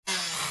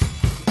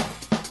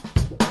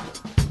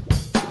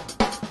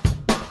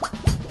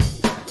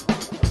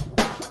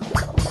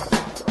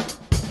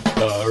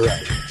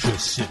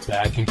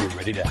back and get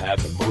ready to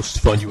have the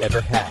most fun you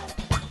ever had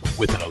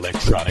with an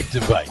electronic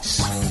device.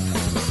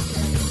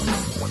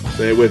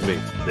 Say it with me.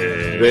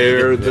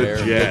 They're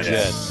the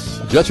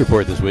Jets. Jets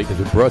Report this week has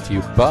been brought to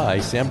you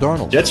by Sam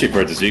Darnold. Jets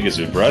Report this week has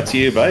been brought to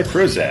you by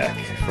Prozac.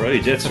 For all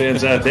you Jets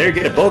fans out there,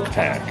 get a bulk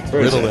pack.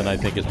 Prozac. Ritalin, I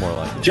think, is more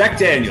like it. Jack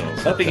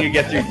Daniels, helping you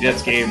get through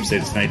Jets games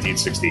since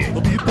 1968.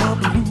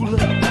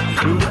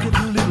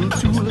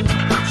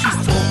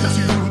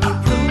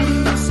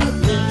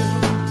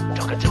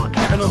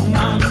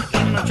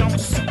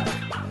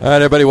 All right,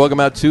 everybody,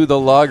 welcome out to the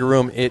Log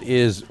Room. It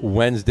is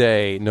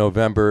Wednesday,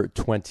 November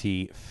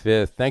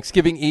 25th.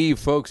 Thanksgiving Eve,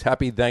 folks.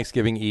 Happy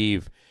Thanksgiving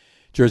Eve.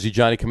 Jersey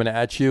Johnny coming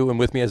at you. And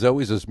with me, as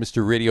always, is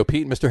Mr. Radio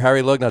Pete and Mr.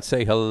 Harry Lugnut.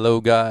 Say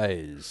hello,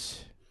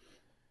 guys.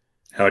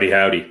 Howdy,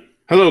 howdy.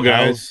 Hello,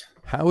 guys.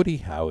 Howdy,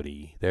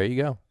 howdy. There you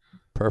go.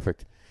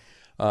 Perfect.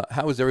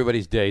 How was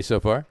everybody's day so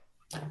far?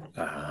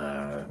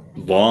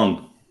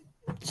 Long.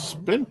 It's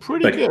been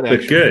pretty good, but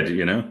actually. good,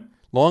 you know.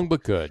 Long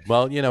but good.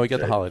 Well, you know, we got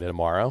the holiday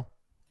tomorrow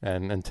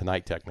and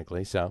tonight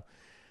technically. So,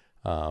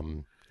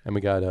 and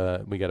we got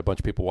a bunch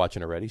of people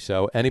watching already.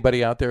 So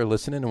anybody out there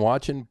listening and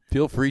watching,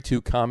 feel free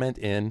to comment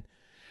in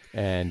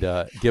and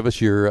give us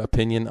your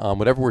opinion on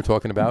whatever we're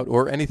talking about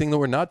or anything that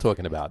we're not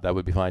talking about. That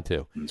would be fine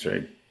too. That's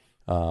right.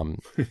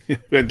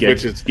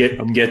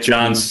 Get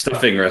John's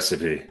stuffing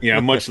recipe. Yeah,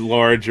 a much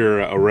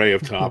larger array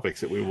of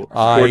topics that we will.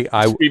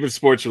 Even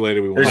sports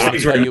related. We will. There's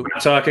things we're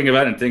not talking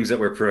about and things that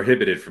we're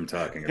prohibited from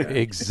talking about.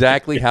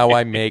 Exactly how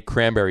I make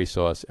cranberry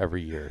sauce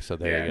every year. So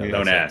there you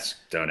go. Don't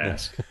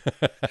ask.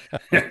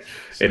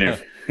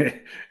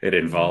 It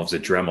involves a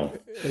Dremel.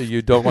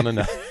 You don't want to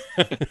know.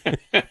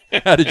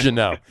 How did you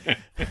know?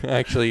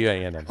 Actually,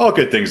 yeah, no. All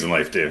good things in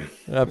life do.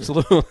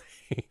 Absolutely.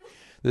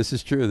 This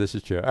is true.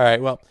 All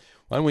right. Well.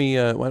 Why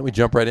don't we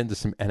jump right into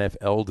some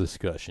NFL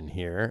discussion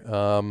here?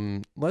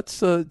 Let's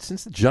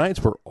since the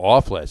Giants were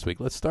off last week,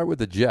 let's start with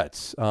the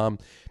Jets.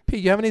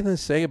 Pete, you have anything to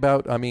say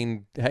about? I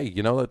mean, hey,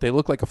 you know they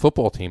look like a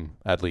football team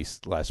at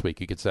least last week.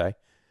 You could say.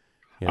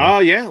 You know?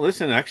 Yeah.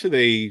 Listen,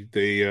 actually,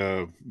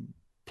 they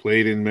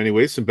played in many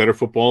ways some better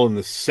football in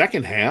the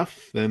second half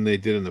than they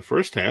did in the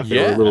first half.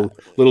 They were a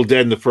little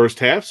dead in the first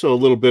half, so a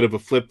little bit of a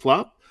flip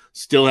flop.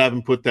 Still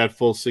haven't put that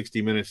full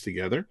 60 minutes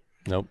together.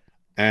 Nope.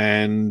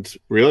 And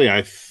really,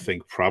 I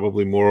think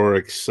probably more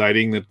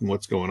exciting than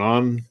what's going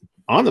on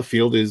the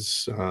field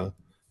is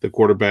the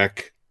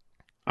quarterback.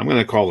 I'm going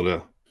to call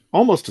it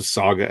almost a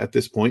saga at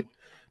this point.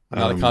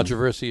 Not a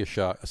controversy, a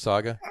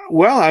saga?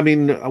 Well, I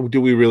mean,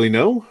 do we really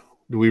know?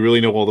 Do we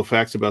really know all the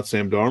facts about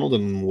Sam Darnold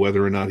and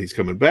whether or not he's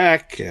coming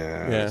back?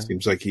 It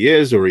seems like he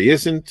is or he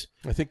isn't.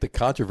 I think the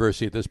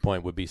controversy at this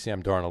point would be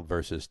Sam Darnold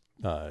versus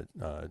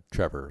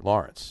Trevor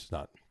Lawrence,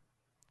 not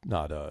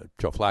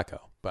Joe Flacco.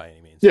 By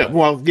any means. Yeah,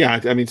 well, yeah.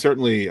 I mean,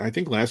 certainly, I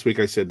think last week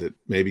I said that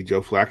maybe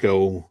Joe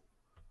Flacco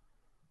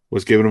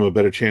was giving him a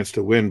better chance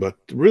to win, but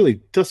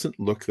really doesn't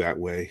look that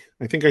way.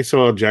 I think I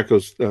saw Flacco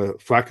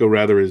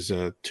is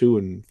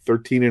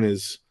 2-13 in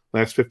his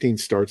last 15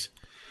 starts.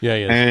 Yeah.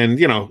 And,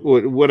 you know,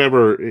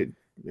 whatever,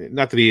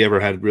 not that he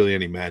ever had really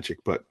any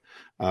magic, but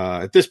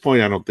at this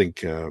point, I don't think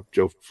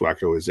Joe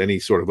Flacco is any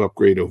sort of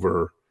upgrade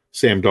over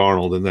Sam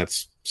Darnold, and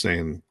that's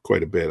saying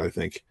quite a bit, I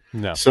think.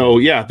 No. So,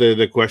 yeah,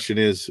 the question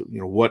is, you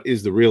know, what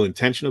is the real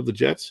intention of the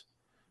Jets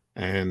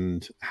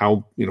and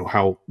how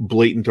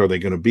blatant are they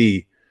going to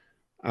be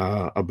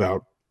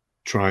about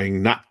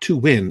trying not to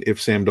win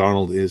if Sam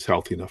Darnold is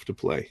healthy enough to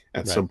play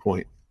at some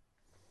point?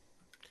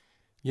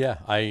 Yeah,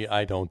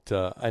 I don't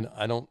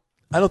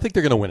think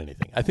they're going to win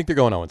anything. I think they're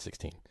going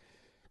 0-16.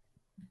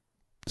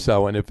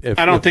 So, and if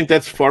I don't think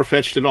that's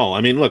far-fetched at all.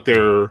 I mean, look,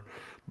 their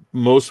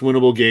most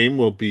winnable game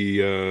will be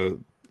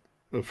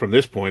from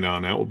this point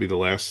on out will be the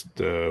last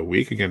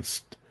week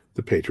against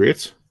the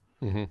Patriots.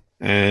 Mm-hmm.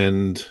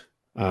 And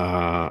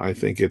I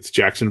think it's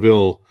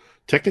Jacksonville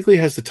technically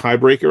has the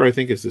tiebreaker, I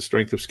think, is the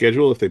strength of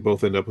schedule if they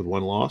both end up with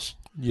one loss.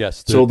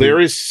 Yes. So there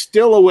is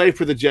still a way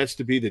for the Jets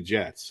to be the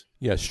Jets.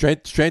 Yeah,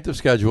 strength of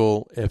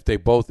schedule. If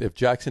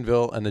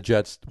Jacksonville and the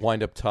Jets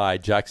wind up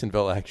tied,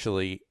 Jacksonville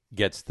actually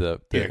gets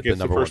the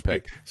number one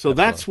pick. So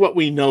that's what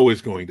we know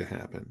is going to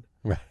happen.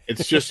 Right.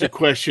 It's just a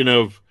question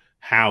of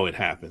how it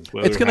happens.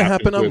 It's going to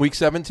happen on Week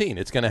 17.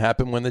 It's going to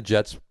happen when the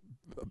Jets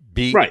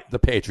beat the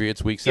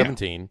Patriots Week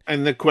 17. Yeah.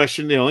 And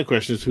the only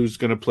question is who's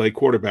going to play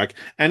quarterback.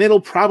 And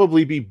it'll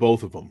probably be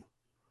both of them.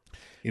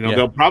 You know,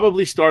 they'll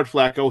probably start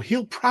Flacco.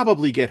 He'll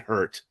probably get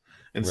hurt.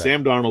 And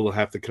Sam Darnold will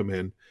have to come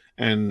in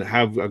and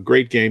have a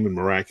great game and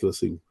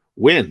miraculously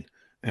win.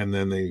 And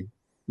then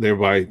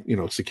thereby, you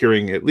know,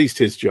 securing at least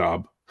his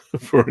job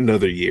for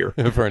another year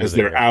as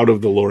they're out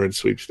of the Lawrence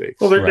sweepstakes.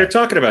 Well, they're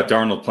talking about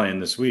Darnold playing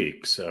this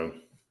week, so...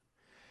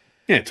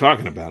 Yeah,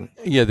 talking about it.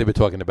 Yeah, they've been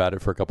talking about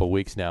it for a couple of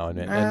weeks now, and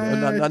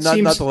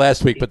not the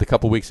last week, but the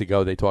couple of weeks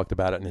ago they talked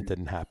about it, and it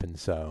didn't happen.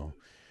 So,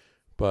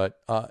 but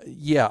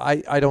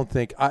I don't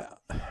think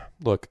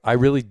look. I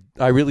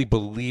really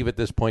believe at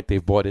this point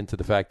they've bought into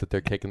the fact that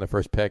they're taking the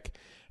first pick,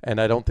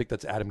 and I don't think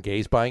that's Adam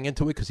Gase buying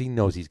into it because he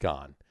knows he's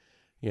gone.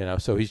 You know,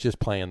 so he's just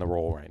playing the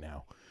role right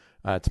now.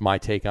 It's my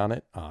take on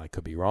it. I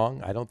could be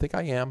wrong. I don't think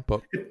I am,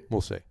 but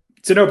we'll see.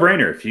 It's a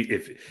no-brainer.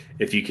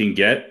 If you can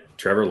get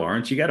Trevor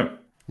Lawrence, you get him.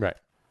 Right.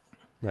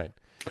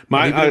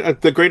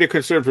 The greater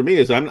concern for me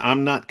is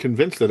I'm not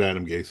convinced that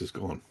Adam Gase is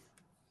gone.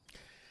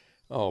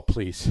 Oh,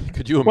 please!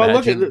 Could you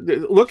imagine?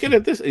 Well, look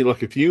at this.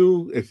 Look, if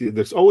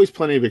there's always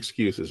plenty of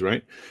excuses,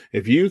 right?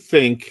 If you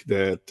think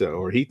that,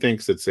 or he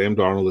thinks that Sam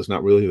Darnold is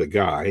not really the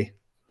guy,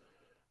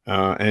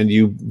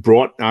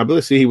 and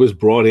obviously he was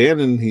brought in,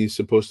 and he's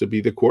supposed to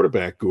be the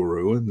quarterback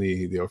guru and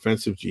the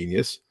offensive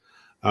genius.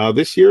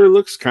 This year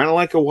looks kind of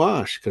like a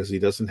wash because he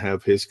doesn't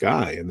have his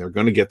guy, and they're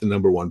going to get the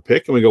number 1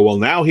 pick. And we go, well,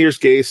 now here's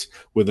Gase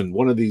with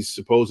one of these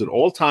supposed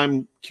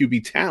all-time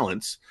QB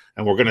talents,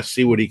 and we're going to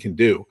see what he can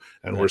do.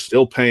 And we're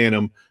still paying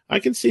him. I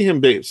can see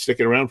him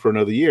sticking around for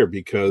another year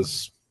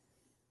because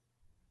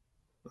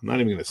I'm not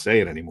even going to say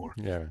it anymore.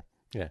 Yeah.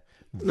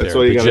 That's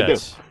all you got to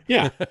do.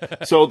 Yeah.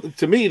 So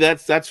to me,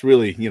 that's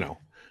really,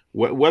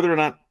 whether or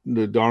not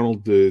the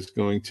Darnold is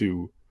going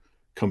to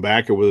come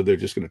back or whether they're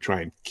just going to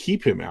try and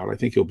keep him out. I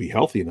think he'll be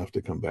healthy enough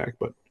to come back,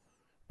 but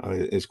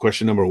is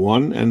question number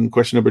 1. And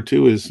question number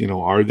 2 is,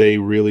 are they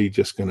really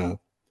just going to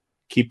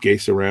keep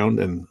Gase around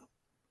and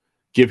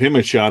give him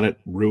a shot at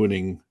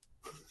ruining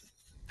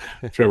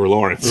Trevor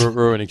Lawrence?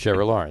 Ruining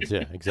Trevor Lawrence.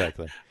 Yeah,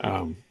 exactly.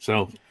 Yeah.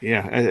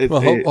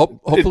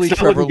 Hopefully it's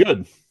Trevor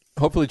good.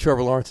 Hopefully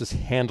Trevor Lawrence's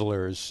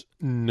handlers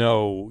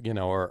know,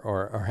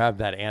 or have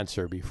that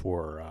answer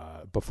before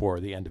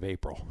the end of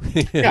April.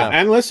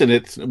 And listen,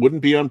 it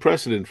wouldn't be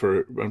unprecedented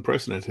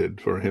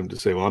for him to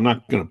say, "Well, I'm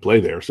not going to play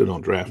there, so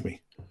don't draft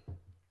me."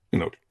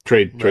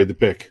 Trade the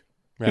pick,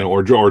 right.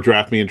 Or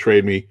draft me and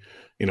trade me,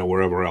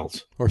 wherever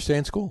else, or stay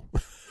in school.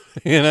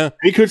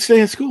 He could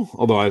stay in school,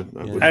 although I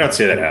don't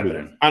see that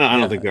happening. I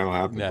don't think that'll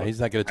happen. Yeah, he's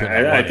not going to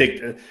turn. I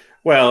think,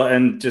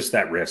 and just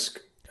that risk.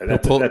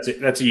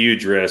 That's a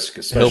huge risk,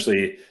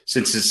 especially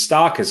since his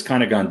stock has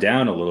kind of gone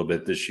down a little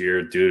bit this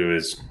year due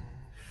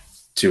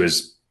to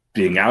his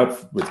being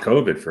out with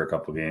COVID for a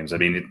couple of games. I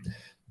mean,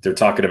 they're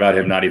talking about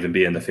him not even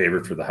being the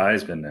favorite for the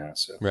Heisman now.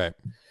 So right.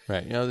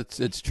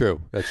 It's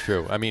true. That's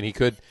true. I mean, he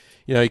could.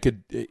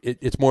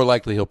 It's more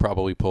likely he'll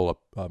probably pull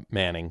up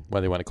Manning,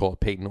 whether you want to call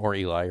it Peyton or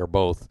Eli or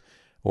both,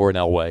 or an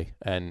Elway,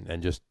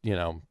 and just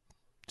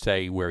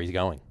say where he's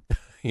going,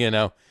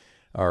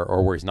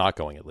 or where he's not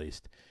going at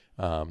least.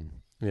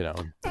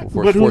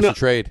 Force a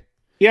trade.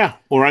 Yeah.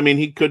 Or,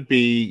 he could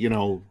be,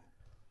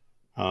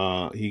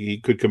 he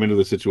could come into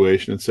the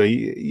situation and say,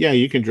 yeah,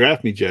 you can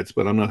draft me, Jets,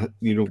 but I'm not,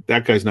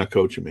 that guy's not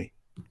coaching me.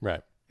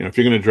 Right. If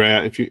you're going to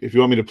draft, if you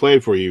want me to play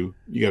for you,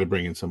 you got to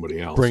bring in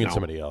somebody else.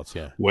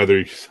 Yeah.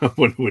 Whether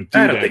someone would do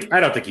that. I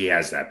don't think he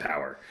has that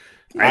power.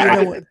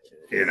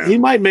 He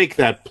might make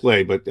that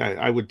play, but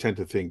I would tend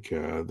to think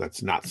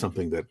that's not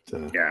something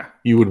that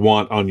you would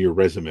want on your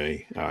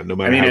resume, no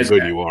matter how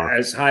good you are.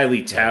 As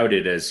highly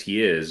touted as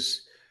he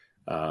is,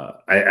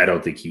 I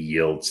don't think he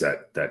yields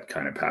that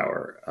kind of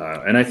power.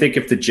 And I think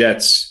if the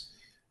Jets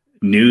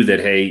knew that,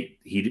 hey,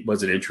 he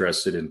wasn't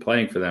interested in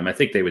playing for them, I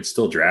think they would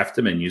still draft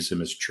him and use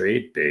him as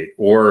trade bait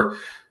or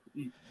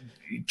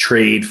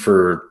trade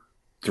for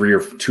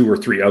 2 or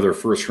 3 other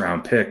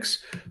first-round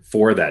picks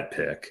for that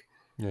pick.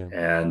 Yeah.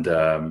 And,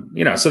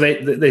 so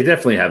they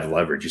definitely have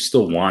leverage. You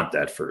still want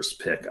that first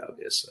pick,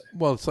 obviously.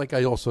 Well, it's like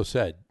I also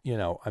said,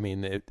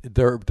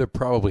 they're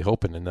probably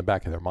hoping in the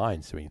back of their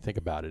minds. I mean, think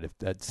about it. If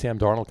that Sam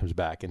Darnold comes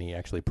back and he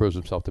actually proves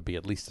himself to be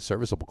at least a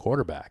serviceable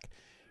quarterback,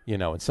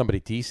 and somebody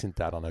decent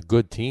that on a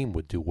good team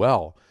would do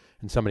well,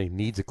 and somebody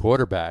needs a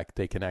quarterback,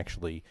 they can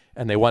actually,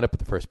 and they wind up with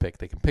the first pick,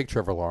 they can pick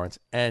Trevor Lawrence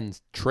and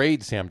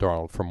trade Sam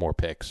Darnold for more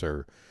picks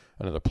or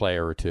another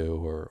player or two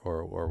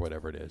or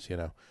whatever it is,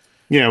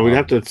 Yeah, we'd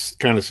have to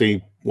kind of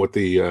see what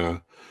the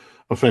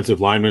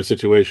offensive lineman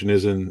situation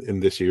is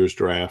in this year's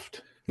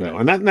draft.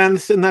 And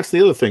that's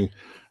the other thing.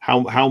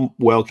 How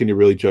well can you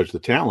really judge the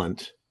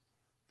talent,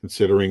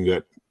 considering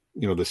that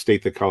the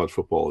state that college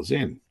football is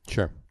in?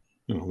 Sure.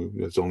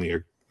 There's only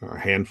a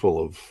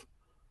handful of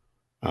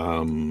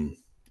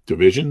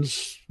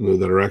divisions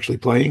that are actually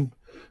playing,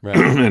 right.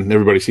 And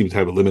everybody seems to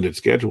have a limited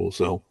schedule.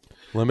 So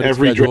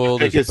every draft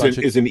pick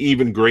is an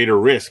even greater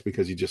risk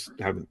because you just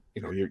haven't.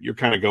 You're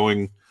kind of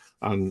going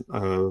on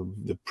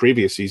the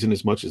previous season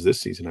as much as this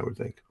season, I would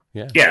think.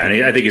 Yeah,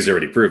 and I think he's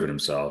already proven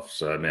himself.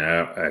 So,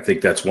 I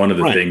think that's one of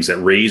the things that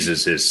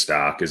raises his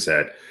stock is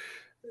that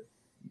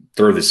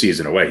throw the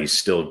season away, he's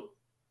still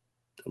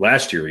 –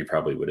 last year he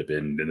probably would have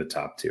been in the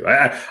top 2.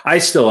 I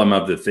still am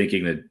of the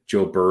thinking that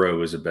Joe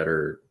Burrow is a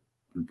better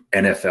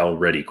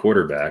NFL-ready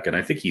quarterback, and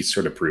I think he's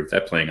sort of proved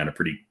that playing on a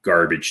pretty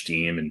garbage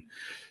team and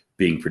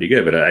being pretty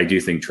good. But I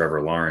do think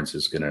Trevor Lawrence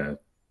is going to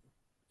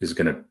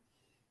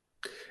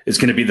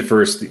be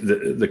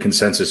the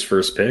consensus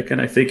first pick.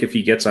 And I think if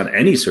he gets on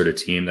any sort of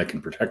team that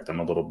can protect them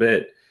a little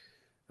bit,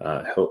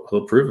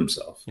 he'll prove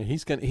himself. Yeah,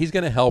 he's going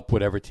to help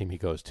whatever team he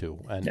goes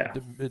to.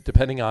 And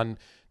depending on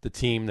the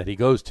team that he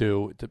goes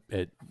to,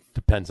 it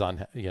depends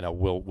on,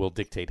 will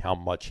dictate how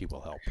much he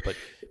will help. But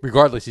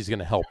regardless, he's going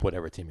to help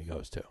whatever team he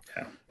goes to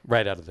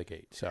right out of the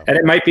gate. So, and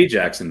it might be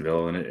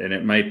Jacksonville, and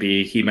it might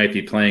be, he might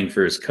be playing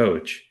for his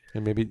coach.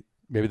 And maybe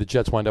maybe the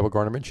Jets wind up with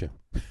Gardner Minshew.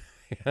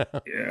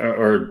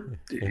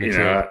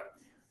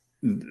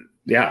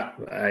 Yeah.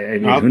 I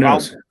mean, who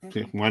knows?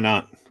 Why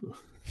not?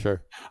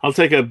 Sure. I'll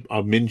take a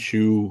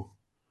Minshew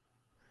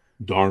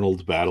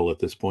Darnold battle at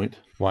this point.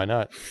 Why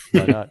not?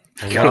 Why not?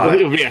 God,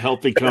 it'll be a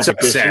healthy competition.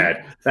 That's so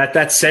sad.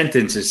 That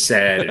sentence is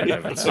sad in and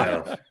of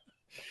itself.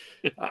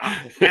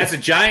 As a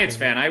Giants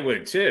fan, I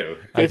would too.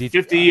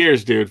 50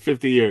 years, dude.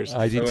 50 years.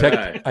 I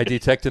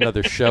detect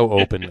another show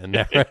open in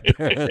there.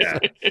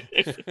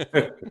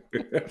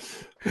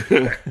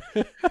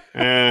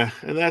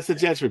 And that's the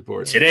Jets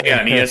report. Today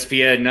on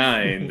ESPN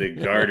 9, the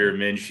Gardner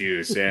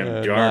Minshew, Sam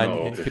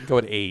Darnold. You could go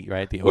at 8,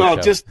 right?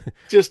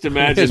 Just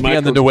imagine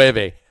ESPN the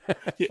Nueve.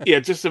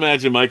 Yeah, just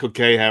imagine Michael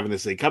Kay having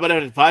this thing. Coming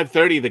out at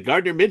 5:30, the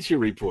Gardner Minshew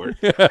report.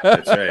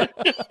 That's right.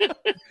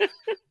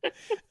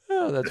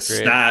 Oh, that's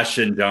great. Stash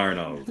and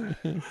Darnold.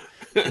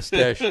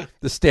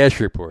 The stash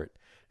report.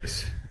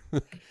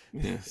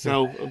 Yeah,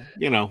 so,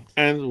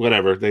 and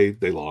whatever, they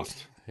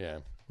lost. Yeah.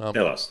 They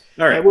lost.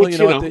 All right. Well,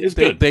 it's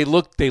good. They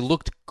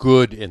looked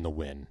good in the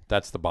win.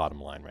 That's the bottom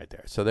line right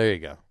there. So there you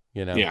go.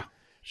 Yeah.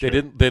 Sure.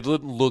 They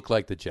didn't look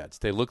like the Jets.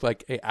 They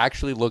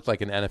actually looked like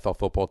an NFL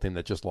football team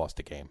that just lost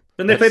a game.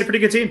 And they played a pretty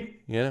good team.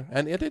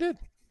 And they did.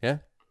 Yeah.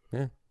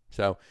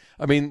 So,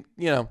 I mean,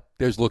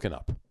 there's looking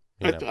up.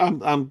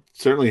 I'm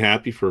certainly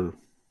happy for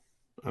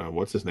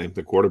what's his name,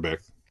 the quarterback,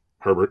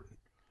 Herbert.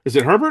 Is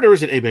it Herbert or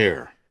is it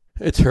Hebert?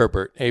 It's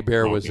Herbert.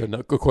 Hebert was a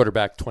good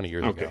quarterback 20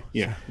 years ago.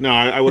 Yeah. No,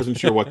 I wasn't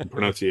sure what the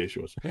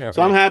pronunciation was. Yeah,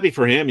 so I'm happy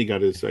for him. He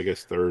got his, I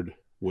guess, third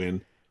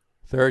win.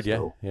 Third,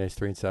 yeah. Yeah, he's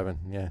 3-7.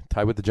 Yeah,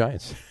 tied with the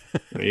Giants.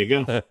 There you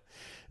go.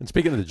 And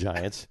speaking of the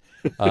Giants,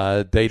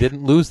 they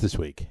didn't lose this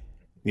week.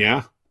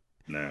 Yeah.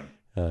 No.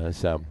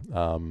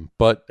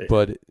 But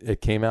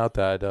it came out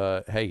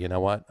that hey, you know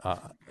what?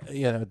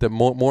 The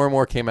more and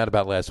more came out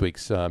about last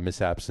week's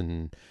mishaps,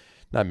 and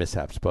not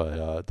mishaps,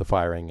 but the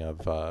firing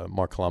of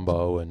Mark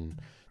Colombo and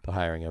the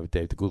hiring of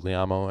Dave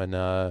DeGuglielmo, and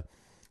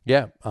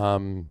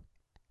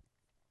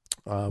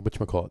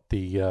whatchamacallit,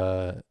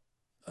 the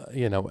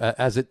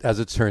as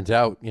it turns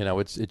out,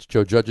 it's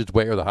Joe Judge's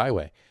way or the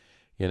highway.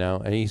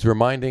 And he's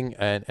reminding,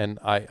 and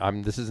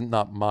I'm this isn't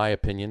not my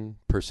opinion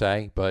per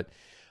se, but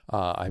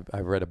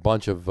I've read a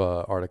bunch of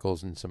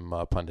articles and some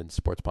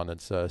sports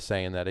pundits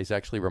saying that he's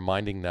actually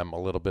reminding them a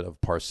little bit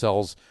of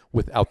Parcells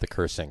without the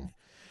cursing.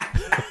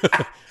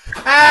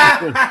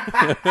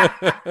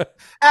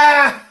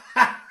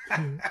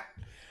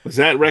 Was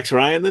that Rex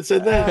Ryan that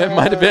said that? It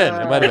might have been.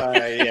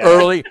 Yeah.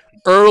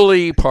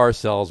 Early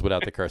Parcells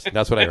without the cursing.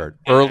 That's what I heard.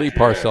 Early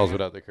Parcells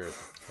without the cursing.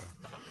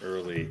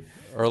 Early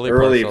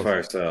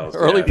Parcells.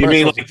 Early Parcells. You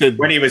mean like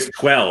when he was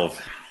 12?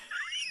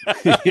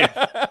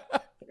 Yeah.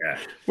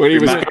 When he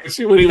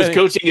was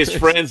coaching his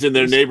friends in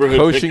their neighborhood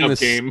coaching pickup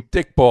the game,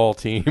 stickball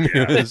team.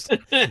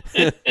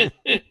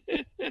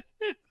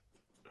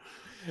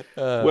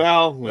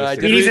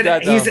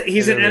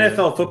 He's an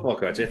NFL football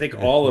coach. I think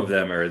all of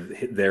them are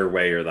their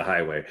way or the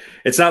highway.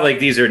 It's not like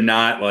these are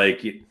not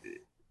like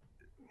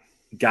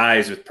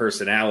guys with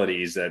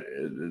personalities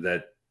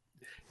that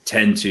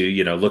tend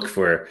to look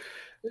for.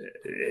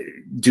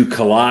 Do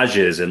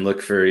collages and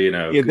look for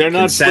they're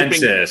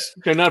consensus.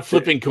 They're not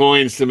flipping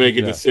coins to make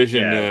a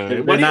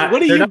decision. What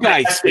do you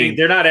guys think?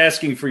 They're not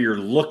asking for your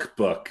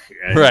lookbook,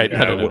 and, right?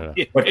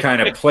 What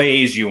kind of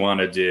plays you want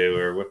to do,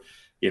 or what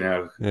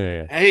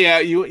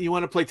Hey, you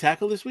want to play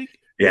tackle this week?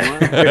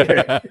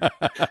 Yeah.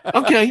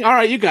 Okay. All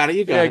right. You got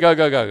it. Go.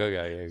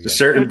 A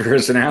certain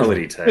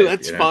personality type.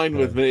 That's fine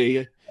with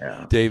me.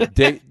 Yeah.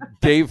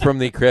 Dave from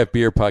the Craft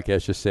Beer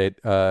Podcast just said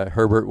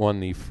Herbert won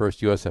the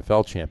first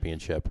USFL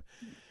championship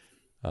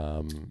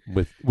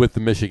with the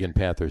Michigan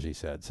Panthers. He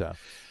said so.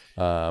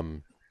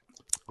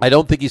 I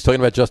don't think he's talking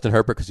about Justin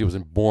Herbert because he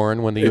wasn't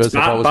born when the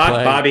USFL was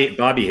playing.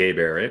 Bobby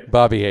Hebert, right?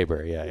 Bobby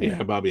Hebert,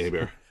 yeah, Bobby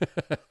Hebert.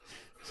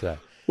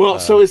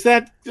 So is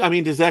that? I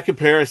mean, does that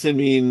comparison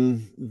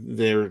mean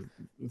they're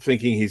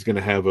thinking he's going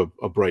to have a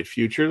bright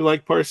future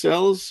like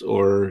Parcells,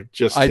 or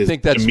just? I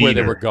think that's demeanor? where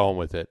they were going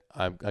with it.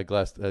 I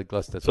guess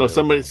that's. So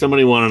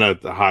somebody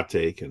wanted a hot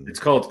take, and it's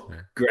called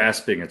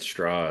grasping at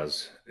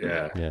straws.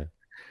 Yeah,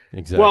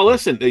 exactly. Well,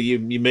 listen, you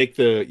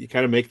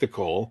kind of make the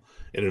call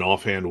in an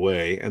offhand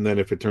way, and then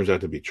if it turns out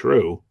to be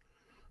true,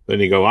 then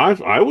you go,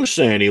 I was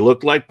saying he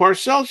looked like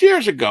Parcells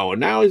years ago, and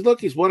now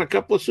he's won a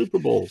couple of Super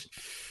Bowls.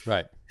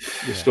 Right.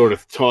 Just sort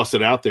of toss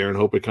it out there and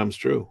hope it comes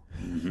true.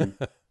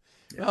 Mm-hmm.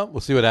 Well, we'll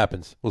see what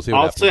happens.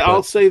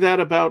 I'll say that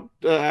about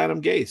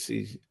Adam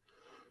Gase.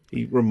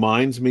 He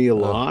reminds me a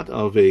lot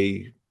of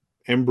a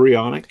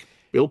embryonic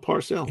Bill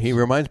Parcells. He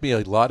reminds me a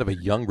lot of a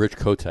young Rich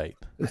Kotite.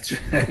 That's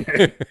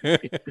right.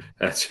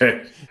 That's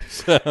right.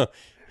 So,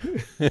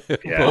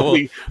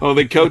 the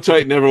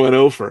Kotite never went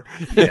over.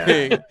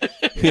 Yeah.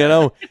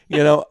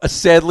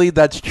 Sadly,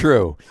 that's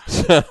true.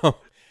 So.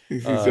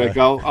 He's like,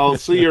 I'll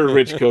see your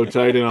Rich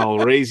Kotite and I'll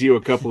raise you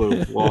a couple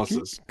of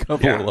losses.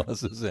 Of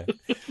losses, yeah.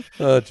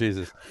 Oh,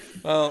 Jesus.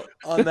 Well,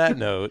 on that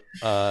note,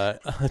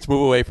 let's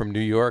move away from New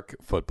York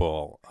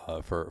football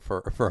for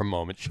a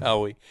moment,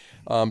 shall we?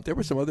 There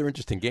were some other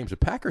interesting games. The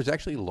Packers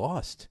actually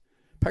lost.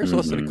 Packers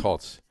lost to the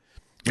Colts.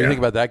 What do you think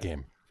about that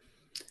game?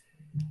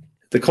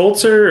 The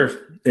Colts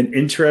are an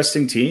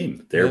interesting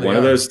team. They're one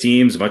of those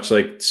teams, much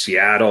like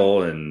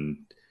Seattle and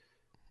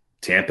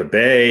Tampa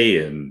Bay,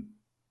 and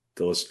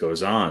the list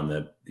goes on,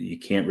 that you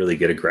can't really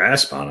get a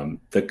grasp on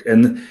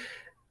them.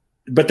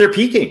 But they're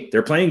peaking.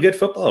 They're playing good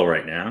football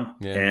right now.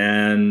 Yeah.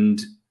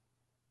 And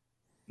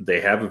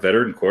they have a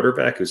veteran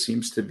quarterback who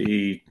seems to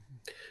be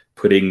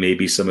putting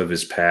maybe some of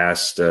his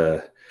past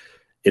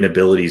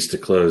inabilities to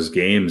close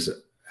games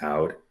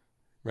out.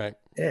 Right.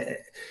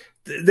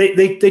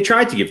 They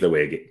tried to give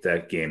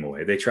that game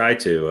away. They tried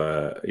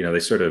to, they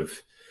sort of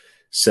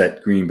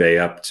set Green Bay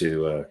up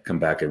to come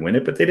back and win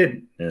it, but they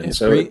didn't. And it's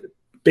so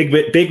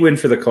big win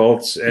for the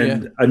Colts,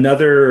 and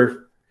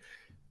another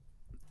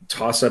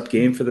toss-up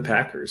game for the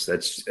Packers.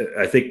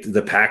 I think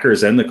the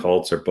Packers and the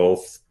Colts are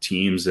both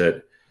teams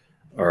that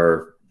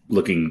are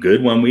looking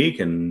good one week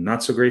and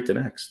not so great the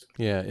next.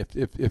 Yeah,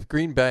 if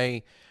Green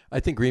Bay, I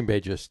think Green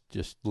Bay just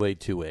laid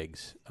two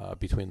eggs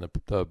between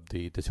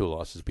the two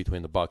losses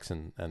between the Bucs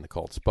and the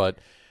Colts, but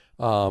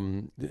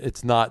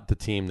it's not the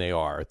team they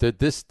are.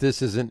 This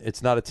isn't.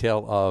 It's not a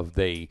tale of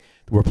they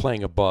were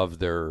playing above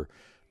their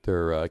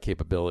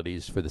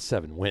capabilities for the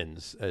 7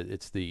 wins.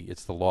 It's the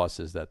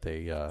losses that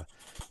they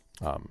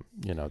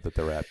that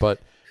they're at,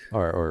 but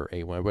or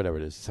 8 wins, whatever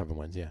it is, 7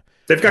 wins. Yeah,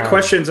 they've got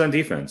questions on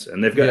defense,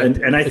 and they've got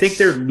and I think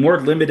they're more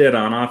limited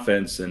on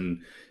offense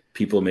than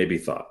people maybe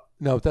thought.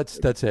 No, that's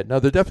it. No,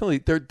 they're definitely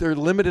they're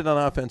limited on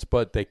offense,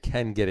 but they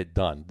can get it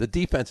done. The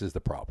defense is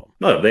the problem.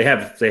 No, they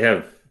have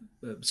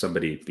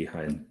somebody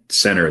behind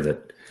center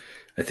that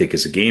I think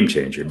is a game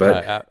changer.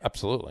 But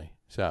absolutely.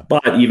 So,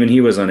 but even he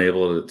was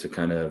unable to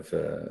kind of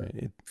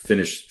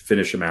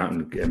finish him out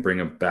and bring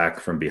him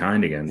back from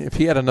behind again. If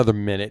he had another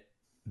minute,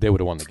 they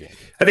would have won the game.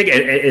 I think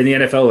in the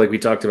NFL, like we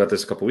talked about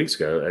this a couple of weeks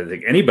ago, I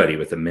think anybody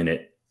with a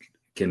minute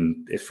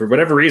can, if for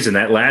whatever reason,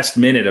 that last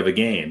minute of a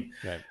game,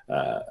 right.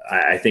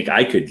 I think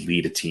I could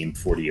lead a team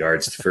 40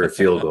 yards for a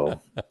field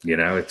goal.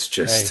 It's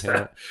just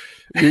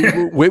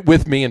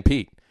with me and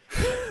Pete.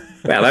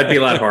 Well, that'd be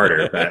a lot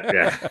harder, but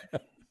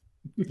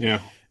yeah.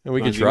 And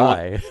we could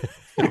try.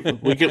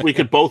 we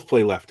could both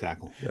play left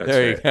tackle.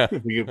 There you go.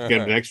 We could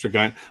get an extra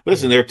guy.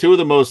 Listen, they're two of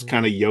the most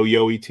kind of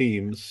yo-yo-y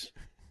teams.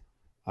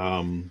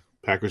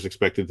 Packers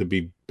expected to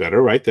be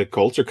better, right? The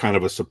Colts are kind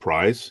of a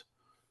surprise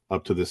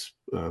up to this,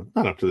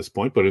 not up to this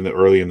point, but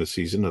early in the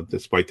season,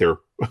 despite their,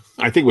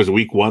 I think it was a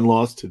week 1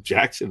 loss to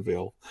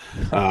Jacksonville.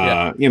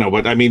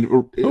 But I mean,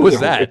 who was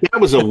that? If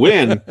that was a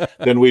win,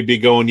 then we'd be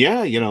going,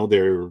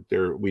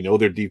 we know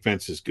their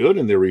defense is good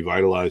and they're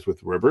revitalized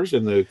with Rivers,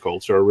 and the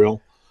Colts are a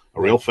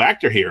real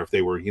factor here. If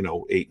they were,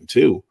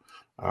 8-2,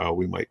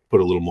 we might put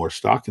a little more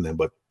stock in them.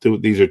 But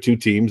these are two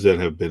teams that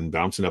have been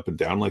bouncing up and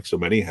down like so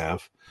many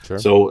have. Sure.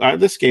 So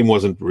this game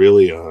wasn't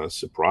really a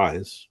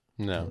surprise.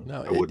 No,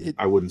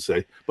 I wouldn't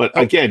say. But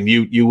again,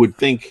 you would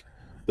think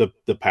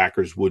the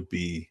Packers would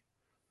be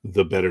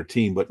the better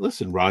team. But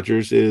listen,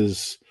 Rodgers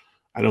is,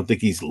 I don't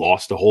think he's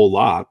lost a whole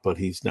lot, but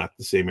he's not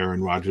the same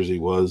Aaron Rodgers he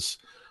was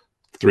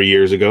 3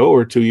 years ago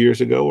or 2 years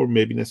ago, or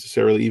maybe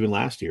necessarily even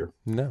last year.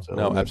 No,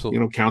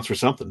 absolutely. Counts for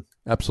something.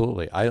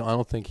 Absolutely. I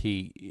don't think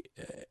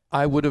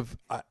I would have.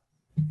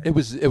 It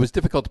was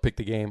difficult to pick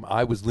the game.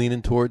 I was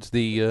leaning towards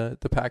the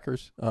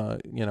Packers,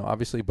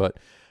 obviously, but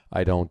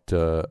I don't.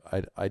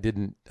 I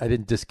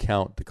didn't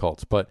discount the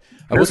Colts, but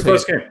it was a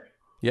close game.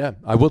 Yeah,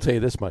 I will tell you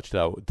this much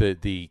though: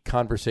 the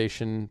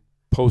conversation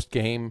post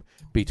game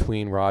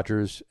between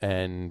Rodgers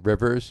and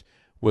Rivers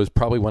was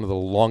probably one of the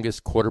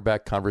longest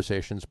quarterback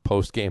conversations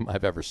post game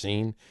I've ever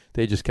seen.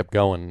 They just kept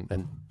going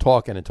and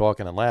talking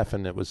and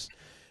laughing. It was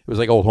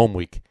like old home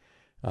week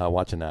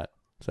watching that.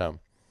 So,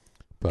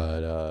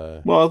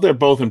 but well, they're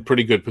both in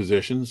pretty good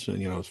positions,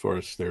 as far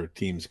as their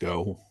teams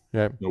go.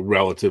 Yeah,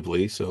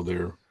 relatively. So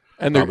they're.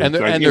 And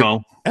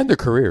their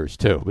careers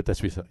too, but that's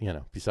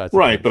besides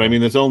right. But I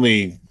mean, there's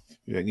only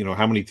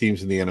how many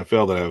teams in the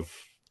NFL that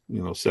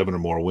have 7 or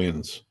more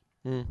wins,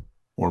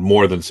 or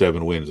more than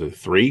 7 wins?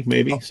 3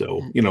 maybe.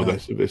 So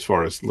that's as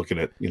far as looking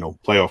at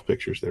playoff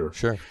pictures. They're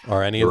sure.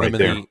 Are any of them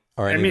in the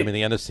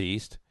NFC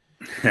East?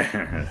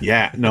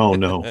 Yeah, no,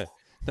 not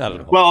at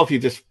all. Well, if you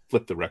just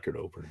flip the record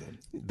over, then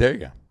there you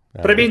go.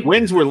 But I mean,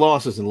 wins were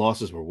losses and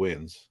losses were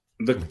wins.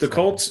 The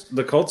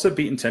Colts have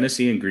beaten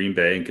Tennessee and Green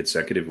Bay in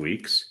consecutive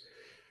weeks.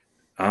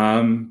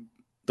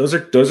 Those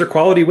are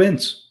quality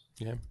wins.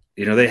 Yeah.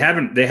 They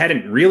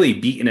hadn't really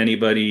beaten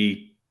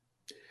anybody.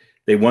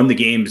 They won the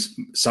games,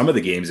 some of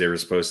the games they were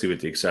supposed to, with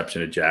the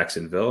exception of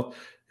Jacksonville.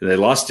 They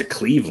lost to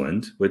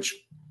Cleveland, which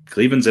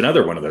Cleveland's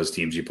another one of those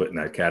teams you put in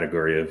that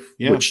category of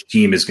which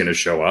team is going to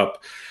show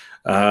up.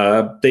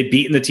 They've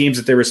beaten the teams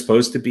that they were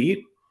supposed to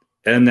beat.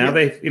 And now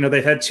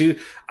they've had 2.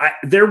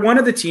 They're one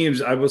of the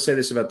teams, I will say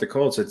this about the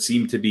Colts, that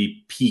seem to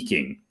be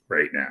peaking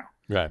right now.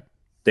 Right.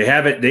 They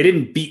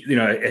didn't beat,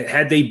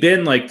 had they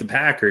been like the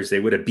Packers, they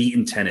would have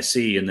beaten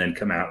Tennessee and then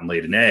come out and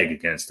laid an egg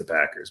against the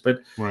Packers.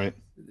 But, right.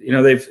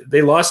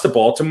 They lost to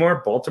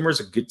Baltimore. Baltimore's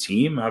a good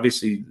team,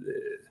 obviously.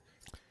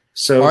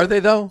 So are they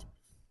though?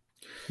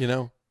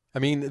 I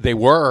mean, they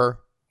were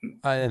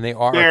and they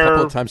are a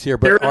couple of times here.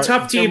 But they're a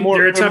tough team.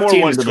 They're a tough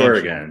team to score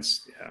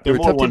against. Yeah. They're a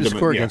tough team to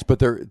score against, but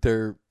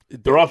their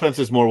offense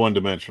is more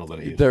one-dimensional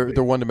than it is.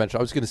 They're one-dimensional.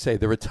 I was going to say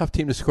they're a tough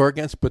team to score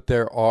against, but they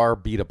are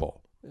beatable.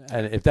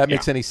 And if that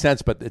makes any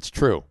sense, but it's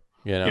true.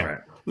 Yeah.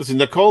 Listen,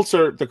 the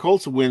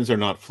Colts wins are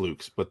not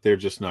flukes, but they're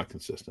just not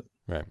consistent.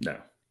 Right. No.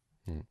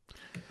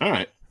 All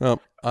right.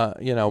 Well,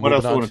 what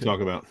else do you want to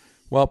talk about?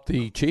 Well,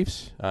 the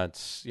Chiefs.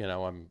 It's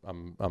I'm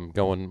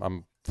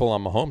full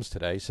on Mahomes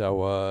today,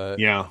 so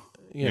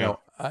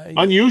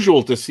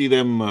unusual to see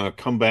them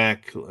come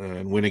back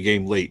and win a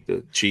game late.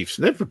 The Chiefs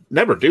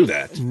never do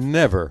that.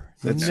 Never.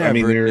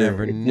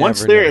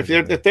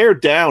 If they're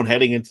down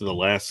heading into the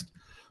last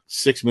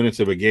 6 minutes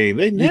of a game,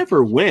 they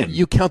never win.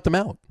 You count them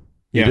out.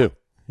 You do.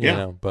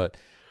 But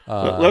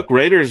look,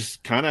 Raiders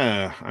kind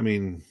of,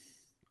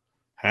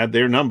 had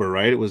their number,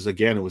 right? It was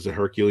a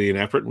Herculean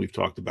effort. And we've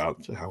talked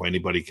about how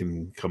anybody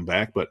can come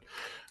back, but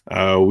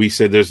we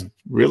said there's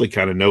really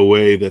kind of no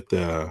way that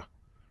the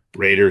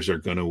Raiders are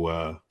going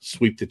to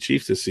sweep the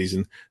Chiefs this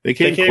season. They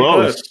came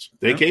close.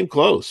 They came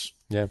close.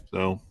 Yeah.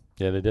 So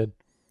they did.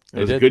 It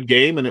was a good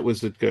game, and it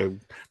was a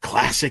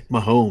classic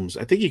Mahomes.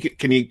 I think you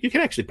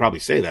can actually probably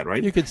say that,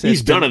 right? You could say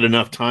he's done it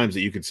enough times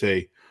that you could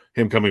say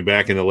him coming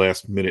back in the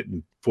last minute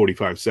and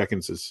 45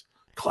 seconds is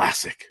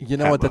classic. You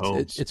know what?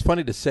 It's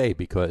funny to say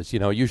because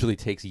it usually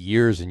takes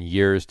years and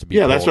years to be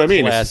that's what I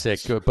mean. Classic,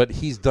 but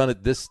he's done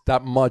it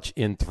that much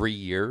in 3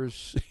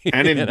 years,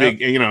 and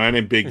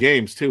in big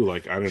games too.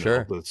 Like I don't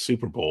know, the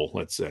Super Bowl,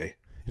 let's say.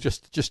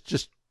 Just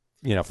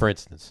for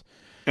instance,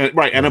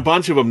 and a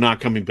bunch of them not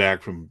coming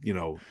back from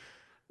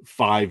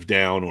 5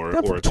 down or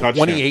a touchdown.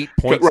 28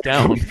 points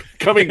down.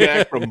 Coming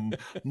back from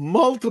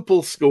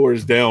multiple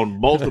scores down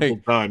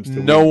multiple times.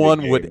 No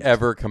one would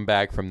ever come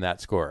back from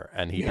that score,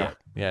 and he did.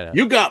 Yeah,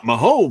 you got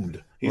Mahomes.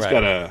 He's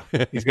got to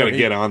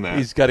get on that.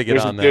 He's got to get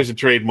on that. There's a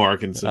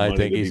trademark, and I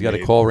think he's got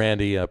to call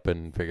Randy up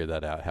and figure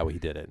that out how he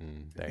did it.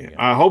 And there you go.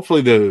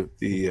 Hopefully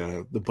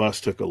the bus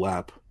took a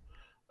lap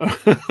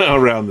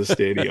around the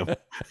stadium.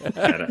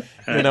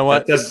 You know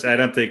what? I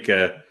don't think.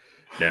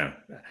 No.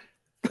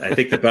 I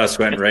think the bus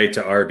went right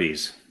to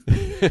Arby's.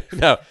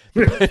 No,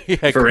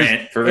 for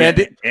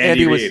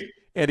Andy Reid.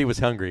 Andy was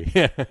hungry.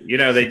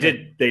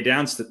 They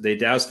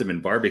doused him in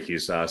barbecue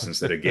sauce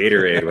instead of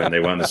Gatorade when they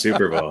won the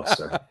Super Bowl.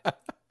 So.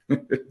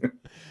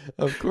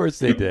 Of course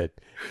they did.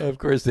 And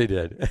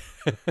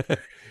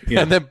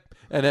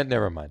then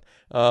never mind.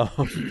 So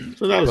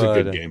that was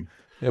a good game.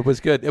 It was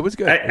good.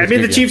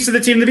 The Chiefs are the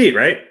team to beat,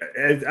 right?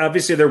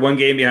 Obviously, they're one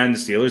game behind the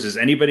Steelers. Does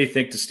anybody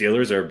think the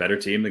Steelers are a better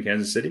team than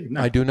Kansas City? No.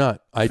 I do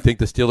not. I think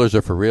the Steelers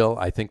are for real.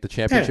 I think the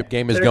championship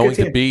game is going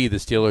to be the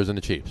Steelers and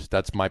the Chiefs.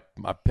 That's my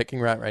picking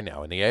right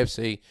now. In the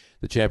AFC,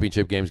 the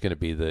championship game is going to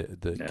be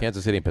the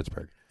Kansas City and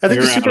Pittsburgh. I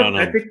think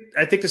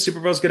the Super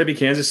Bowl is going to be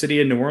Kansas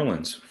City and New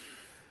Orleans.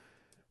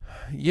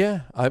 Yeah,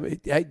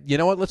 you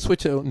know what? Let's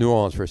switch to New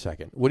Orleans for a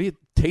second.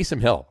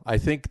 Taysom Hill? I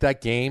think that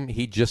game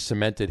he just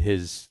cemented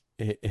his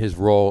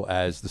role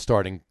as the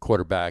starting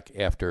quarterback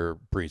after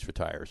Brees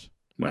retires.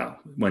 Well,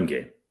 one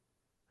game.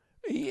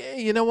 Yeah,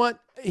 you know what?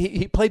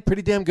 He played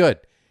pretty damn good.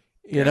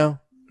 You know,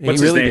 he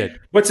really did.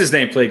 What's his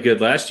name? Played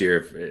good last year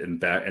in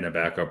a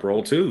backup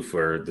role too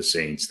for the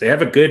Saints. They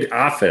have a good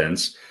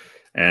offense,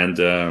 and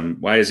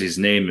why is his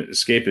name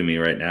escaping me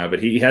right now?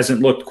 But he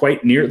hasn't looked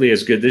quite nearly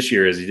as good this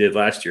year as he did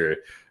last year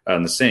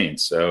on the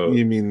Saints. So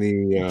you mean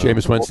the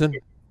Jameis Winston?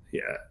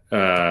 Yeah,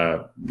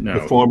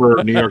 no, the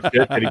former New York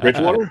Jet, Teddy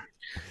Bridgewater.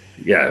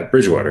 Yeah,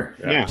 Bridgewater.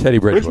 Yeah, Teddy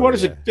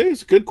Bridgewater.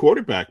 He's a good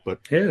quarterback, but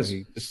he is.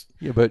 He just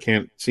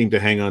can't seem to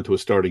hang on to a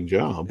starting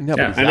job. No,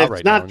 and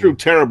it's not through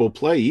terrible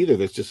play either.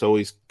 There's just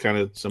always kind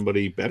of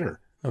somebody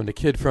better. And the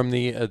kid from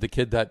the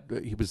kid that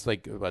he was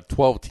like about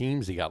 12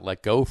 teams he got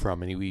let go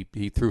from, and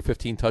he threw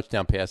 15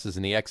 touchdown passes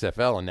in the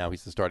XFL, and now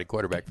he's the starting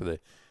quarterback for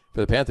the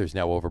Panthers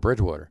now over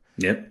Bridgewater.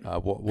 Yep.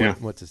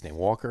 What's his name?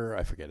 Walker?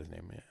 I forget his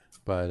name.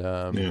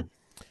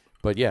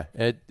 But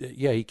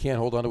he can't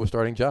hold on to a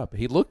starting job.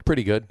 He looked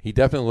pretty good. He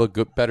definitely looked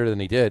good, better than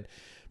he did.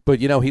 But,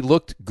 he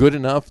looked good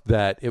enough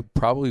that it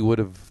probably would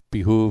have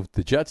behooved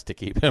the Jets to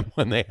keep him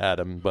when they had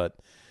him. But,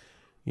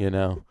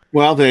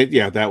 Well,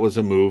 that was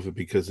a move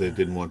because they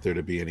didn't want there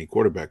to be any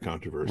quarterback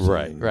controversy.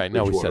 Right.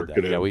 No, we said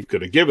that. We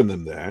could have given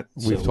them that.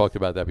 We've talked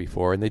about that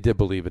before, and they did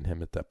believe in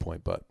him at that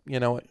point. But, you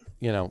know what?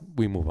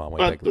 We move on.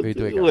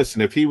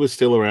 Listen, if he was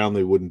still around,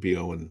 they wouldn't be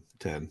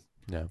 0-10.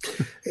 No,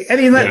 I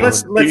mean,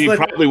 he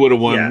probably would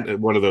have won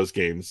one of those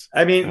games.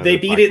 I mean, they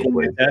beat it.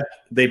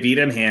 They beat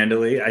him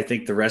handily. I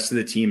think the rest of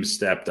the team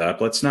stepped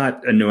up. Let's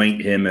not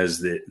anoint him as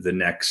the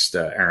next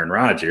Aaron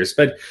Rodgers,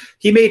 but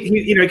he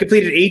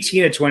completed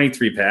 18 of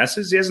 23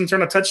 passes. He hasn't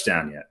thrown a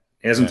touchdown yet.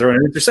 He hasn't thrown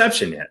an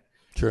interception yet.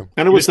 True,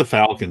 and it was the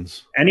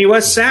Falcons, and he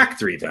was sacked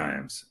 3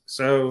 times.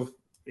 So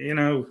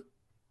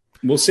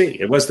we'll see.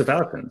 It was the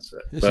Falcons.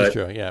 This is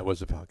true. Yeah, it was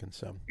the Falcons.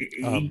 So,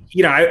 I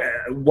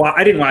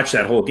didn't watch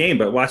that whole game,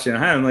 but watching it,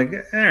 I'm like,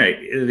 all right,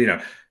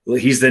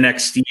 he's the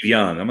next Steve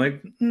Young. I'm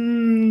like,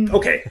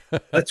 okay,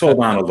 let's hold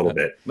on a little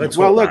bit. If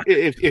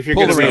you're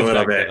going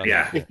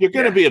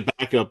to be a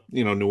backup,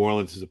 New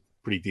Orleans is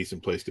pretty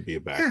decent place to be a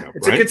backup.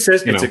 It's right? a good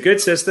system. It's a good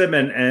system,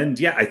 and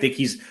yeah, I think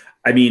he's.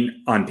 I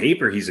mean, on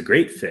paper, he's a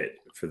great fit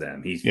for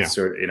them. He's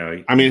sort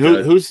of, I mean,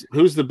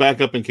 who's the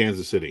backup in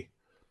Kansas City?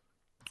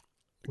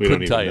 We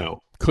don't even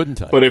know. Couldn't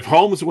tell you. But if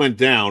Holmes went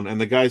down and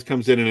the guy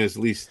comes in and is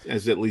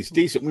at least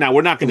decent, now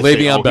we're not going to say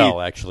Le'Veon Bell.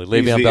 Actually,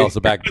 Le'Veon Bell's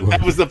the back.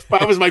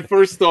 that was my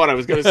first thought. I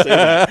was going to say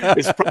that.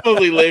 It's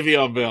probably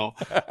Le'Veon Bell.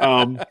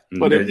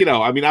 But if,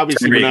 I mean,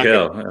 obviously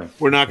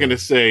we're not going to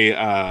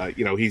say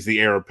he's the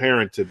heir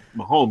apparent to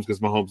Mahomes because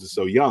Mahomes is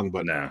so young.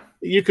 But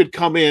you could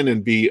come in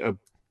and be a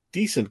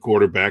decent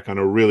quarterback on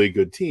a really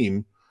good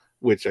team,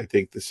 which I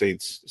think the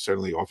Saints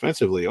certainly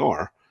offensively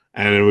are.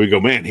 And then we go,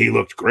 man, he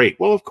looked great.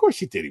 Well, of course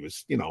he did. He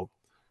was,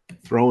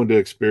 throwing to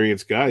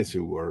experienced guys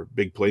who are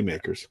big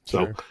playmakers.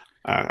 So Sure.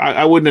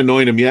 I wouldn't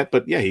anoint him yet,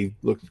 but yeah, he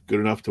looked good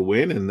enough to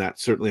win. And that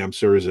certainly, I'm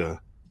sure, is a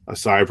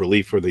sigh of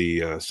relief for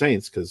the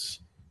Saints because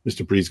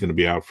Mr. Brees is going to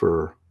be out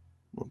for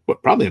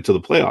probably until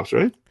the playoffs,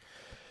 right?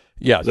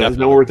 Yeah, is that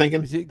what we're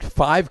thinking?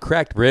 5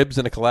 cracked ribs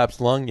and a collapsed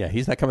lung. Yeah,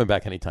 he's not coming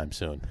back anytime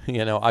soon.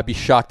 I'd be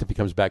shocked if he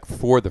comes back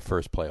for the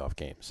first playoff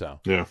game. So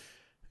yeah.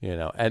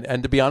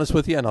 And to be honest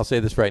with you, and I'll say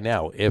this right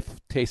now,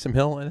 if Taysom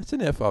Hill, and it's an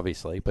if,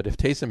 obviously, but if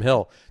Taysom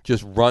Hill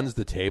just runs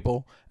the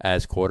table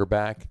as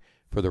quarterback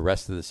for the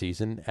rest of the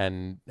season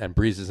and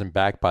Brees isn't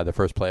back by the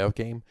first playoff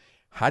game,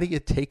 how do you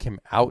take him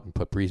out and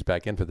put Brees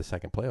back in for the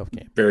second playoff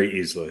game? Very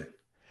easily.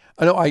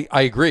 I know,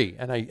 I agree,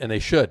 and they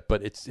should,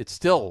 but it's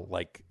still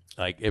like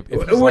if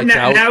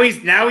now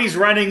he's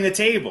running the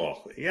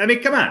table. I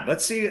mean, come on,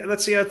 let's see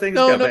how things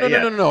go.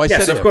 No. I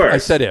yes, said of course. I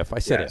said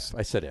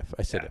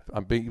if.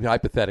 I'm being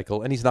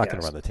hypothetical, and he's not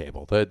going to run the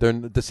table.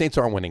 The Saints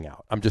aren't winning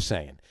out. I'm just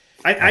saying.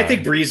 I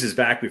think Brees is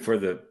back before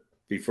the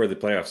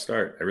playoffs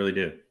start. I really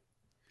do.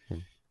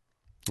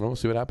 Well, we'll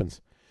see what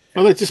happens.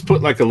 Well, they just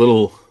put like a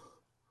little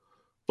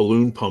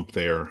balloon pump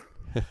there.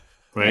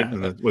 Right,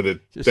 and with a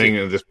thing,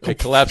 and just it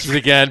collapses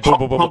again.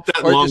 Pump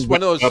that or lung just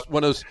one of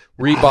those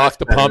Reebok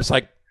the pumps,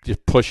 like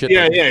just push it.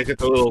 Yeah, just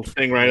a little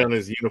thing right on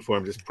his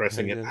uniform, just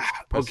pressing it.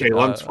 Okay,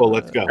 lung's full.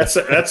 Let's go.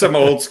 That's some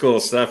old school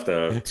stuff,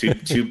 though.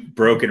 Two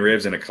broken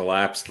ribs and a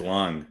collapsed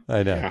lung.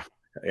 I know.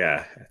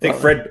 Yeah. I think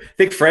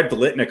Fred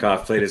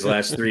Biletnikoff played his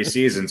last 3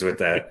 seasons with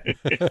that.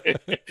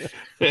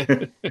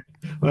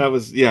 Well,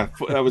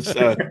 that was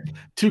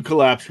 2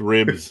 collapsed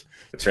ribs.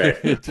 That's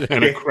right.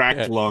 And a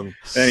cracked lung.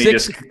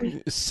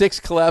 Six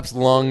collapsed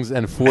lungs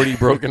and 40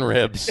 broken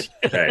ribs.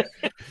 Right.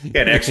 He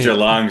had extra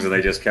lungs and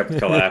they just kept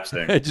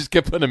collapsing. I just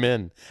kept putting him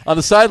in on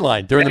the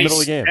sideline during the middle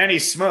of the game. And he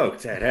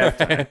smoked at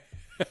halftime.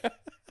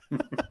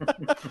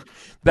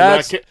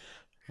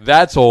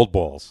 That's old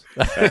balls.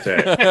 That's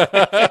right.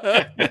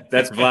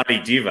 That's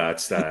Vlade Divac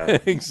style.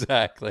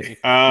 Exactly.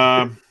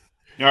 All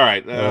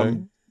right.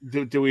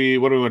 What do we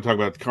want to talk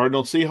about? The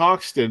Cardinals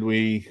Seahawks? Did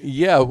we?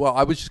 Yeah. Well,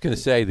 I was just going to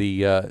say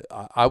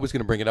I was going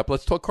to bring it up.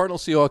 Let's talk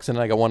Cardinals Seahawks, and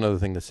I got one other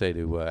thing to say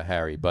to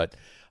Harry. But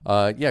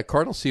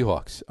Cardinals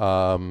Seahawks.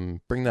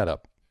 Bring that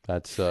up.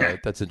 That's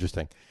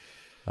interesting.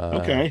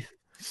 Okay.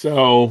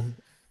 So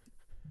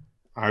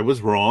I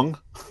was wrong.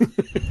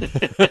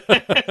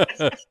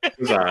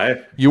 Was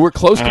I? You were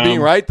close to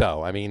being right,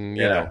 though. I mean,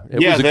 it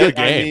was a good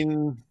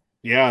game.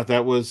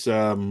 That was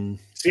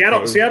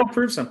Seattle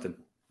proved something.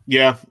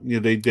 Yeah,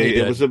 they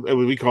it was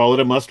we call it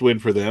a must win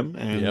for them,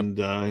 and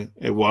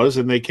it was,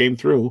 and they came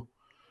through.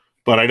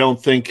 But I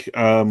don't think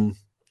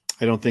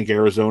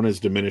Arizona is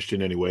diminished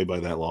in any way by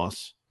that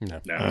loss.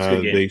 No,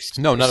 they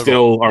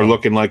still are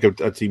looking like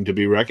a team to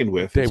be reckoned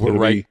with. They were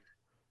right.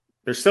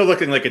 They're still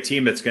looking like a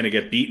team that's going to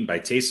get beaten by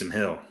Taysom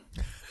Hill.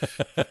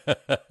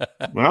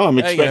 Well, I'm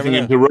expecting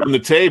him to run the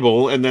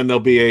table, and then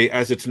there'll be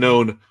as it's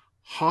known,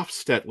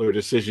 Hofstetler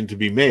decision to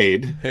be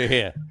made.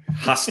 Yeah,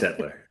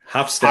 Hofstetler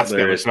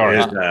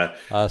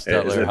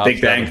is a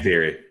Big Bang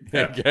Theory.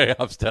 Yeah. Okay,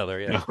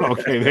 Hofstetler, yeah.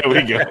 Okay, there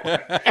we go.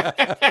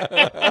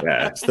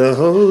 It's the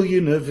whole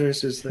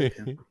universe is like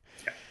him.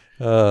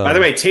 By the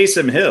way,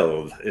 Taysom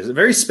Hill is a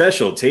very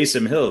special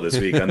Taysom Hill this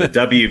week on the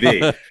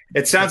WB.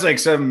 It sounds like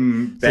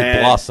some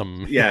bad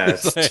Blossom. Yeah,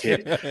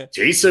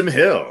 Taysom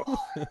Hill.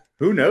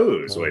 Who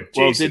knows what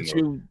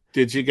Jason?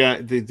 Did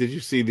you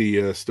see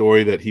the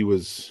story that he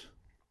was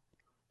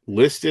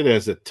listed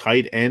as a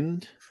tight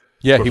end?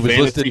 Yeah, he was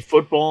listed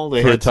football.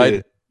 They for had a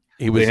tight.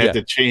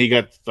 To change. He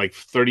got like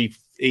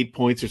 38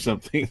 points or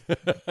something,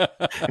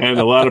 and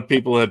a lot of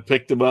people had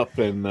picked him up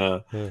and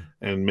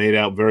made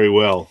out very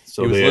well.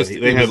 So he was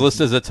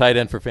listed as a tight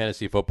end for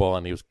fantasy football,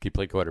 and he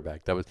played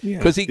quarterback. That was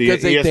because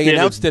they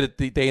announced it.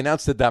 They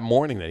announced it that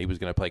morning that he was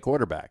going to play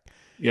quarterback.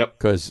 Yep.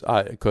 Because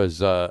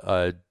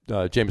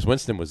Jameis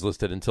Winston was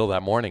listed until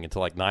that morning,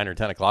 until like 9 or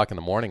 10 o'clock in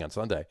the morning on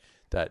Sunday,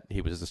 that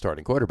he was the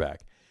starting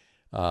quarterback.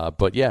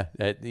 But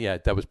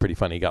that was pretty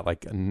funny. He got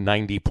like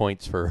 90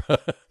 points for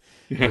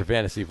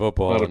fantasy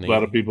football. A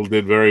lot of people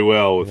did very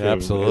well with him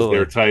as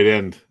their tight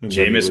end.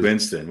 Jameis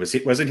Winston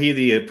wasn't he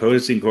the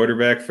opposing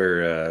quarterback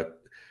for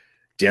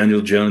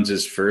Daniel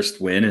Jones's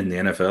first win in the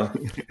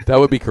NFL? That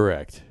would be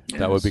correct. Yes.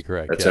 That would be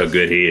correct. That's how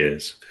good he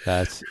is.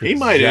 That's he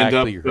might end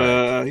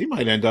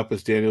up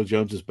as Daniel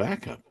Jones's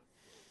backup.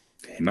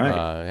 He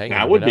might.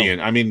 That would be it.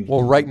 I mean,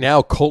 well, right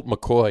now Colt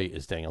McCoy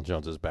is Daniel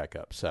Jones's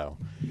backup. So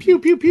pew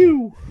pew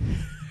pew.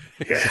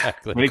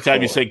 Exactly.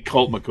 Anytime you say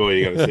Colt McCoy,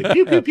 you got to say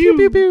pew pew pew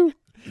pew pew.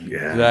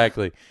 Yeah,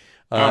 exactly.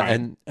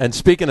 Right. And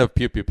speaking of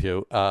pew pew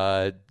pew,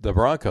 the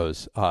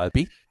Broncos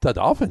beat the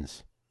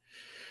Dolphins.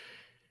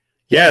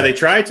 Yeah, they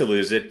tried to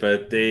lose it,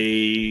 but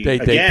they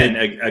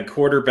a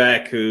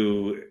quarterback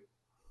who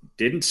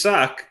didn't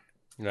suck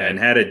and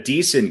had a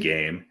decent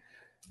game,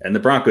 and the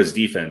Broncos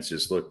defense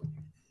just looked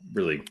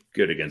really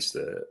good against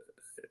the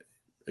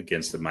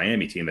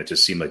Miami team that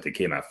just seemed like they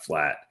came out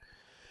flat.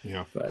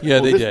 Yeah,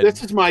 they did.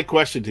 This is my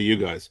question to you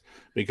guys,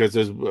 because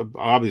there's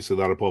obviously a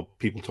lot of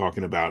people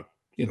talking about,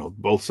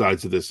 both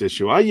sides of this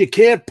issue. Oh, you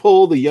can't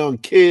pull the young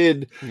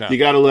kid. No. You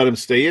got to let him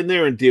stay in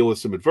there and deal with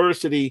some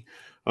adversity.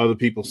 Other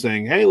people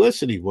saying, hey,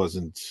 listen, he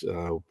wasn't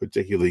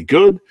particularly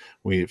good.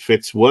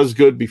 Fitz was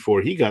good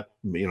before he got,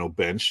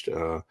 benched.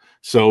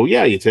 So,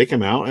 yeah, you take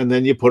him out and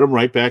then you put him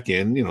right back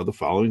in, the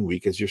following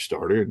week as your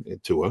starter in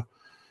Tua.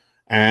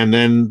 And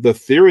then the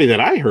theory that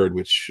I heard,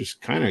 which is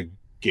kind of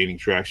gaining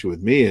traction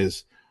with me,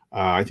 is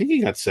I think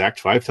he got sacked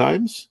 5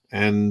 times,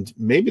 and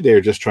maybe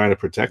they're just trying to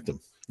protect him.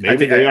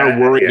 Maybe they are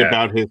worried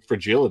about his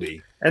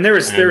fragility. And there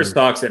was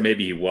talks that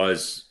maybe he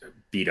was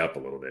beat up a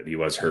little bit. He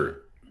was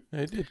hurt.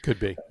 It could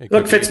be.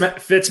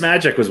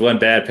 Fitzmagic was one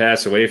bad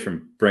pass away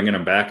from bringing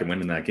him back and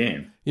winning that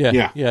game.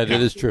 Yeah, that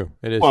is true.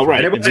 It is. Well, true.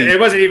 Right. It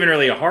wasn't even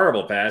really a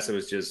horrible pass. It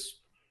was just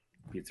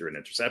he threw an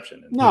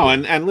interception.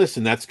 And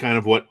listen, that's kind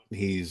of what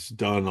he's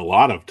done a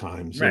lot of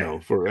times.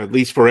 Right. For at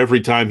least for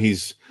every time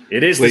he's.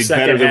 It is the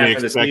second half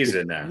of the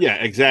season now. Yeah,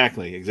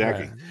 exactly.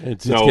 Yeah.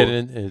 It's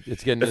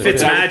getting the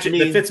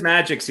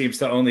Fitzmagic seems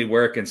to only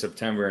work in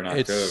September and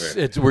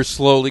October. We're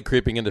slowly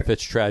creeping into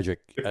Fitztragic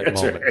at the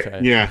moment.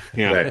 Right. Yeah.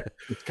 Right.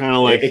 It's kind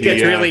of like it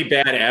gets really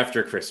bad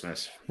after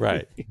Christmas.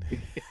 Right.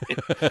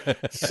 But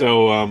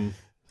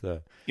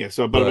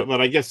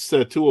I guess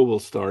Tua will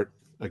start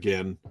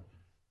again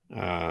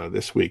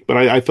this week. But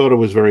I thought it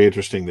was very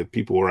interesting that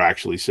people were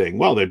actually saying,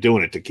 well, they're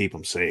doing it to keep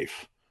him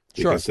safe.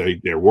 Because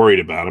they're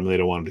worried about him. They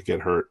don't want him to get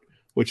hurt,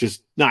 which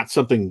is not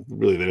something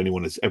really that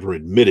anyone has ever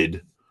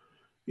admitted.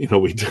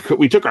 We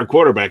took our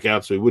quarterback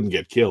out so he wouldn't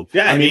get killed.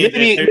 Yeah,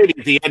 maybe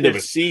at the end of a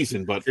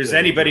season, but if there's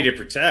anybody to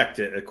protect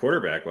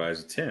quarterback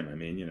wise, it's him. I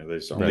mean,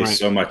 there's only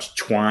so much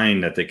twine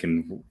that they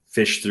can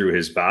fish through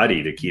his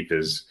body to keep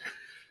his,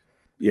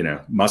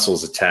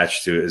 muscles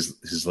attached to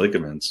his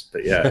ligaments.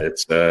 But yeah,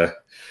 it's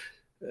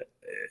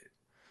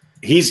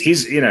He's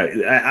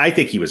I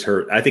think he was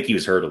hurt. I think he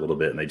was hurt a little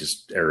bit, and they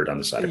just erred on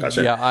the side of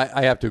caution. Yeah,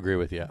 I have to agree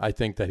with you. I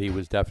think that he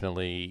was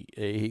definitely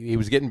he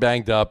was getting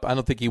banged up. I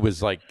don't think he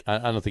was I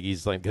don't think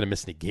he's going to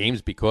miss any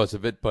games because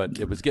of it, but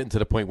it was getting to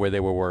the point where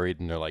they were worried,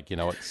 and they're like,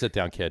 what, sit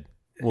down, kid.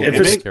 We'll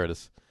take care of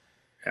this.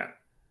 Yeah,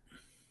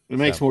 it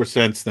makes more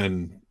sense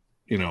than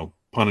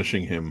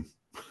punishing him.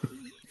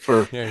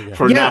 For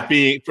not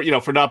being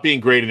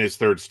great in his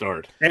third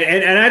start, and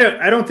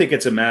I don't think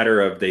it's a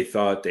matter of they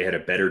thought they had a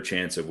better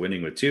chance of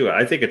winning with Tua.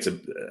 I think it's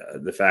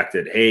the fact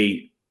that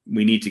we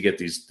need to get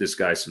this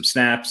guy some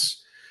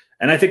snaps,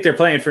 and I think they're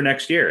playing for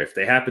next year. If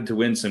they happen to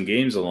win some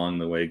games along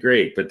the way,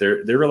 great. But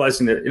they're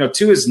realizing that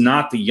Tua is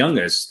not the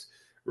youngest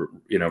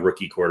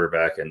rookie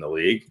quarterback in the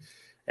league.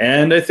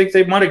 And I think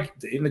they want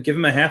to give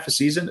him a half a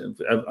season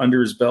under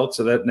his belt,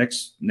 so that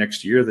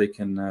next year they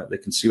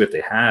can see what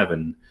they have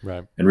and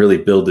really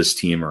build this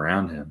team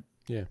around him.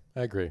 Yeah,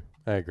 I agree.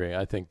 I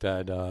think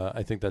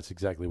that's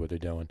exactly what they're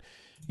doing.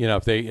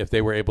 If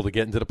they were able to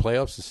get into the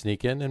playoffs and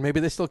sneak in, and maybe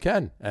they still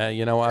can. I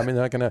mean, they're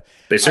not going to.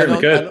 They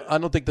certainly could. I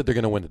don't think that they're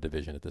going to win the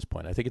division at this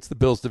point. I think it's the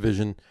Bills'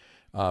 division,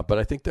 but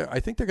I think they're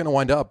going to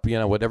wind up.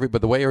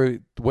 But the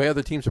way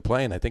other teams are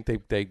playing, I think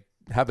they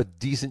have a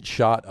decent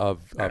shot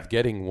of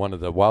getting one of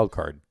the wild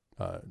card.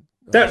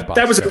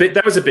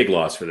 That was a big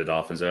loss for the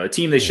Dolphins. A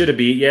team they should have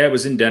beat. Yeah, it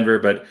was in Denver,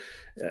 but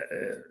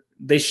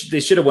they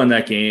should have won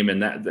that game,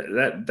 and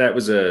that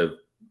was a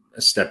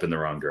step in the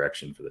wrong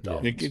direction for the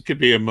Dolphins. It could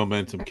be a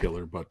momentum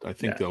killer, but I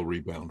think they'll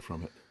rebound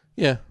from it.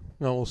 Yeah,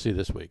 well, we'll see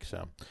this week.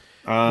 So,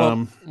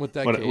 what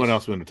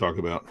else we want to talk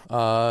about?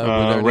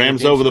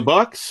 Rams over the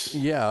Bucks.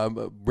 Yeah,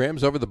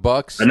 Rams over the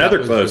Bucks.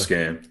 Another close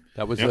game.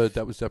 That was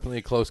definitely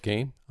a close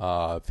game.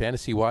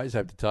 Fantasy wise, I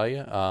have to tell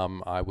you,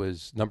 I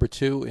was number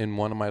 2 in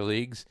one of my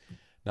leagues.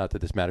 Not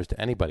that this matters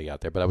to anybody out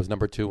there, but I was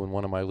number 2 in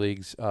one of my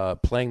leagues,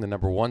 playing the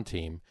number 1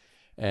 team,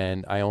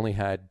 and I only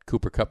had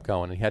Cooper Kupp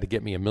going, and he had to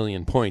get me 1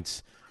 million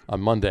points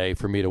on Monday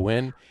for me to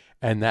win.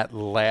 And that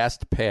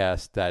last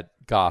pass that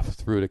Goff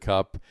threw to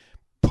Kupp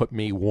put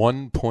me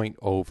 1 point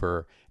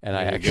over, and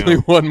I actually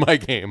won my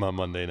game on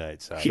Monday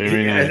night. So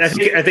nice.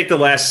 I think the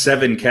last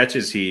 7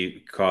 catches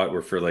he caught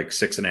were for like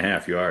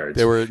 6.5 yards.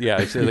 They were,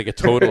 it's like a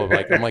total of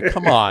I'm like,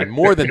 come on,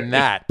 more than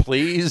that,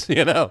 please,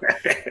 But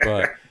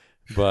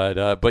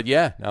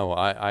yeah, no,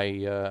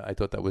 I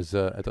thought that was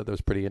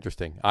pretty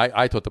interesting.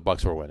 I thought the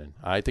Bucs were winning.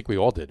 I think we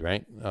all did,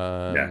 right?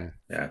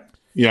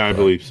 Yeah, I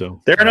believe so.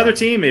 They're another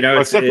team,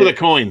 except for the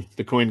coin.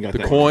 The coin got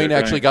the coin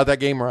actually got that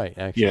game right.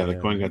 Actually,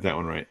 the coin got that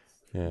one right.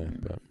 Yeah.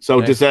 So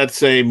does that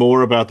say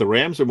more about the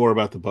Rams or more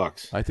about the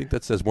Bucks? I think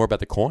that says more about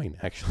the coin,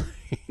 actually.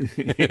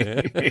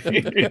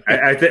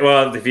 I think.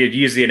 Well, if you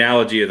use the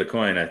analogy of the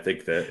coin, I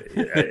think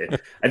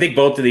I think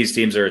both of these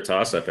teams are a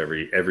toss-up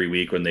every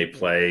week when they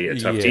play a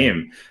tough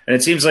team, and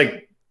it seems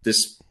like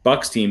this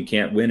Bucks team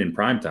can't win in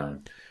prime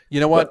time. You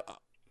know what?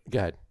 Go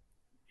ahead.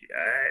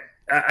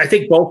 I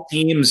think both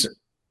teams.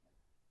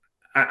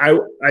 I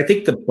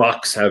think the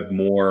Bucks have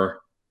more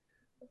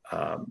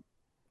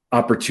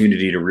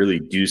opportunity to really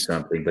do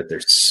something, but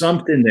there's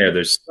something there.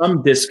 There's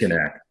some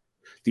disconnect.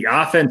 The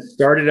offense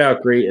started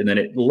out great, and then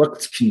it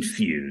looked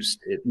confused.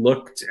 It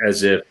looked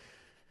as if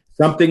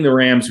something the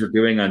Rams were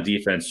doing on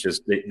defense,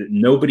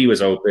 nobody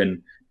was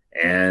open,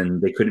 and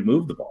they couldn't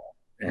move the ball.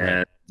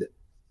 And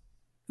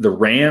the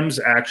Rams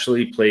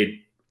actually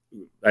played.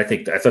 I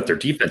thought their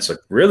defense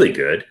looked really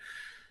good,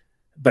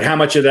 but how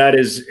much of that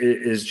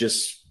is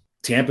just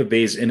Tampa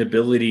Bay's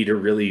inability to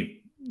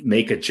really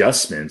make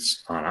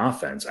adjustments on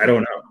offense? I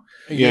don't know.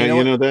 Yeah,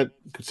 that.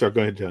 So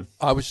go ahead, John.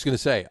 I was just going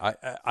to say,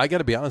 I got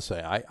to be honest.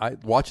 I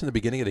watching the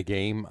beginning of the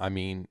game. I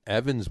mean,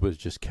 Evans was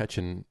just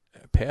catching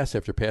pass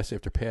after pass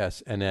after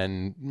pass, and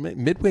then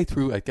midway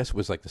through, I guess it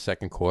was like the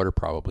second quarter,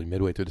 probably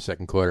midway through the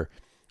second quarter,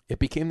 it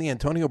became the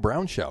Antonio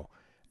Brown show,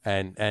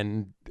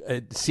 and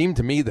it seemed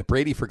to me that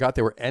Brady forgot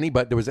there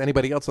was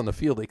anybody else on the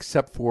field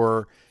except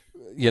for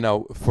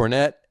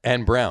Fournette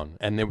and Brown,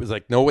 and there was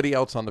like nobody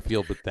else on the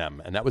field but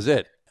them, and that was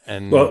it.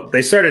 And well,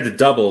 they started to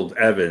double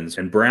Evans,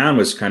 and Brown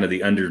was kind of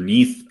the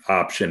underneath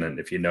option, and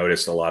if you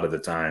notice, a lot of the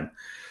time.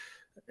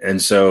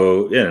 And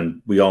so,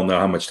 we all know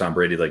how much Tom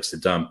Brady likes to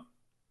dump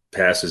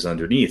passes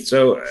underneath.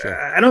 So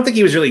sure. I don't think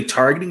he was really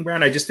targeting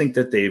Brown. I just think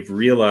that they've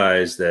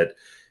realized that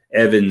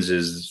Evans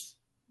is,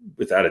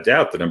 without a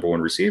doubt, the number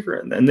one receiver,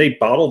 and they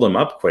bottled him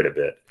up quite a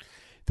bit.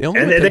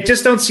 They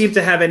just don't seem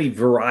to have any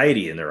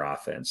variety in their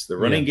offense. The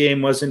running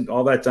game wasn't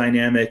all that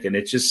dynamic, and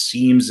it just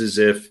seems as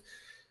if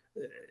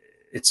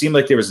it seemed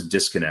like there was a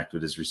disconnect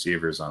with his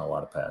receivers on a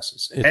lot of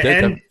passes.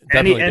 And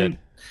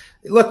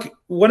look,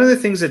 one of the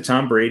things that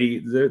Tom Brady,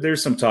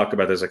 there's some talk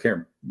about this. I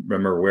can't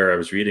remember where I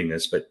was reading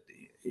this, but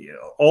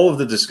all of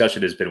the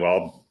discussion has been,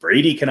 well,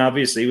 Brady can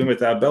obviously win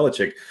without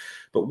Belichick.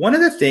 But one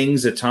of the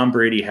things that Tom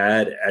Brady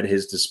had at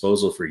his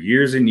disposal for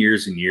years and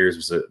years and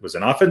years was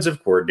an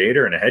offensive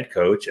coordinator and a head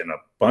coach and a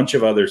bunch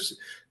of other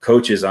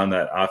coaches on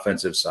that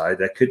offensive side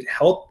that could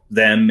help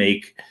them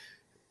make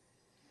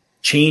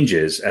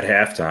changes at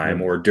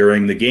halftime or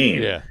during the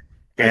game. Yeah.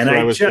 And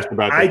I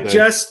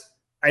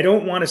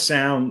don't want to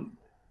sound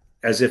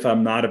as if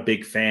I'm not a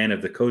big fan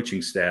of the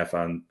coaching staff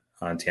on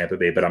Tampa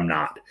Bay, but I'm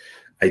not.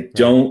 I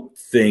don't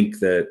think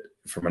that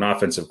from an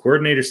offensive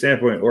coordinator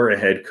standpoint or a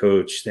head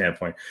coach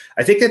standpoint,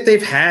 I think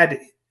that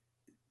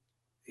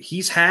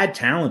he's had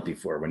talent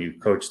before when you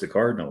coach the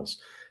Cardinals.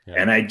 Yeah.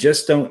 And I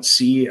just don't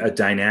see a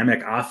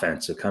dynamic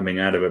offense coming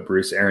out of a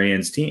Bruce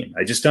Arians team.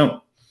 I just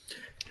don't.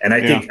 And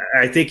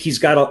I think he's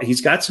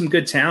got some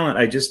good talent.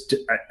 I just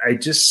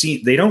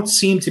see they don't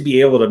seem to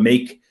be able to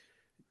make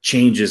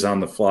changes on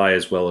the fly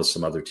as well as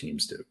some other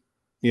teams do.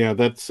 Yeah,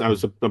 I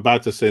was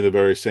about to say the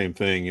very same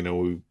thing.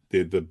 We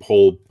did the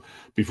whole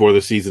before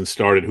the season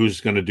started,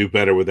 who's going to do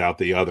better without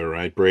the other,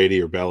 right?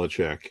 Brady or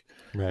Belichick?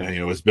 Right.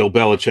 And, is Bill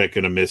Belichick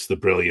going to miss the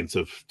brilliance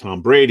of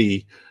Tom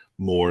Brady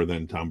more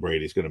than Tom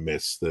Brady's going to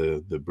miss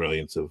the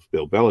brilliance of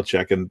Bill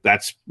Belichick? And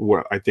that's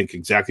where I think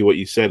exactly what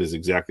you said is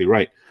exactly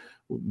right.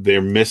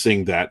 They're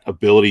missing that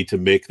ability to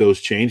make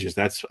those changes.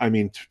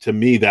 To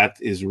me, that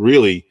is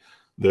really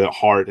the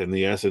heart and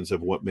the essence of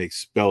what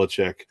makes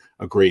Belichick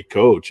a great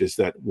coach, is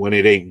that when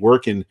it ain't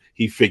working,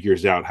 he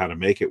figures out how to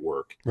make it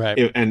work.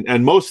 Right.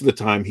 And most of the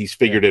time he's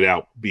figured it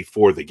out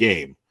before the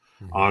game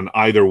on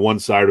either one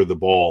side of the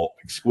ball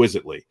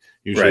exquisitely,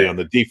 usually on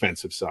the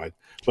defensive side.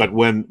 But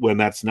when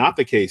that's not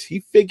the case, he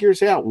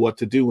figures out what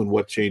to do and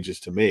what changes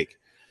to make.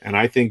 And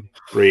I think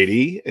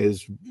Brady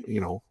is,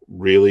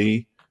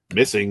 really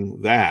missing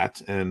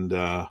that, and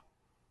I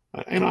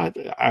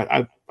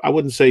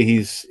wouldn't say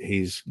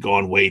he's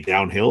gone way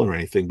downhill or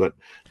anything, but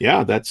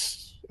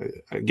that's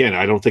again,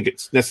 I don't think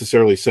it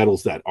necessarily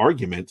settles that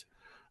argument,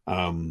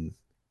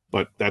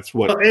 but that's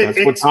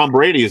what Tom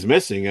Brady is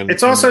missing, and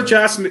it's also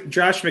Josh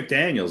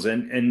McDaniels,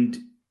 and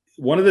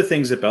one of the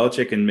things that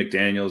Belichick and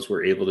McDaniels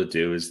were able to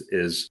do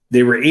is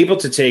they were able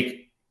to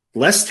take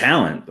less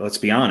talent. Let's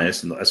be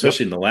honest,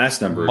 especially in the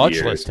last number of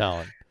years, much less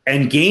talent.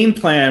 And game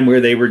plan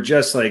where they were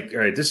just like,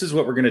 all right, this is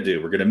what we're going to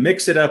do. We're going to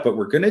mix it up, but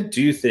we're going to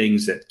do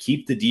things that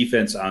keep the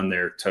defense on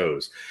their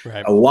toes.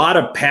 Right. A lot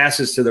of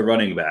passes to the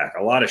running back,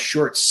 a lot of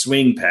short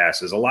swing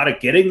passes, a lot of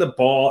getting the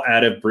ball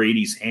out of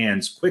Brady's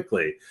hands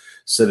quickly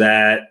so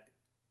that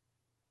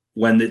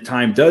when the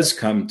time does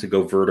come to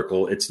go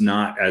vertical, it's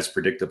not as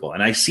predictable.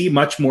 And I see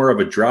much more of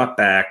a drop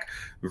back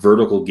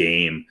vertical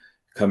game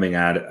coming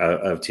out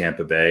of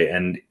Tampa Bay.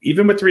 And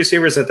even with the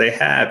receivers that they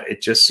have,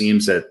 it just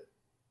seems that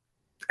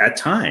at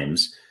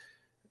times,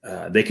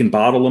 they can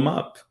bottle them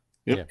up.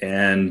 Yep.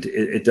 And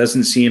it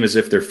doesn't seem as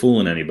if they're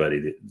fooling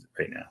anybody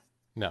right now.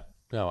 No.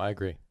 No, I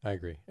agree.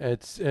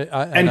 It's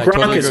and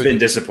Gronk has been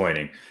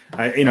disappointing.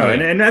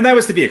 And that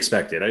was to be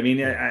expected. I mean,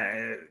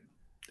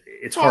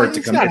 it's hard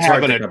to come back.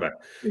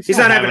 He's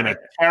not having a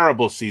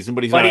terrible season,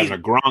 but he's not having a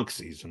Gronk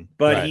season.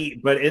 But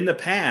in the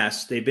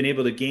past, they've been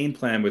able to game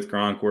plan with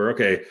Gronk. Where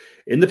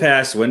in the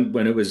past,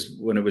 when it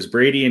was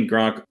Brady and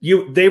Gronk,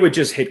 they would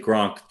just hit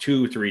Gronk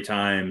 2-3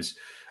 times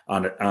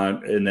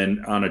and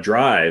then on a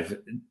drive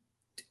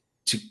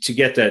to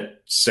get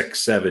that 6,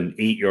 7,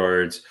 8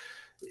 yards.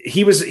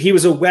 He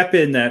was a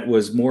weapon that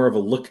was more of a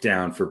look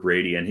down for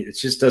Brady, and it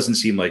just doesn't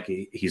seem like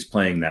he's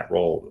playing that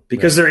role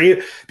because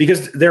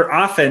their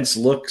offense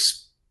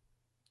looks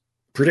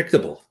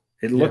predictable.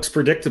 It looks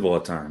predictable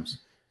at times.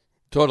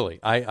 Totally.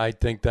 I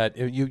think that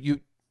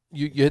you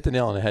hit the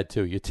nail on the head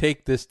too. You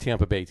take this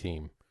Tampa Bay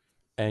team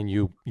and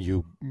you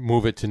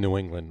move it to New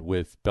England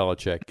with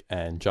Belichick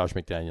and Josh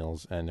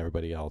McDaniels and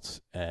everybody else,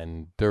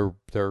 and they're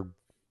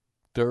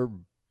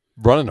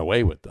running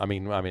away with. I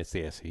mean, it's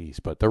the AFC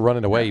East, but they're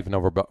running away even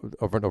over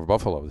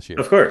Buffalo this year.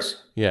 Of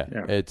course, yeah.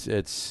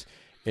 It's.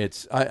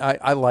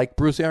 I like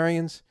Bruce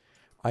Arians.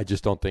 I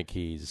just don't think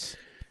he's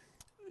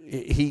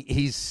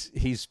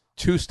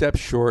 2 steps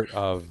short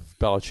of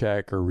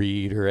Belichick or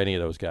Reed or any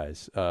of those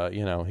guys.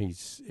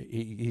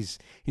 He's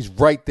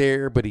right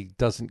there, but he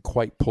doesn't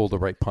quite pull the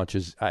right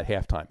punches at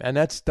halftime, and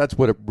that's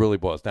what it really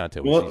boils down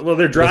to. Well,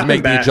 they're dropping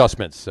make back the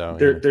adjustments. So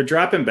they're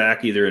dropping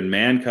back either in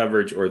man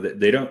coverage or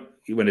they don't.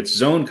 When it's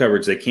zone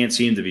coverage, they can't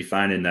seem to be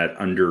finding that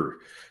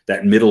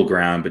middle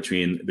ground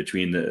between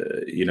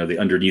the the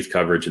underneath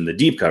coverage and the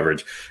deep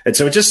coverage. And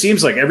so it just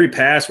seems like every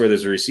pass where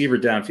there's a receiver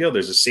downfield,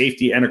 there's a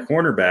safety and a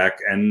cornerback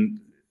and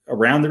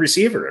around the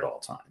receiver at all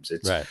times.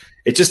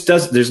 It just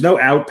does. There's no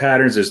out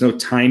patterns. There's no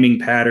timing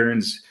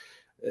patterns.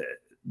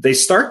 They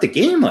start the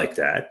game like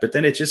that, but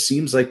then it just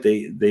seems like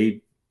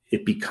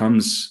it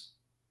becomes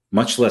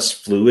much less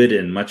fluid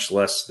and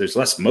there's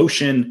less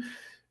motion.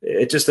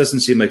 It just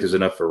doesn't seem like there's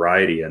enough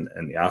variety in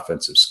the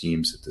offensive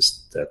schemes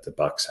that the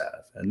Bucs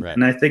have,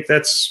 and I think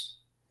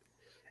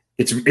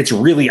it's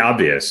really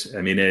obvious.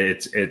 I mean,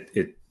 it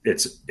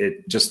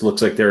just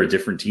looks like they're a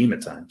different team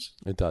at times.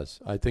 It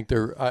does. I think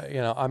they're.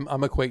 I'm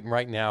equating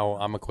right now.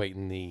 I'm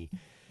equating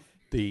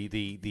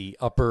the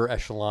upper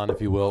echelon,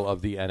 if you will,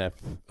 of the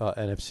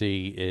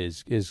NFC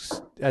is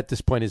at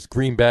this point is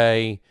Green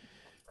Bay,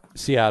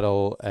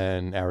 Seattle,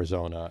 and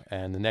Arizona,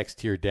 and the next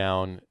tier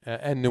down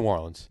and New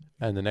Orleans.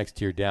 And the next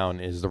tier down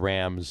is the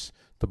Rams,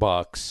 the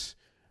Bucs,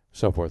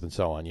 so forth and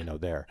so on.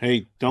 There.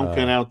 Hey, don't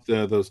get out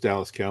those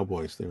Dallas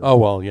Cowboys. Oh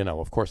well,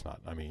 of course not.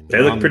 I mean, they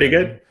look pretty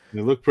good.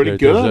 They look pretty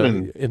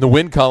good. In the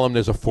win column,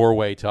 there's a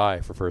 4-way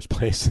tie for first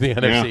place in the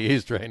NFC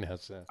East right now.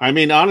 So. I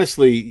mean,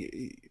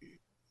 honestly,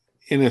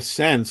 in a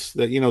sense,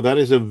 that that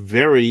is a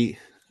very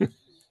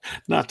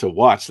not to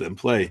watch them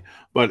play,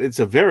 but it's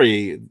a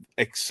very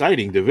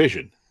exciting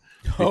division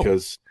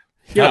because.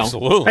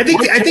 Absolutely. I think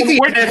the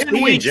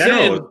NFC in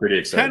general is pretty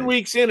exciting. 10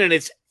 weeks in, and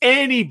it's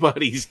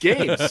anybody's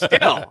game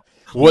still.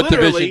 What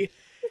division?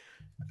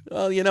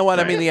 Well, you know what?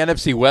 I mean, the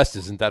NFC West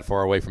isn't that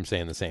far away from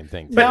saying the same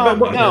thing. But I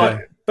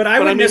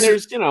mean,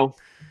 there's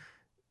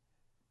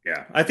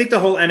Yeah, I think the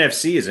whole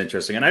NFC is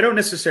interesting, and I don't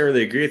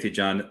necessarily agree with you,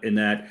 John, in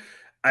that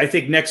I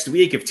think next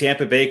week if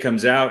Tampa Bay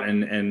comes out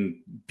and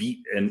beat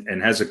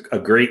and has a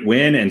great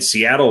win, and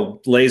Seattle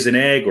lays an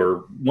egg,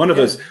 or one of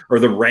those, or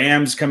the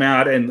Rams come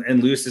out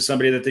and lose to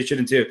somebody that they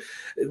shouldn't do,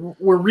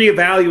 we're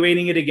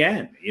reevaluating it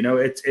again.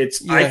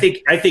 I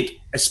think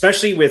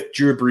especially with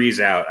Drew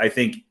Brees out, I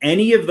think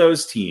any of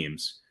those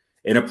teams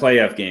in a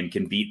playoff game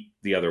can beat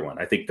the other one.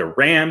 I think the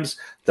Rams,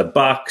 the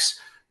Bucs,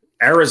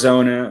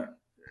 Arizona,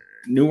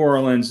 New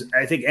Orleans,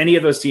 I think any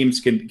of those teams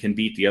can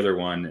beat the other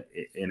one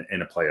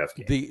in a playoff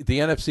game. The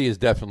NFC is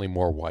definitely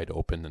more wide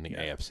open than the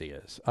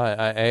AFC is.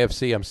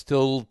 AFC, I'm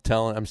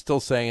still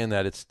saying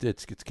that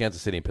it's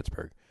Kansas City and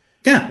Pittsburgh.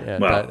 Yeah.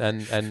 Well,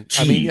 and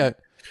I mean,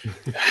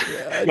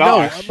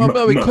 no,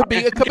 it could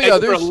be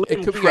others.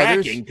 It could be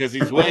others because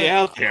he's way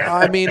out there.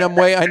 I mean, I'm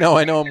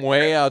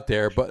way out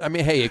there. But I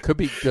mean, hey, it could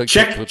be.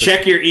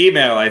 Check your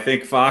email. I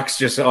think Fox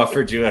just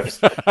offered you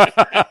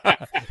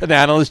an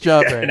analyst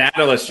job. An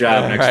analyst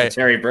job next to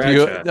Terry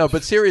Bradshaw. No,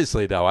 but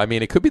seriously though, I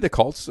mean, it could be the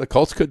Colts. The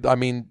Colts could. I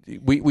mean,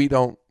 we're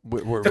saying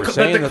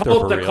that they're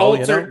for real. The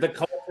Colts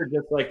are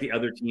just like the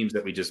other teams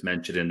that we just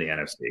mentioned in the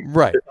NFC.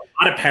 Right. There's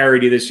a lot of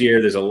parity this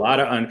year. There's a lot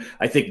of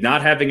I think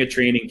not having a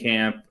training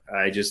camp.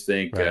 I just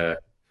think. Right.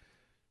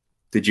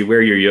 Did you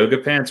wear your yoga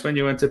pants when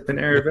you went to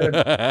Panera Bread?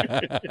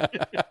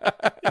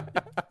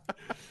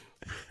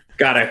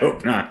 God, I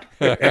hope not.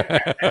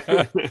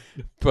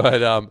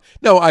 But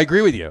no, I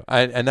agree with you,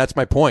 and that's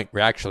my point.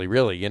 Actually,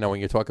 really, when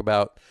you talk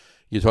about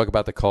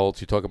the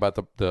Colts, you talk about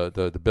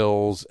the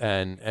Bills,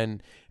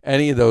 and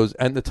any of those,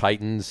 and the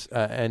Titans,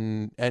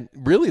 and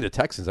really the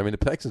Texans. I mean, the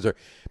Texans are.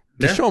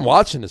 Deshaun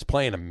Watson is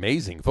playing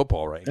amazing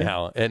football right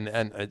now, and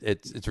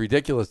it's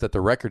ridiculous that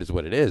the record is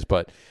what it is,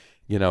 but.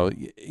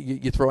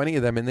 you throw any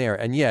of them in there,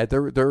 and yeah,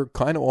 they're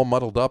kind of all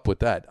muddled up with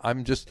that.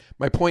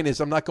 My point is,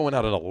 I'm not going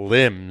out on a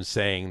limb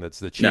saying that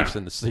the Chiefs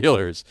and the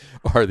Steelers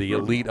are the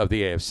elite of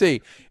the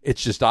AFC.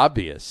 It's just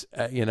obvious,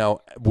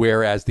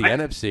 whereas the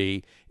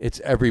NFC, it's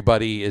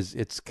everybody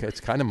it's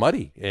kind of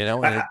muddy,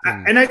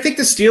 And I think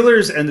the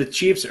Steelers and the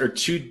Chiefs are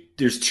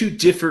there's two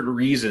different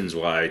reasons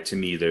why, to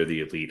me, they're the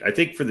elite. I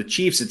think for the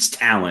Chiefs, it's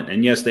talent.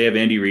 And yes, they have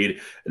Andy Reid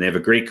and they have a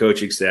great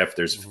coaching staff.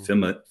 There's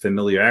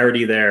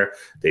familiarity there.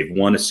 They've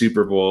won a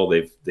Super Bowl.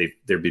 They've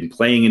been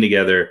playing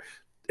together,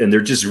 and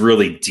they're just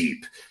really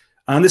deep.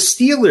 On the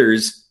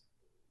Steelers,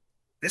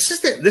 this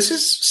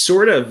is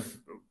sort of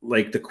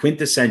like the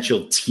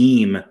quintessential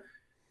team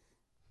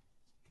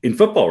in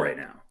football right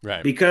now.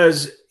 Right.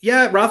 Because,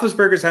 yeah,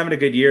 Roethlisberger's having a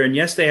good year, and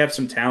yes, they have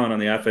some talent on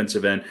the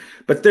offensive end,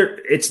 but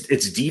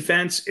it's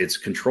defense, it's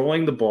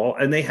controlling the ball,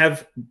 and they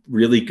have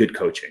really good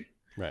coaching.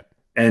 Right.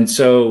 And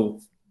so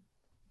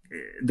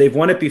they've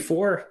won it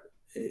before.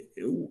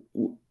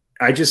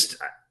 I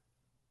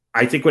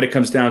think when it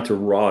comes down to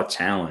raw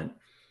talent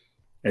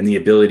and the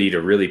ability to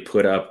really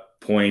put up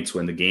points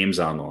when the game's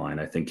on the line,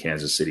 I think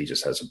Kansas City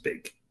just has a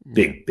big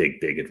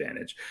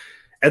advantage.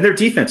 And their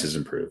defense has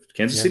improved.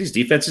 Kansas City's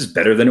defense is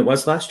better than it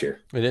was last year.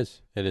 It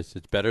is. It's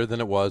better than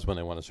it was when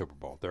they won a Super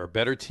Bowl. They're a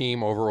better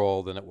team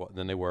overall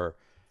than they were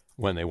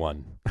when they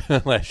won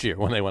last year.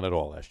 When they won it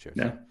all last year.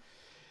 Yeah. So.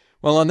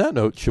 Well, on that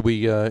note, should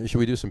we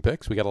do some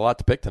picks? We got a lot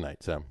to pick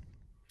tonight. So.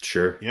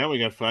 Sure. Yeah, we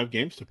got 5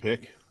 games to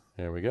pick.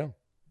 There we go.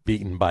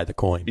 Beaten by the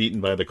coin.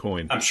 Beaten by the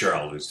coin. I'm sure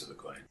I'll lose to the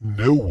coin.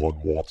 No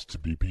one wants to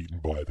be beaten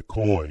by the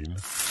coin.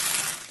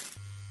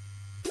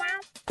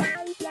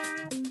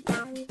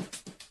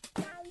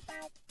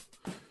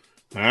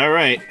 All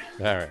right.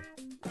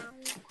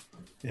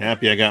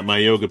 Happy I got my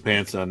yoga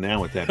pants on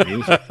now with that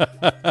music.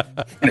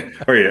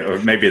 or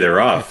maybe they're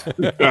off.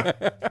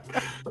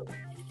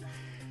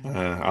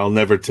 I'll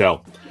never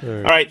tell.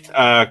 All right.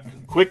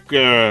 Quick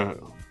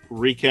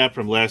recap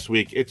from last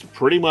week. It's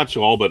pretty much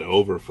all but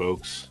over,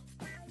 folks.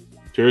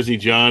 Jersey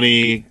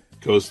Johnny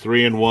goes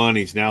 3-1.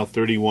 He's now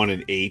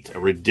 31-8, a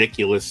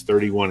ridiculous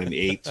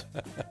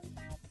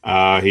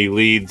 31-8. He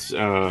leads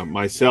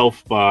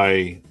myself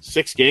by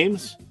 6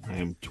 games. I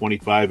am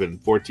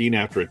 25-14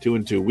 after a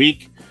 2-2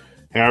 week.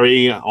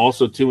 Harry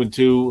also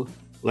 2-2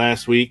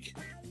 last week,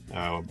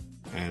 and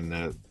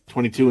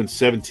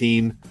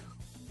 22-17.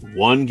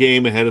 1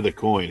 game ahead of the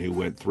coin, who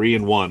went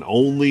 3-1,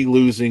 only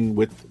losing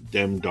with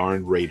them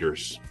darn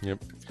Raiders.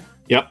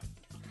 Yep.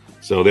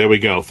 So there we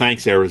go.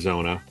 Thanks,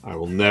 Arizona. I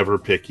will never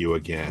pick you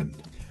again.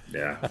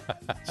 Yeah.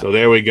 So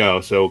there we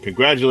go. So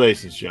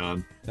congratulations,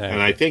 John. Thanks.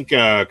 And I think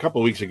a couple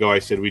of weeks ago I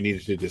said we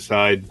needed to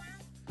decide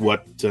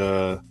what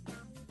the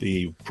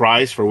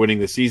prize for winning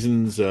the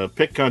season's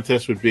pick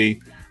contest would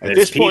be. At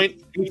this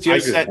point, I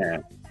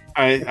said,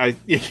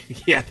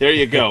 yeah, there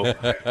you go.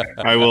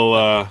 I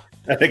will.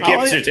 The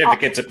gift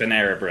certificates of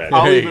Panera Bread.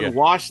 I'll even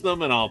wash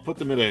them and I'll put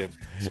them in a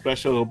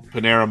special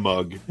Panera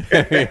mug,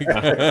 a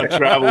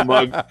travel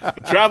mug,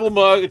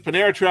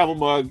 Panera travel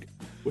mug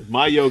with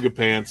my yoga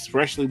pants,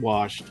 freshly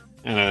washed,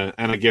 and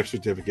a gift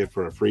certificate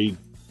for a free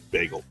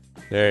bagel.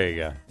 There you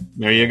go.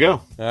 There you go.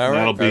 All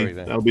right,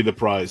 that'll be the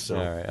prize. So.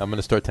 All right, I'm going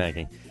to start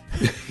tanking.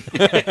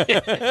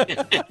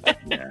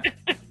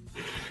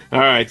 All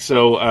right,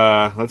 so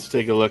let's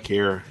take a look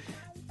here.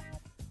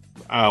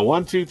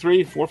 1, 2,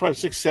 3, 4, 5,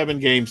 6, 7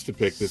 games to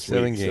pick this week.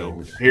 7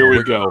 games. So here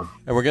we go.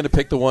 And we're going to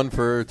pick the one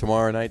for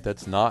tomorrow night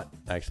that's not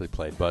actually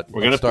played, but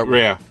we're going to start.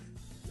 We'll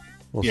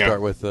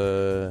start with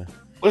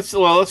let's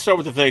start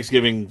with the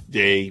Thanksgiving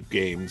Day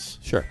games.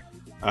 Sure.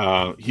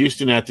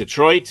 Houston at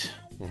Detroit.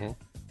 Mm-hmm.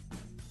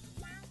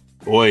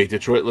 Boy,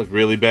 Detroit looked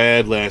really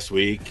bad last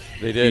week.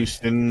 They did.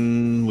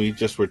 Houston, we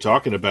just were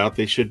talking about,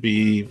 they should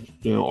be,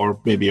 or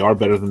maybe are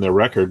better than their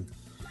record.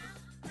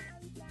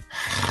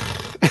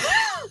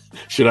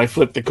 Should I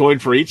flip the coin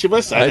for each of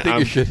us? I think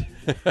you should.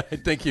 I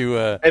think you.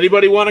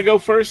 Anybody want to go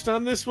first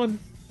on this one?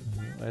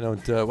 I don't.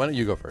 Why don't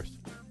you go first?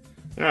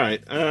 All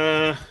right.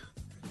 I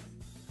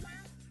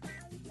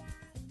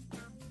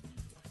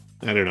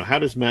don't know. How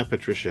does Matt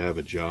Patricia have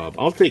a job?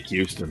 I'll take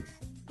Houston.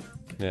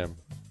 Yeah.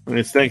 I mean,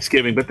 it's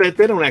Thanksgiving, but they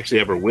don't actually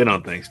ever win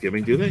on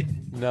Thanksgiving, do they?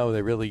 No,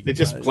 they really. They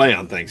just play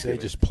on Thanksgiving.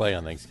 They just play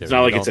on Thanksgiving. It's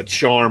not like it's a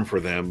charm for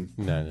them.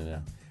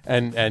 No.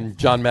 And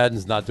John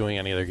Madden's not doing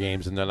any other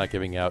games, and they're not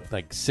giving out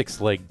like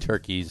 6-leg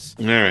turkeys.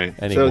 All right.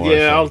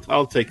 Anymore,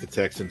 I'll take the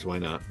Texans. Why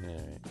not?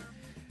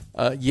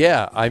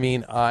 Yeah. I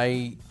mean,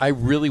 I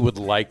really would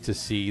like to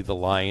see the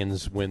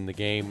Lions win the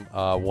game.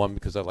 One,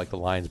 because I like the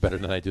Lions better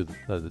than I do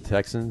the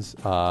Texans.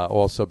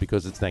 Also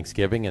because it's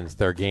Thanksgiving and it's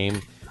their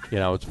game.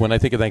 It's when I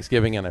think of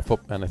Thanksgiving and I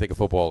think of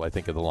football, I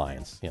think of the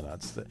Lions.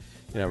 It's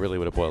really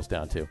what it boils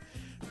down to.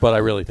 But I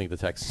really think the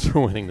Texans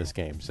are winning this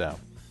game. So,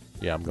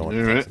 yeah, I'm going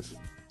to Texas.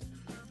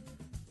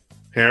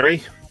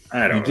 Harry?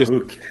 I don't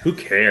know. Who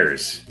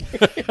cares?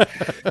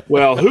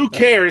 Well, who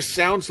cares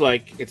sounds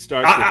like it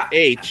starts with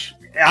H.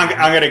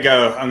 I'm gonna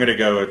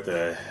go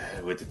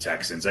with the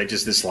Texans.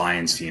 This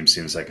Lions team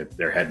seems like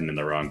they're heading in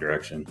the wrong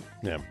direction.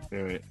 Yeah. All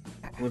right.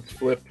 Let's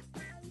flip.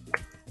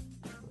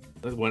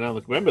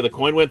 Remember, the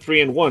coin went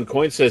 3-1.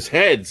 Coin says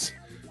heads,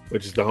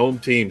 which is the home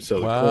team. So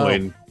the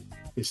coin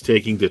is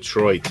taking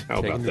Detroit. How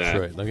about that?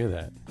 Detroit. Look at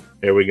that.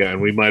 There we go.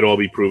 And we might all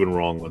be proven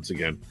wrong once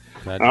again.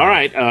 All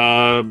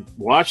right.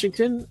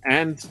 Washington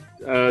and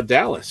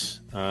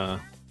Dallas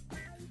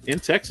in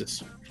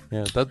Texas.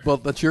 Yeah,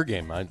 that's your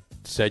game. I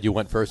said you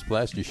went first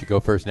last. You should go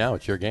first now.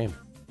 It's your game.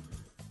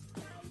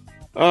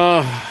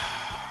 Well,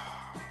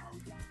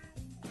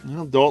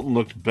 Dalton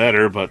looked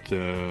better, but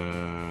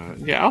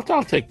yeah,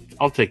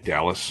 I'll take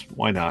Dallas.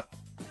 Why not?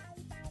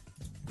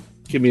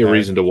 Give me a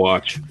reason to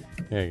watch.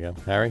 There you go,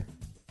 Harry.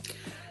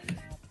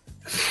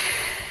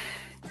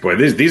 Boy,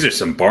 these are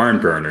some barn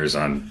burners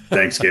on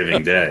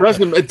Thanksgiving Day.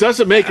 It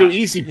doesn't make an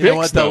easy picks, know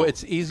what, though?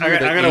 It's easier.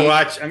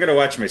 I'm gonna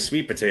watch my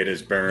sweet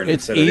potatoes burn.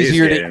 It's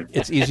easier.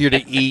 It's easier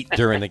to eat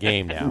during the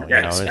game now.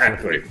 Yeah,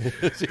 exactly.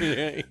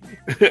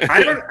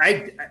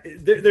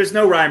 There's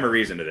no rhyme or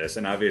reason to this,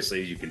 and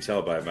obviously you can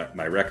tell by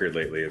my record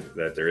lately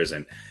that there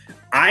isn't.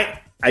 I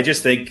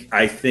think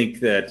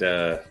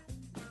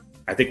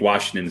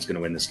Washington is going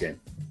to win this game.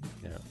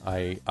 Yeah,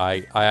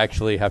 I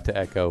actually have to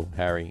echo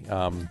Harry.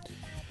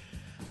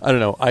 I don't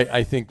know.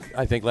 I think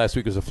last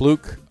week was a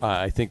fluke.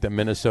 I think that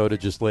Minnesota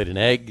just laid an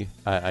egg.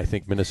 I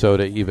think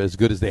Minnesota, even as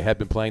good as they had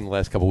been playing the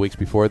last couple of weeks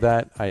before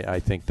that,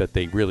 I think that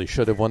they really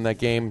should have won that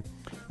game.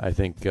 I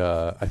think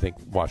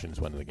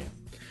Washington's winning the game.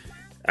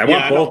 I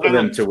want both of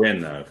them to win,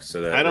 though, so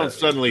that I don't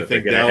suddenly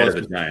think Dallas.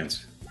 The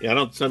Giants. Yeah, I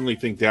don't suddenly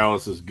think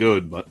Dallas is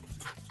good, but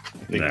I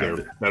think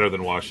they're better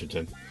than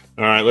Washington.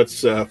 All right,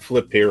 let's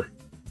flip here.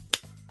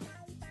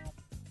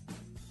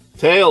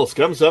 Tails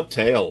comes up.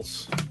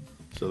 Tails.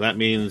 So that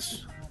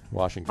means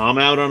Washington. I'm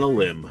out on a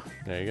limb.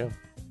 There you go.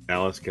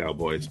 Dallas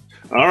Cowboys.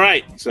 All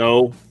right.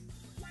 So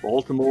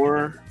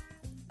Baltimore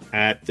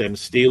at them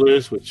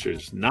Steelers, which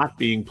is not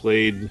being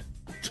played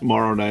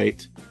tomorrow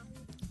night.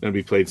 It's going to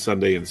be played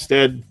Sunday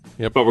instead.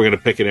 Yep. But we're going to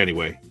pick it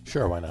anyway.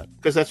 Sure, why not?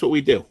 Because that's what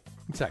we do.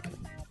 Exactly.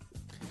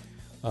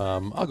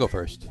 I'll go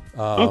first.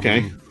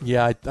 Okay.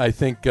 Yeah, I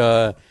think,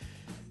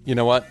 you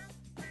know what?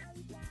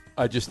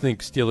 I just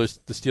think the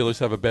Steelers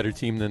have a better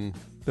team than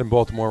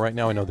Baltimore right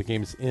now. I know the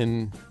game's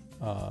in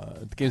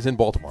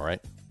Baltimore, right?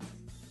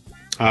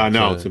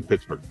 No, it's in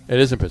Pittsburgh. It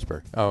is in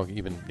Pittsburgh. Oh,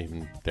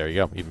 even there you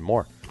go, even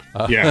more.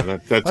 Yeah,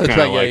 that's kind of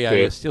right. like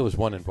the Steelers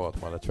won in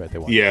Baltimore. That's right, they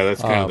won. Yeah,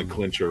 that's kind of the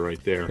clincher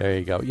right there. There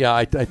you go. Yeah,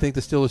 I think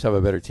the Steelers have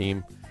a better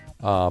team,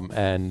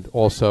 and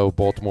also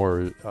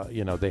Baltimore.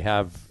 They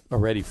have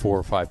already 4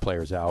 or 5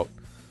 players out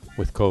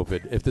with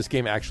COVID. If this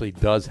game actually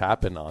does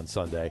happen on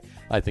Sunday,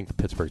 I think the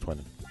Pittsburgh's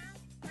winning.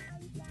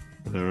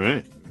 All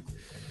right.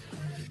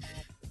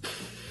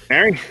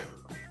 Harry?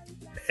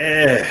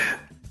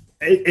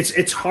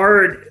 It's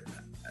hard.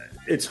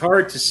 It's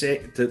hard to say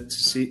okay,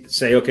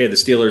 the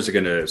Steelers are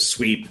going to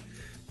sweep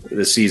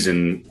the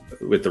season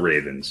with the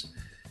Ravens.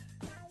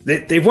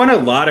 They've won a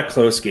lot of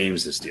close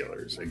games, the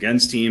Steelers,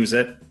 against teams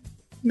that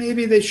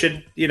maybe they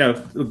should,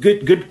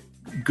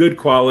 good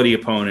quality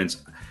opponents.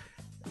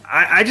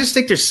 I just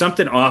think there's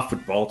something off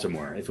with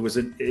Baltimore. If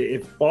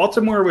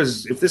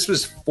this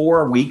was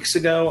 4 weeks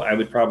ago, I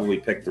would probably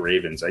pick the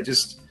Ravens. I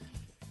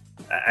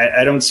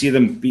don't see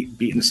them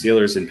beating the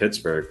Steelers in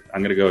Pittsburgh.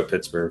 I'm going to go with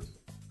Pittsburgh.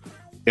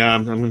 Yeah,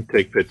 I'm going to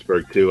take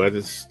Pittsburgh too. I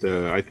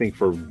think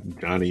for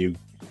Johnny,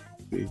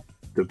 it's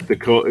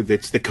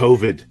the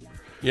COVID.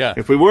 Yeah.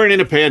 If we weren't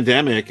in a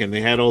pandemic and they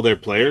had all their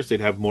players,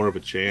 they'd have more of a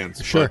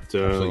chance. Sure.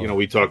 But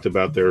we talked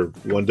about their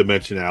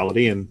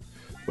one-dimensionality, and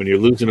when you're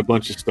losing a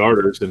bunch of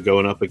starters and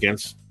going up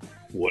against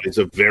what is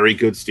a very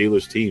good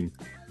Steelers team,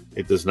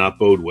 it does not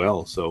bode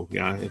well. So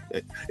yeah,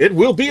 it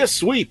will be a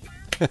sweep.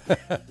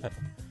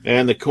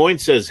 And the coin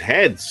says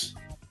heads,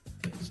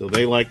 so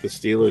they like the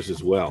Steelers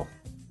as well.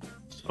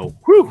 So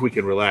we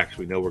can relax.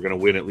 We know we're going to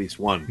win at least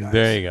one, guys.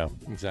 There you go.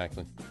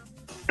 Exactly.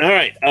 All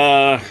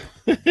right.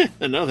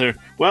 Another.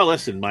 Well,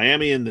 listen,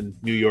 Miami and the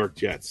New York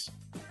Jets.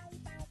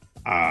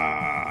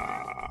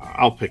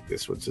 I'll pick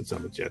this one since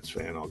I'm a Jets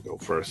fan. I'll go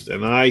first.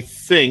 And I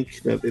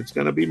think that it's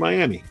going to be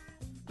Miami.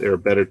 They're a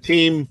better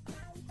team.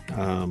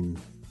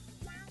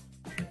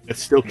 It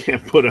still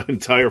can't put an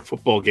entire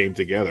football game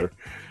together.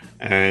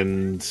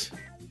 And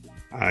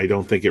I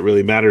don't think it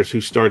really matters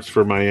who starts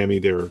for Miami.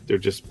 They're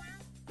just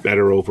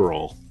better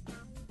overall.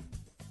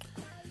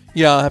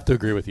 Yeah, I'll have to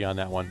agree with you on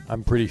that one.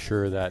 I'm pretty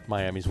sure that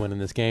Miami's winning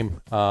this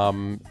game.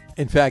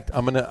 In fact,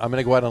 I'm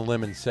gonna go out on a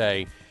limb and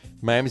say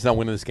Miami's not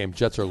winning this game.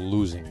 Jets are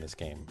losing this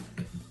game.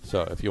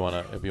 So if you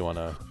wanna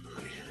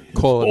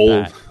call it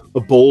that,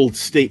 a bold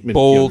statement.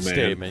 Bold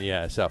statement,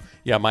 yeah. So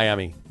yeah,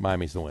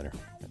 Miami's the winner.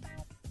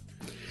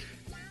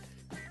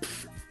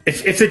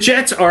 If the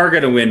Jets are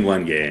going to win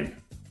one game,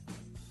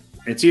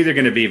 it's either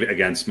going to be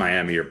against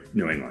Miami or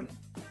New England.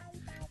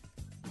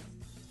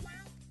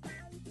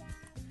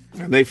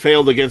 And they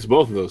failed against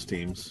both of those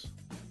teams.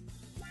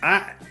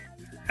 I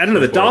don't know.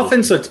 The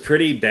Dolphins looked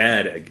pretty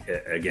bad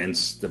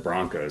against the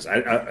Broncos.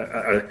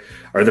 Are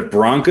the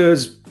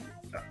Broncos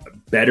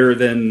better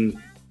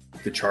than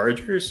the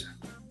Chargers?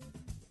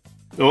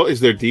 Well, is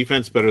their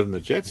defense better than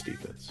the Jets'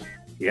 defense?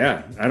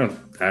 Yeah, I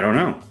don't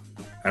know.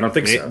 I don't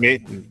think so.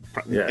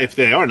 If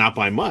they are, not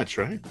by much,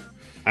 right?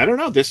 I don't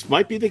know. This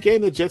might be the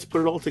game the Jets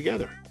put it all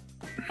together.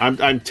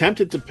 I'm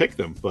tempted to pick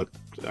them, but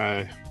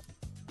I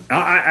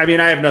mean,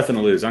 I have nothing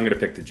to lose. I'm going to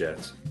pick the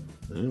Jets.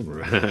 All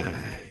right.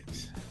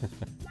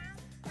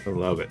 I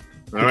love it.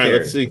 All right,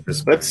 let's see.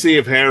 Let's see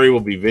if Harry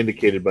will be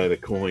vindicated by the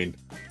coin.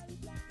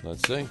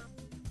 Let's see.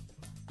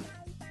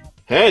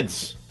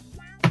 Heads.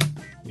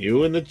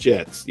 You and the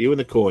Jets. You and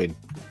the coin.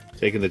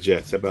 Taking the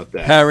Jets. How about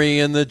that? Harry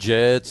and the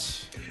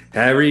Jets.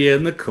 Harry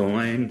and the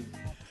coin.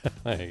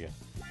 There you go.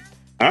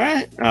 All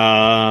right.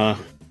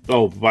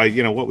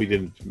 What we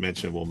didn't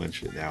mention, we'll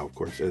mention it now, of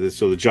course.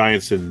 So the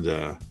Giants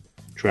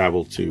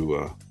travel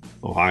to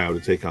Ohio to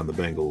take on the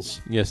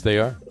Bengals. Yes, they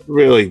are.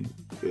 Really,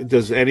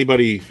 does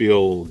anybody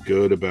feel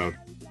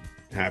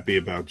happy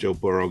about Joe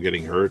Burrow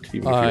getting hurt?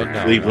 Even if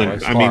you're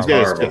Cleveland, I mean,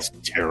 that's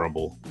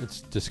terrible.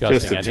 It's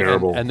disgusting. Just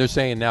terrible. And they're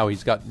saying now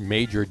he's got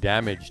major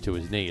damage to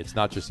his knee. It's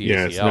not just the ACL.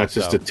 Yeah, it's not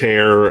just a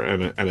tear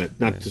and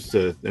not just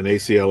an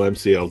ACL,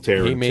 MCL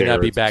tear. He may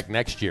not be back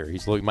next year.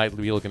 Might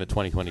be looking at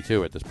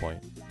 2022 at this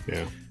point.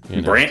 Yeah.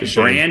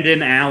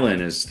 Brandon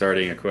Allen is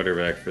starting a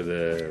quarterback for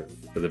the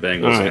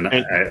Bengals.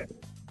 Right.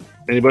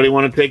 Anybody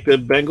want to take the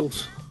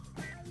Bengals?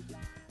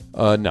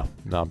 No,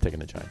 I'm taking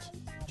the Giants.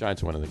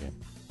 Giants are winning the game.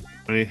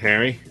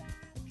 Harry?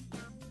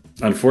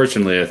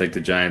 Unfortunately, I think the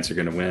Giants are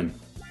going to win.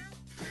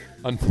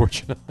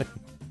 Unfortunately.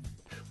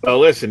 Well,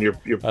 listen, you're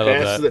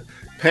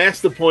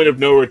past the point of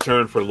no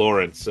return for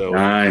Lawrence. So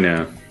I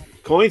know.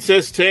 Coin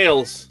says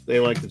tails. They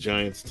like the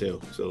Giants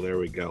too. So there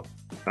we go.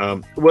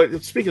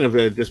 Speaking of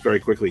just very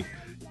quickly,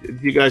 do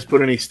you guys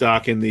put any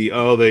stock in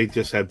they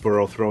just had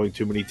Burrow throwing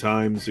too many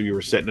times, or you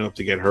were setting him up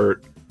to get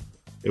hurt?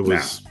 It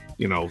was,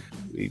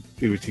 he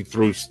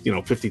threw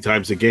 50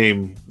 times a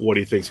game. What do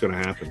you think's going to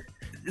happen?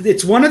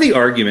 It's one of the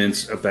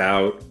arguments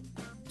about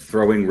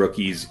throwing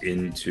rookies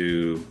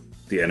into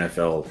the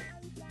NFL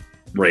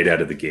right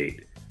out of the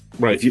gate.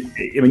 Right.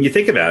 When you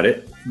think about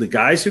it, the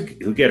guys who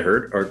get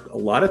hurt a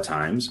lot of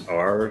times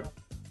are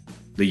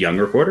the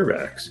younger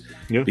quarterbacks,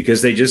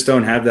 because they just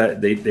don't have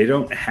that. They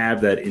don't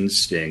have that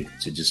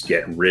instinct to just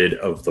get rid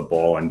of the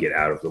ball and get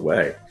out of the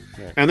way.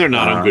 And they're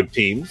not on good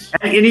teams.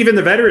 And even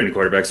the veteran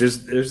quarterbacks,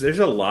 there's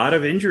a lot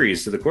of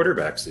injuries to the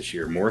quarterbacks this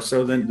year, more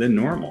so than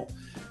normal.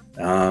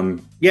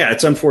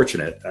 It's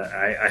unfortunate.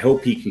 I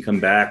hope he can come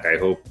back. I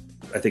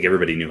think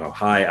everybody knew how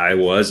high I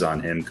was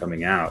on him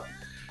coming out.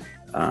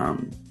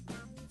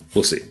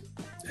 We'll see.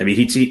 I mean,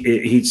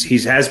 he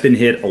has been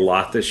hit a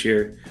lot this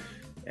year,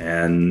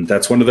 and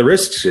that's one of the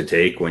risks you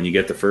take when you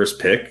get the first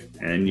pick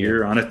and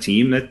you're on a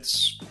team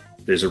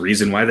there's a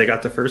reason why they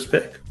got the first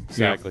pick.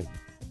 Exactly.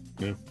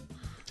 Yeah.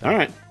 All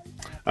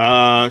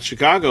right.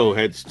 Chicago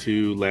heads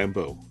to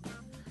Lambeau.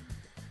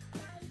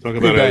 Talk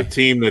about a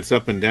team that's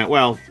up and down.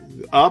 Well,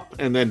 up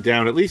and then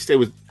down. At least it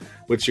was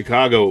with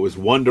Chicago. It was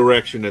one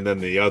direction and then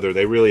the other.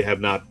 They really have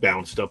not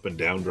bounced up and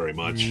down very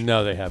much.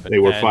 No, they haven't. They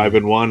were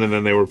 5-1, and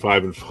then they were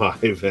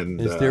 5-5.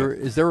 And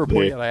is there a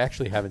report that I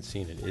actually haven't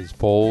seen it? Is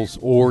Foles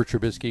or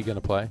Trubisky going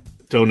to play?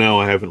 Don't know.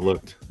 I haven't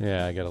looked.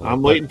 Yeah, I got to look.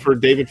 I'm waiting for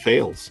David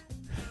Fales.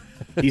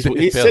 He's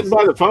sitting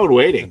by the phone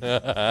waiting.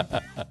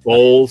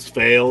 Foles,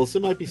 Fales.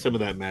 There might be some of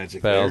that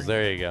magic. Fales,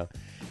 there you go.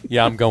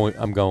 Yeah, I'm going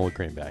with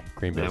Green Bay.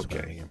 Green Bay's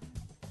winning.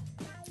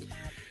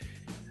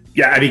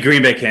 Yeah, I mean,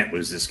 Green Bay can't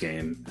lose this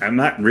game. I'm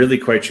not really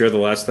quite sure the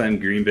last time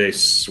Green Bay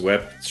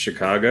swept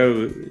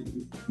Chicago.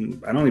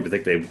 I don't even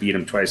think they beat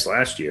them twice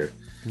last year.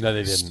 No,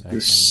 they didn't. Actually.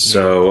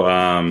 So,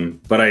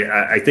 but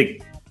I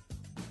think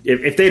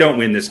if they don't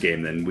win this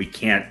game, then we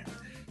can't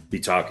be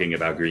talking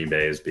about Green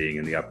Bay as being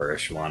in the upper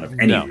echelon of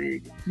any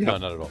league. No,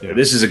 not at all. Yeah.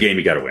 This is a game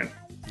you got to win.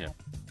 Yeah.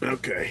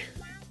 Okay.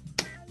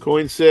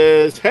 Coin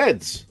says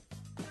heads.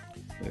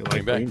 They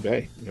like Green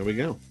Bay. There we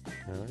go.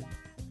 All right.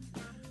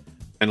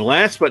 And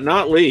last but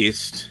not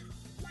least,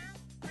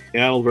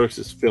 Seattle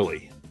versus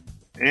Philly.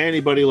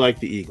 Anybody like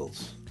the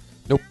Eagles?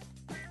 Nope.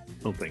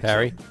 Don't think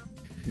Harry?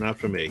 So. Not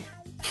for me.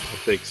 I'll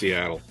take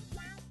Seattle.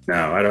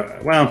 No, I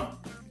don't. Well,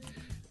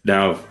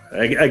 no.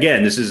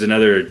 Again, this is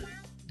another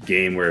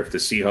game where if the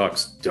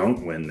Seahawks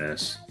don't win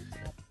this,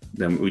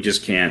 then we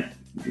just can't.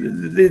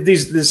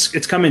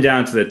 It's coming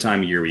down to the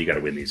time of year where you got to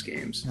win these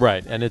games,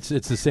 right? And it's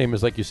the same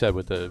as like you said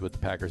with the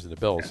Packers and the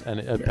Bills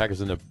and Packers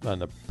and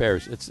the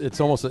Bears. It's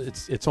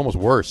almost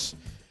worse.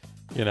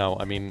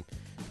 I mean,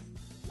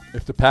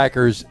 if the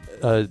Packers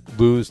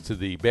lose to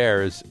the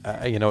Bears,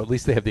 at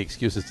least they have the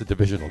excuse it's a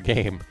divisional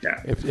game.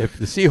 Yeah. If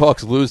the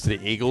Seahawks lose to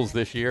the Eagles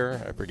this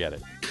year, I forget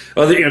it.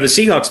 Well, the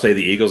Seahawks play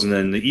the Eagles, and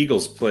then the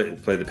Eagles play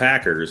the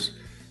Packers.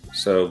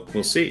 So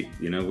we'll see.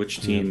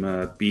 Which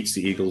team beats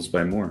the Eagles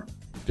by more.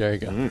 There you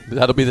go.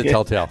 That'll be the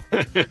telltale.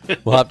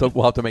 We'll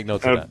have to make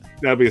notes of that.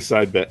 That'll be a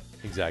side bet.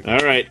 Exactly. All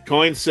right.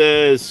 Coin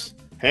says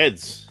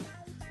heads.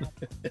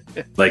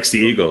 Likes the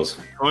Eagles.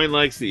 Coin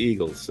likes the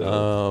Eagles. So.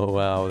 Oh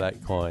wow,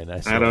 that coin!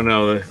 I don't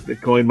know. The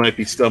coin might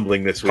be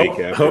stumbling this week.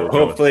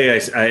 Hopefully,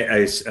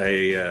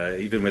 I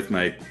even with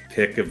my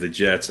pick of the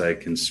Jets, I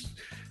can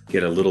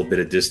get a little bit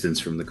of distance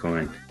from the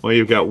coin. Well,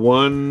 you've got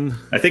one.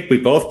 I think we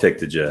both picked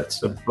the Jets.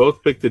 So.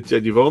 Both picked the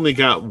Jets. You've only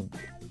got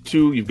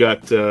two. You've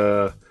got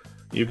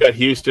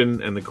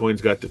Houston, and the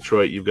Coins got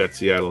Detroit. You've got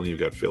Seattle, and you've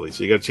got Philly.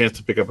 So you got a chance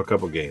to pick up a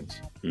couple games.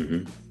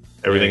 Mm-hmm.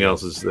 Everything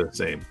else is the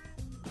same.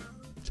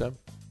 So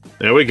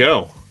there we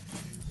go.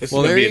 This is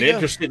going to be an go.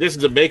 interesting. This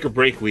is a make or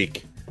break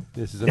week.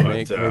 This is a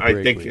make or break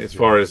I think week, as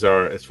far as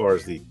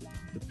the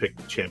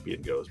pick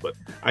champion goes, but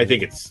I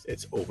think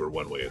it's over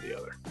one way or the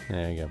other.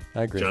 There you go.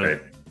 I agree. John,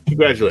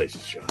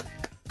 congratulations,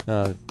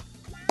 John.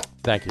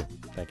 Thank you.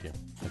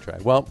 I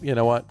tried. Well, you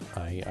know what?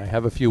 I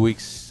have a few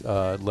weeks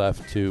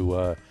left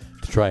to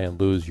try and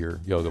lose your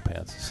yoga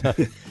pants.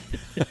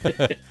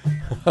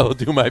 I'll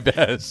do my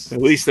best.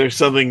 At least there's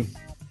something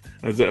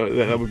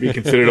that would be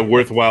considered a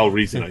worthwhile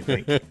reason, I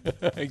think.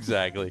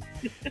 Exactly.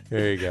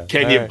 There you go.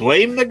 Can you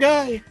blame the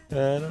guy? I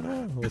don't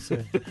know. We'll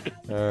see.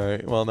 All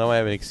right. Well, now I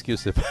have an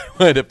excuse if I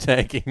wind up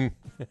tanking.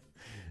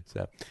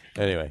 So,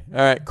 anyway.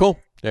 All right. Cool.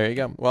 There you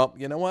go. Well,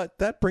 you know what?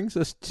 That brings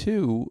us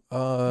to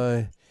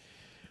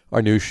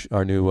our new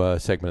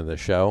segment of the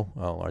show.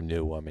 Well, our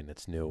new. I mean,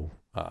 it's new.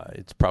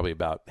 It's probably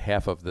about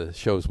half of the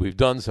shows we've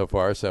done so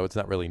far, so it's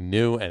not really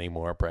new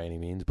anymore by any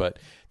means. But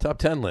top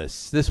 10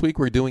 lists. This week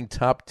we're doing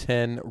top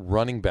 10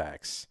 running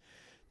backs.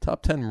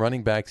 Top 10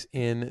 running backs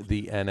in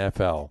the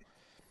NFL.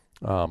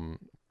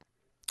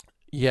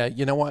 Yeah,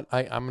 you know what?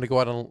 I'm going to go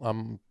out on.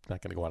 I'm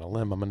not going to go out on a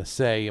limb. I'm going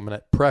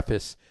to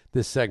preface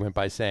this segment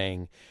by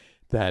saying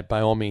that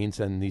by all means,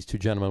 and these two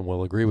gentlemen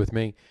will agree with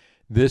me,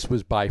 this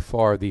was by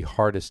far the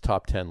hardest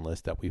top 10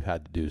 list that we've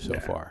had to do so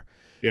far.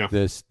 Yeah.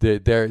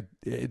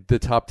 The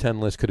top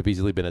 10 list could have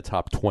easily been a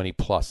top 20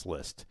 plus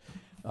list.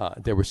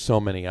 There were so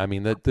many. I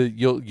mean,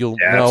 you'll know,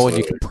 absolutely. and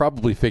you can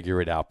probably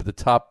figure it out. But the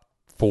top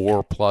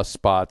 4 plus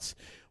spots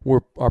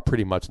are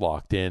pretty much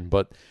locked in.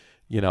 But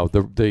you know,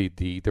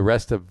 the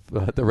rest of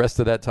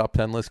that top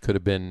 10 list could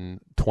have been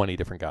 20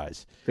 different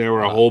guys. There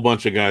were a whole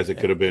bunch of guys that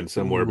could have been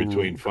somewhere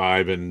between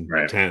 5 and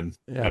 10.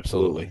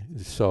 Absolutely.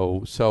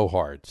 So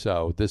hard.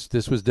 So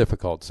this was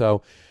difficult.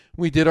 So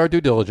we did our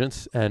due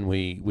diligence, and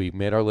we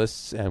made our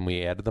lists, and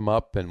we added them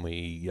up, and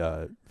we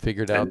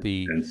figured out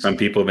the. And some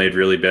people made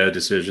really bad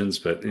decisions,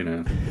 but you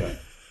know.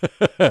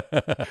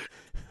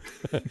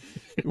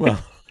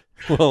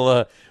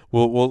 Well,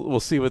 we'll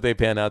see what they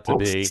pan out to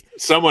be.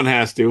 Someone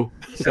has to.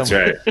 That's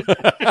right.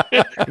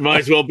 It might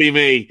as well be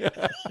me.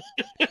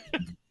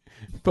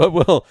 But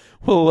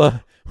we'll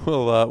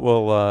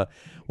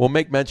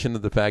make mention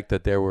of the fact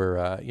that there were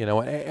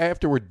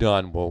after we're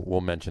done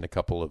we'll mention a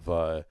couple of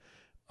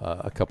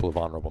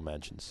honorable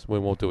mentions. We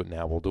won't do it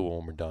now. We'll do it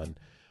when we're done.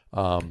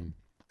 I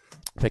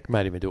think we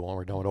might even do it when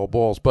we're done with all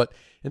balls. But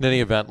in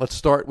any event, let's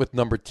start with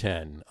number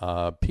 10.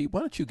 Pete, why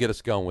don't you get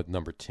us going with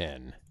number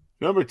 10?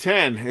 Number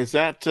 10, is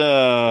that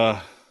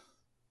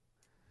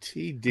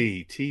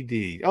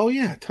TD? Oh,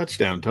 yeah,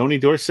 touchdown, Tony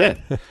Dorsett.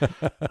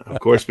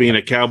 Of course, being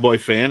a Cowboy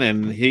fan,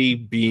 and he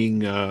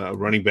being a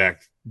running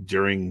back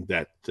during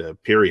that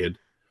period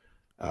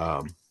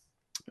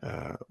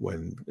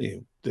when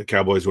the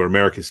Cowboys were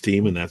America's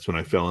team, and that's when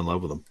I fell in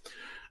love with them.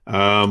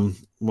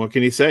 What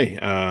can you say?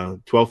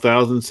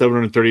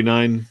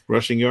 12,739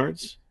 rushing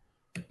yards,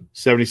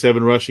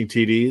 77 rushing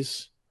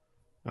TDs,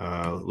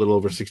 a little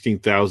over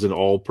 16,000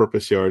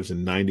 all-purpose yards,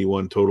 and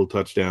 91 total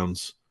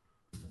touchdowns.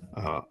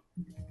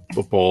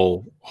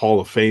 Football Hall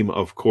of Fame,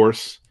 of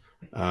course.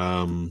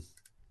 I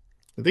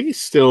think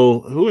he's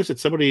still. Who is it?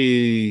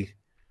 Somebody.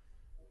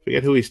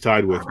 Forget who he's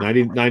tied with.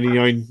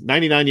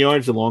 99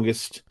 yards, the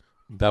longest.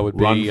 That would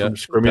run be from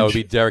scrimmage. That would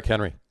be Derrick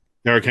Henry.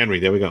 Derrick Henry.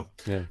 There we go.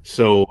 Yeah.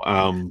 So,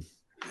 and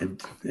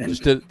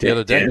just the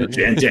other day,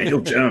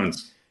 Daniel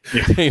Jones.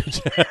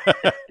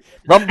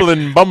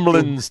 Rumbling,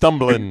 bumbling,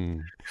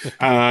 stumbling.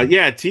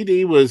 Yeah,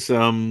 TD was. I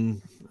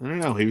don't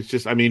know. He was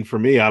just. I mean, for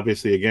me,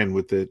 obviously, again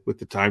with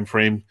the time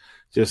frame,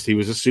 just he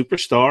was a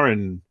superstar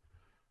and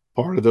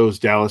part of those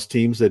Dallas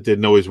teams that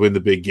didn't always win the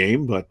big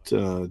game, but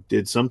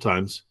did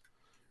sometimes,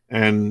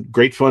 and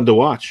great fun to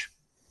watch.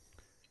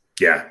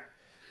 Yeah.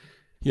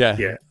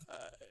 Yeah.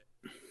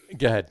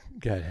 Go ahead,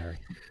 Harry.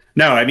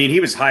 No, I mean he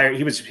was higher.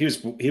 He was.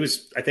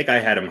 I think I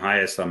had him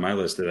highest on my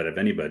list out of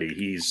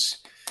anybody.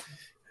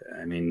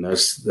 I mean,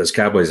 those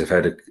Cowboys have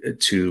had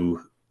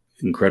two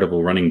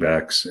incredible running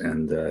backs,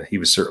 and he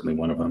was certainly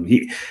one of them.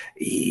 He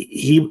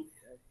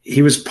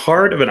was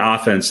part of an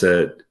offense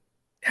that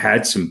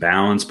had some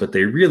balance, but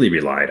they really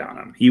relied on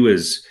him. He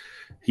was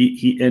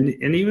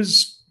he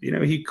was, you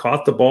know, he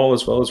caught the ball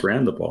as well as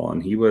ran the ball,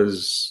 and he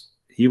was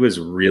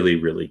really,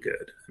 really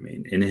good. I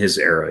mean, in his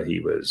era, he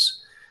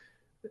was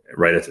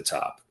right at the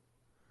top.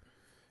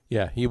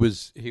 Yeah, he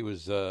was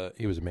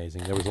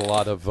amazing. There was a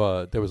lot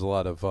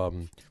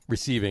of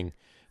receiving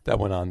that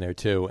went on there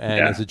too. And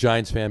as a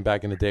Giants fan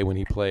back in the day when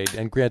he played,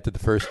 and granted the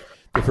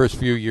first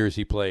few years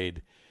he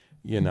played,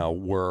 you know,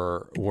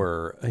 were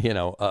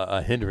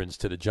a hindrance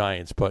to the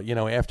Giants, but you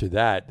know, after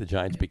that the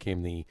Giants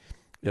became the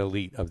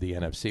elite of the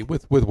NFC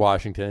with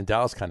Washington, and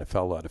Dallas kind of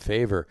fell out of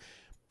favor.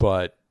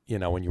 But you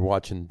know, when you're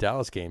watching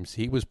Dallas games,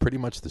 he was pretty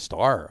much the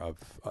star of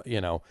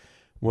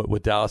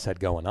what Dallas had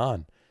going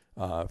on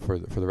for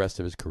the rest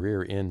of his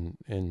career in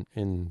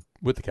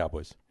with the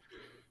Cowboys.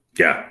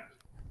 Yeah.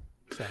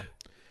 So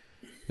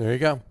There you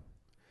go.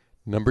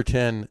 Number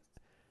 10,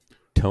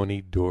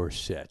 Tony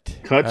Dorsett.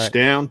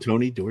 Touchdown, right.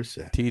 Tony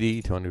Dorsett.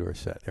 TD, Tony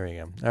Dorsett. There you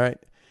go. All right.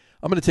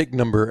 I'm going to take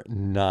number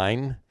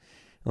 9,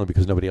 only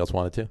because nobody else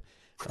wanted to.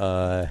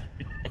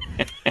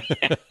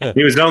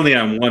 He was only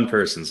on one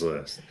person's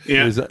list.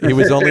 Yeah. He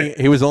was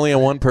only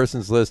on one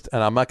person's list,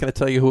 and I'm not going to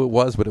tell you who it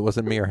was, but it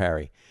wasn't me or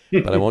Harry.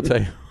 But I won't tell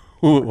you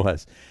who it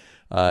was.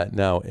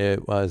 No,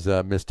 it was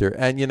Mr.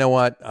 And you know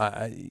what?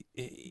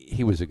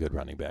 He was a good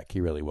running back.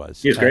 He really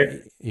was. He was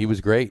great. He was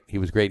great. He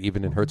was great,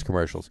 even in Hertz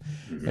commercials.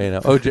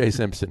 And O.J.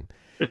 Simpson.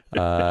 O.J.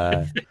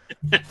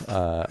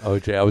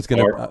 I was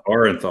going to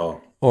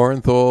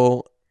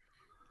Orenthal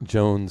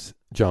Jones,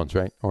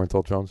 right?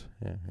 Orenthal Jones.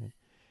 Yeah.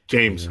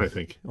 James, I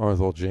think.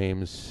 Orenthal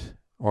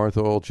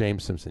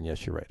James Simpson.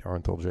 Yes, you're right.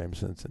 Orenthal James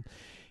Simpson.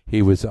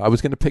 He was. I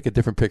was going to pick a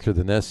different picture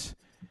than this.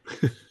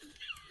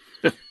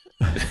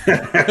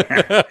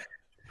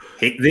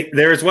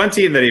 There was one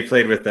team that he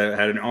played with that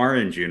had an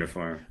orange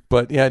uniform.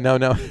 But yeah, no.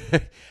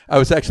 I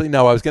was going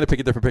to pick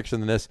a different picture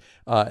than this.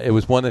 It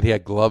was one that he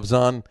had gloves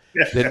on.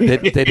 They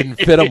didn't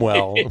fit him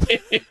well.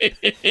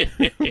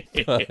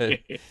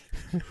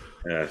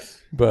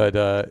 Yes. But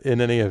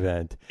in any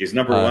event, he's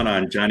number 1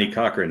 on Johnny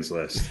Cochran's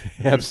list.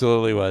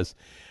 Absolutely was.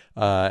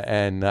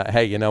 And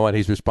hey, you know what?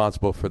 He's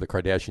responsible for the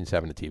Kardashians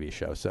having a TV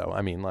show. So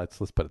I mean, let's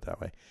put it that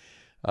way.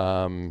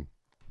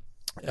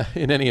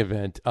 In any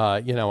event,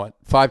 you know what?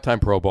 5-time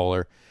Pro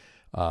Bowler.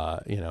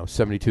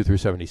 72 through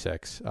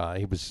 76.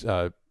 He was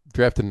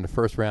drafted in the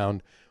first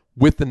round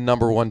with the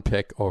number 1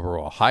 pick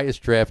overall.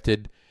 Highest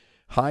drafted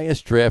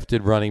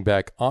running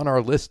back on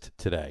our list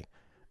today,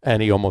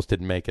 and he almost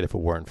didn't make it if it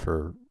weren't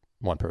for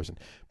one person.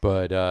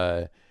 But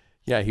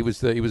yeah, he was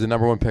the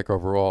number 1 pick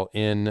overall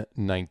in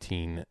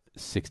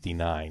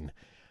 1969.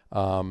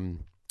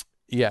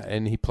 Yeah,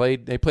 and they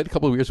played a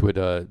couple of years with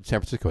San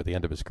Francisco at the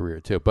end of his career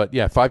too. But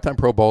yeah, 5-time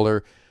Pro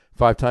Bowler,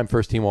 5-time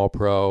first-team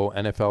All-Pro,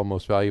 NFL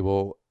Most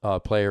Valuable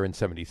Player in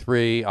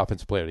 73,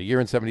 Offensive Player of the Year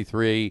in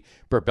 73,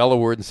 Burt Bell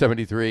Award in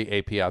 73,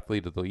 AP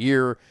Athlete of the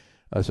Year,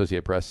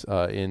 Associated Press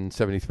in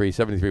 73.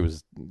 73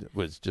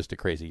 was just a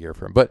crazy year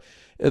for him. But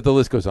the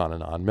list goes on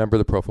and on. Member of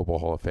the Pro Football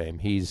Hall of Fame.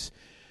 He's,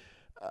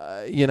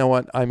 you know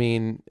what? I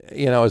mean,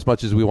 as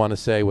much as we want to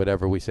say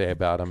whatever we say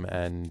about him,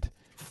 and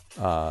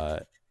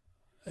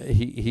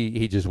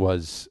he just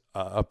was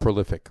a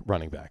prolific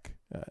running back.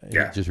 He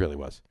just really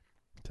was.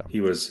 So.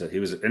 He was,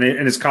 and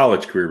his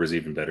college career was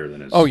even better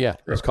than his. Oh yeah,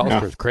 his college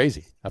career was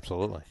crazy.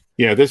 Absolutely.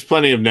 Yeah, there's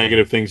plenty of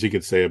negative things you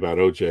could say about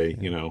OJ.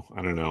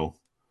 I don't know.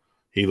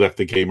 He left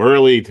the game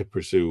early to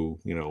pursue,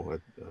 a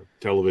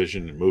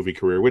television and movie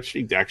career, which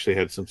he actually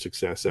had some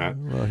success at.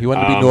 Well, he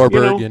wanted to be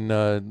Norberg in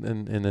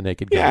the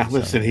Naked Gun. Yeah,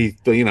 listen, he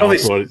thought he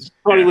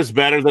was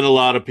better than a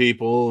lot of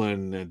people,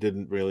 and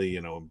didn't really,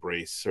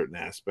 embrace certain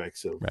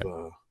aspects of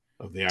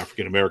the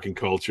African American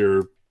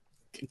culture.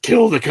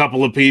 Killed a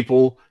couple of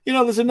people.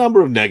 There's a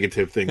number of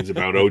negative things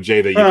about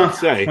OJ that you can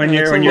say. When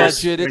you're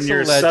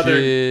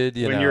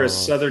a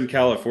Southern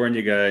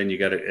California guy and you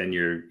got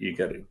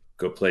to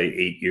go play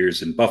 8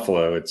 years in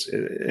Buffalo, I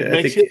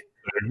think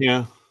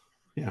yeah.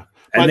 And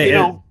but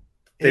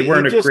they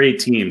weren't great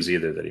teams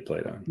either that he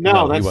played on.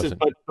 No, that's just,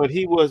 but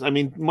he was.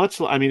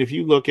 If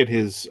you look at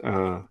his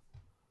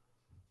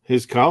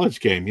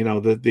college game,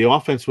 the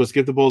offense was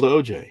give the ball to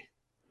OJ.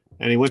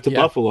 And he went to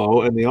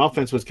Buffalo, and the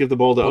offense was give the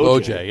ball to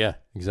OJ. Yeah,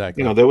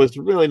 exactly. There was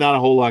really not a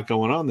whole lot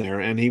going on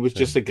there, and he was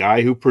just a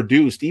guy who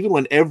produced, even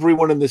when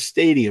everyone in the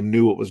stadium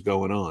knew what was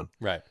going on.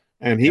 Right.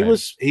 And he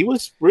was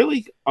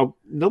really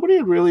nobody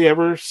had really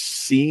ever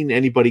seen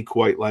anybody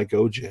quite like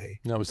OJ.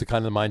 No, it was the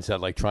kind of mindset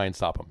like try and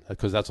stop him,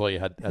 because that's all you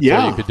had. That's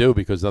all you could do,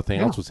 because nothing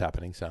else was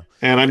happening. So,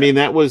 and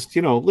that was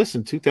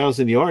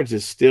 2,000 yards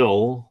is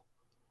still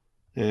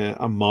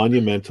a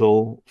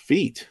monumental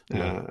feat,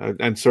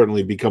 and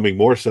certainly becoming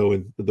more so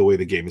in the way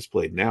the game is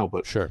played now.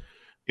 But sure,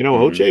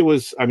 OJ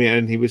was,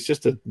 and he was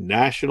just a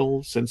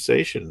national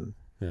sensation.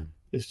 Yeah,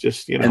 it's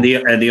just and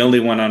the only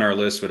one on our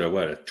list with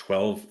a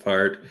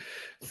 12-part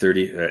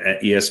 30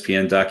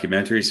 ESPN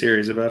documentary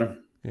series about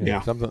him.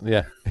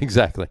 Yeah,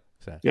 exactly.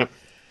 So. Yep.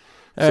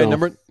 All right,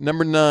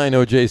 number 9,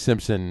 O.J.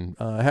 Simpson.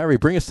 Harry,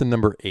 bring us to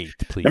number 8,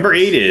 please. Number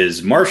 8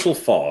 is Marshall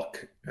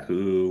Faulk,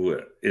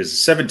 who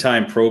is a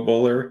 7-time Pro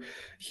Bowler.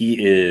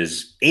 He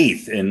is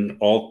 8th in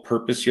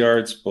all-purpose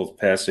yards, both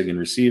passing and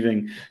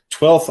receiving,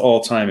 12th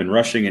all-time in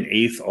rushing, and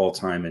 8th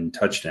all-time in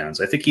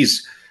touchdowns. I think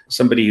he's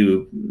somebody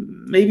who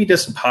maybe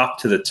doesn't pop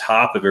to the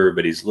top of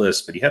everybody's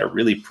list, but he had a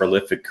really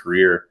prolific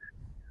career,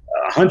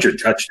 100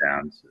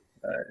 touchdowns,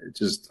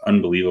 just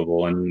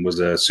unbelievable, and was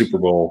a Super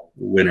Bowl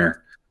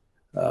winner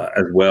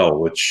as well,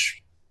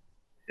 which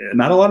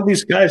not a lot of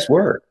these guys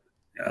were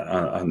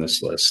on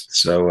this list.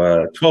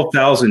 So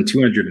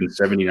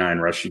 12,279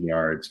 rushing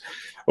yards,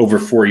 over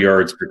 4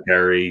 yards per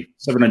carry,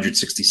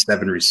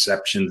 767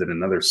 receptions, and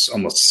another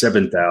almost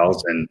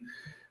 7,000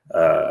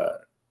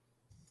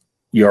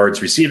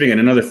 yards receiving, and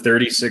another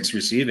 36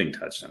 receiving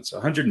touchdowns. So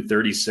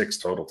 136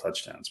 total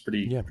touchdowns.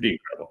 Pretty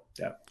incredible.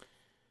 Yeah.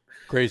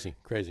 Crazy.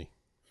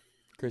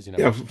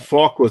 Yeah,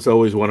 Faulk was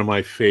always one of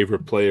my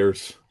favorite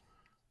players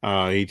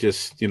He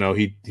just,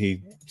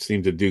 he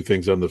seemed to do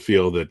things on the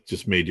field that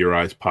just made your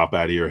eyes pop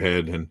out of your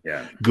head, and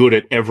good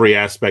at every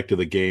aspect of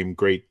the game.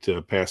 Great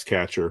pass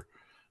catcher,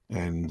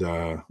 and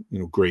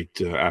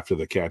great after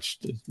the catch.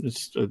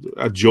 It's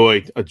a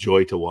joy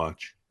to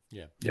watch.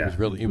 Yeah, he was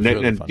really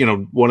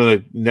fun. One of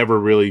the never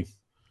really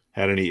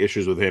had any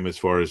issues with him as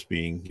far as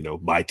being,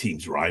 my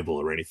team's rival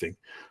or anything.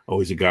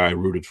 Always a guy I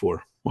rooted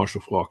for.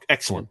 Marshall Faulk,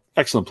 excellent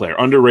player,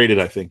 underrated,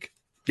 I think.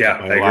 Yeah,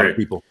 by a lot of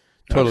people.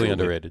 Totally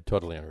underrated.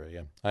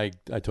 Yeah, I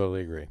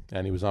totally agree.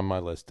 And he was on my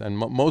list. And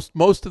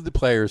most of the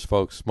players,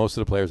 folks,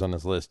 on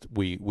this list,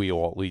 we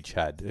all each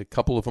had. A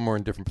couple of them were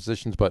in different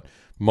positions, but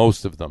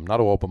most of them, not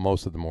all, but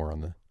most of them were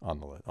on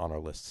our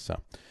list. So,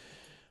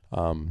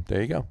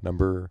 there you go.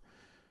 Number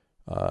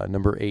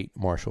 8,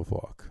 Marshall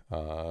Faulk.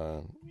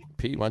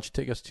 Pete, why don't you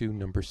take us to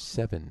number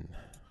 7?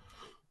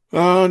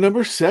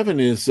 Number 7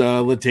 is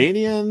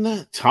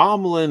LaDainian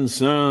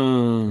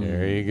Tomlinson.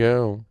 There you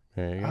go.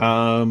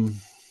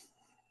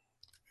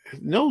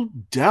 No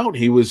doubt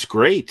he was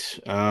great.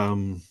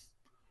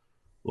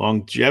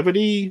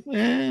 Longevity,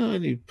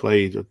 he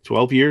played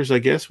 12 years, I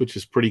guess, which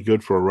is pretty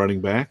good for a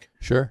running back.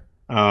 Sure.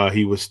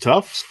 He was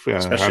tough.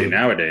 Especially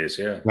nowadays,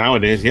 yeah.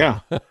 Nowadays,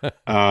 yeah.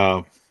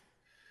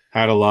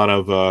 Had a lot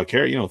of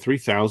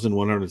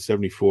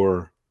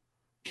 3,174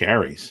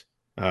 carries,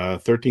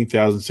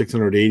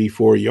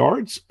 13,684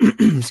 yards.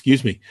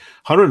 Excuse me,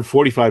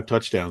 145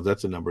 touchdowns.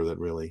 That's a number that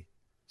really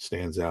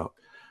stands out.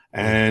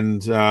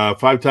 And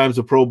 5 times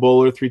a Pro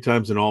Bowler, 3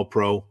 times an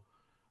All-Pro,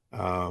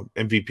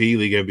 MVP,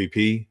 league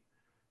MVP,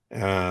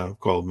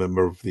 called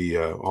member of the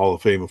Hall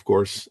of Fame, of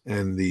course,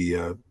 and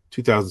the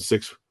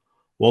 2006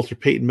 Walter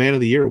Payton Man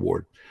of the Year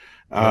Award.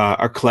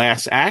 A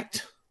class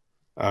act,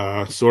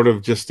 sort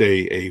of just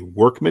a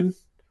workman,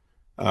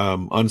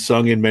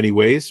 unsung in many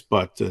ways,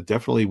 but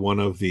definitely one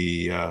of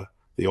the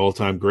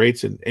all-time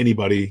greats, and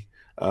anybody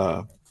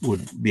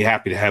would be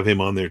happy to have him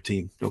on their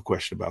team. No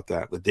question about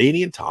that.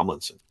 LaDainian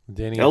Tomlinson.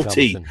 LT,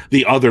 Tomlinson.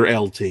 The other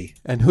LT.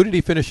 And who did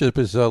he finish up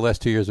his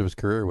last 2 years of his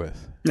career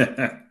with?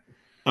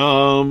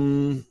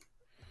 Oh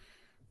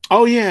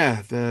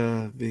yeah,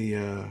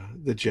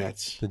 the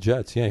Jets. The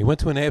Jets, yeah. He went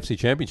to an AFC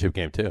Championship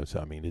game too,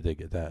 so I mean, he did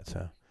get that.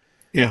 So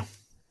yeah.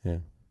 So.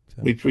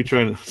 We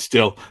try to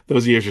still.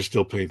 Those years are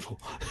still painful.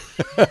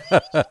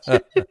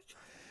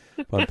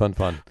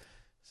 Fun.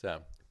 So,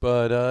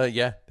 but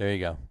yeah, there you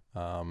go.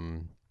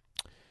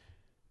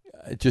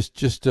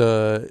 Just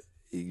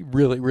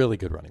really, really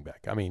good running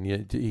back. I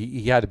mean,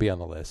 he had to be on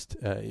the list.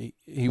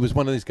 He was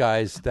one of these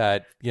guys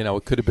that,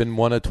 it could have been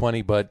 1 of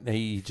 20, but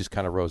he just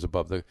kind of rose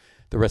above the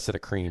rest of the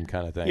cream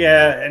kind of thing.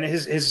 Yeah, and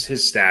his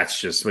stats,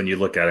 just when you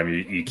look at him,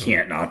 you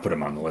can't not put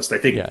him on the list. I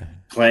think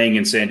playing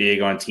in San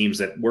Diego on teams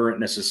that weren't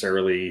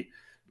necessarily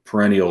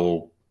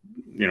perennial,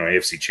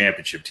 AFC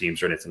Championship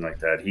teams or anything like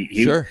that,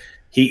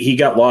 he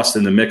got lost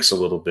in the mix a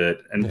little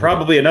bit. And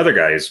probably another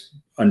guy is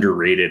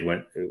underrated.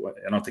 I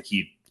don't think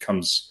he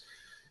comes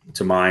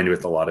to mind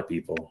with a lot of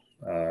people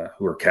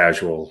who are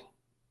casual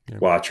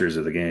watchers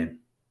of the game.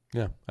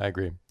 Yeah, I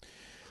agree.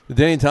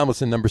 LaDainian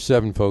Tomlinson, number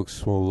 7,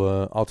 folks.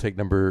 I'll take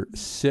number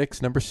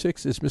 6. Number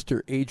 6 is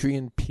Mr.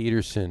 Adrian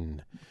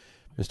Peterson.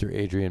 Mr.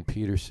 Adrian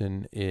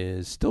Peterson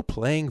is still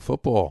playing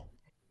football.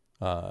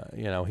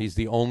 He's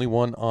the only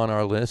one on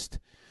our list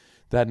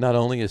that not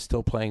only is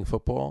still playing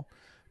football,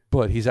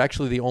 but he's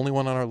actually the only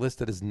one on our list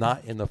that is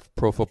not in the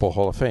Pro Football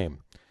Hall of Fame.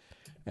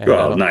 And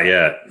not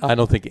yet. I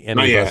don't think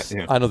any of us.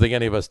 Yeah. I don't think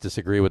any of us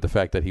disagree with the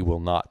fact that he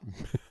will not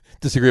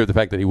disagree with the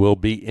fact that he will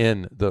be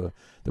in the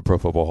Pro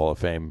Football Hall of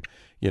Fame.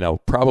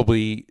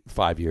 Probably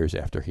 5 years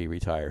after he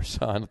retires.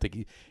 So I don't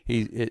think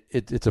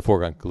it's a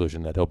foregone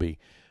conclusion that he'll be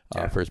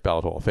first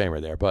ballot Hall of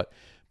Famer there. But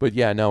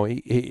yeah, no,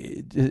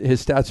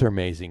 his stats are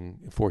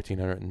amazing.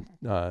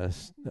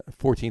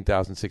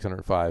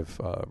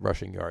 14,605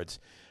 rushing yards,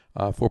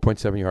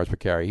 4.7 yards per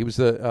carry. He was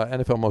the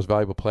NFL Most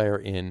Valuable Player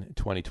in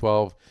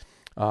 2012.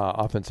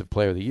 Offensive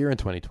Player of the Year in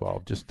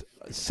 2012. Just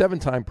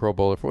 7-time Pro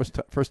Bowler,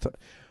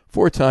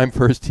 4-time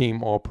First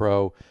Team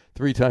All-Pro,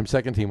 3-time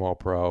Second Team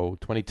All-Pro,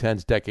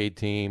 2010's Decade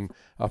Team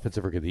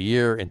Offensive Rookie of the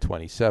Year in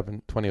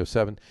 2007.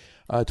 2007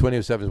 is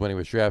when he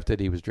was drafted.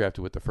 He was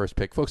drafted with the first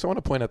pick. Folks, I want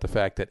to point out the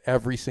fact that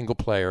every single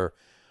player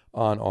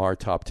on our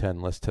top 10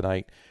 list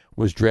tonight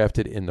was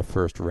drafted in the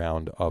first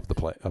round of the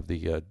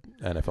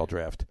NFL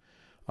draft.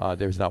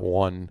 There's not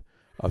one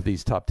of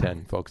these top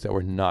 10 folks that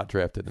were not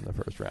drafted in the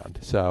first round.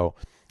 So,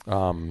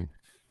 anybody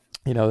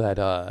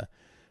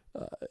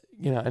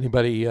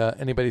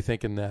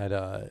thinking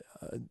that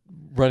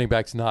running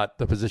back's not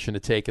the position to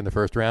take in the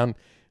first round,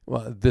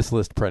 well, this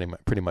list pretty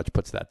much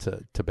puts that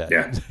to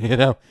bed.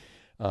 Yeah.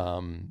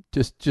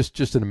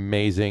 Just an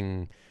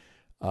amazing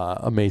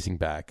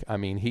back. I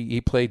mean, he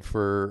played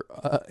for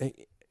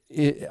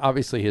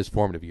obviously his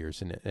formative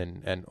years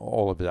and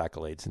all of his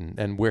accolades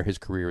and where his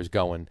career is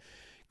going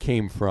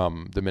came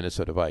from the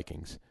Minnesota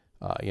Vikings.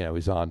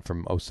 He's on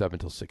from 07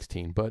 till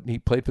 16, but he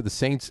played for the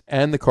Saints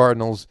and the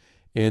Cardinals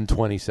in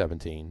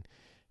 2017.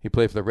 He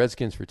played for the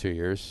Redskins for 2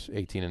 years,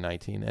 18 and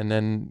 19, and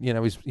then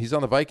he's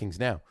on the Vikings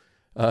now.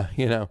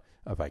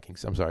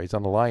 Vikings. I'm sorry, he's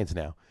on the Lions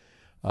now.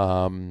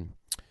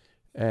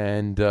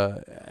 And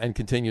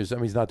continues. I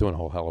mean, he's not doing a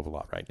whole hell of a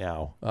lot right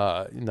now.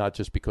 Not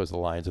just because the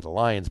Lions are the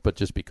Lions, but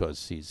just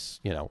because he's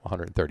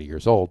 130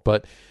 years old.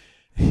 But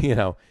but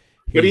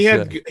he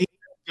had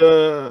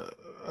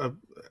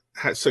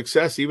had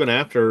success even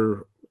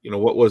after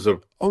what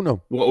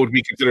would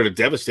be considered a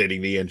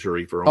devastating knee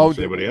injury for almost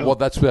anybody else. Well,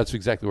 that's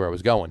exactly where I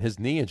was going. His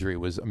knee injury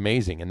was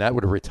amazing, and that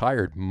would have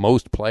retired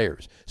most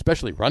players,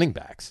 especially running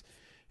backs.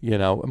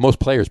 Most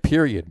players,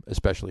 period,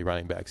 especially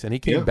running backs. And he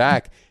came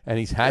back, and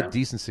he's had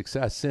decent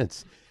success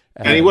since.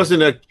 And he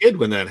wasn't a kid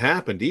when that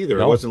happened either.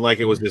 No. It wasn't like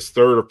it was his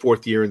third or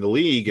fourth year in the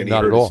league, and he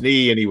hurt his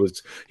knee, and he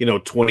was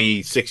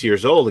 26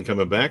 years old and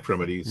coming back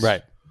from it. He's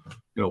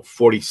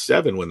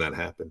 47 when that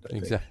happened.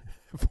 Exactly,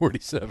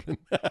 47.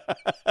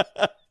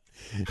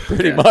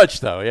 Pretty much,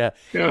 though, yeah.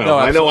 No,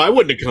 I know I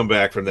wouldn't have come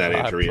back from that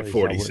injury at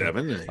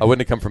 47. I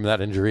wouldn't have come from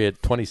that injury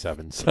at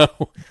 27. So,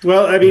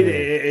 well, I mean,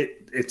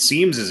 it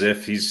seems as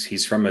if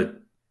he's from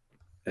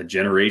a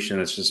generation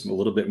that's just a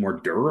little bit more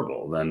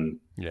durable than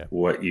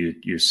what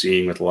you're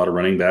seeing with a lot of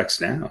running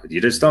backs now. You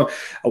just don't.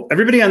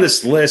 Everybody on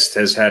this list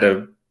has had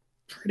a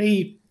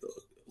pretty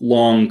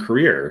long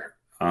career,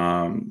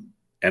 and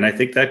I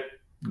think that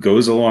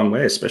goes a long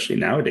way, especially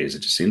nowadays. It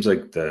just seems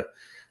like the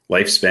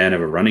lifespan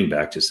of a running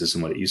back just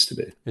isn't what it used to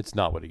be. It's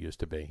not what it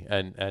used to be.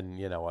 And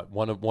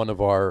one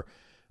of our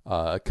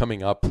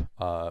coming up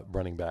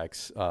running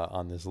backs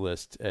on this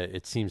list,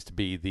 it seems to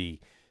be the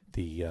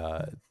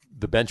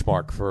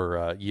benchmark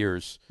for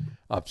years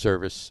of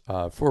service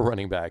for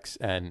running backs,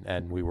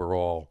 and we were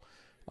all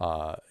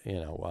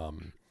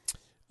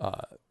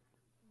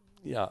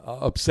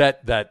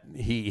upset that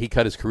he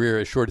cut his career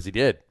as short as he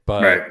did,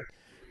 but. Right.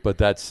 But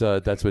that's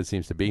what it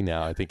seems to be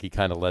now. I think he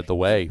kind of led the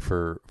way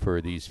for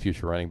these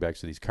future running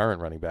backs, or these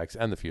current running backs,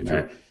 and the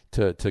future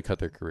to cut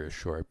their careers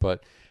short.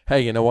 But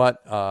hey, you know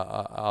what?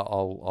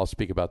 I'll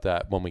speak about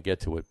that when we get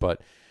to it. But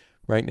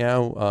right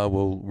now,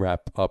 we'll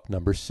wrap up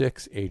number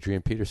 6,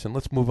 Adrian Peterson.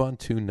 Let's move on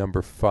to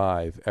number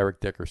 5,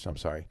 Eric Dickerson. I'm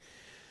sorry.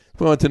 Let's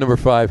move on to number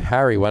 5,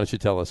 Harry. Why don't you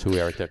tell us who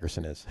Eric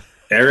Dickerson is?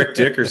 Eric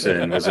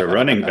Dickerson was a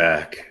running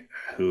back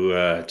who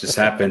just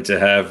happened to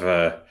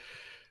have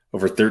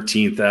over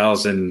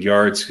 13,000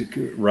 yards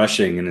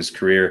rushing in his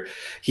career.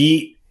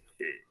 He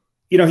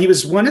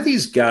was one of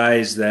these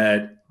guys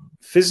that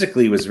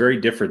physically was very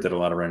different than a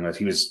lot of running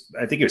backs.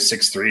 I think he was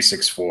 6'3",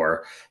 6'4".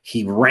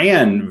 He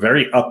ran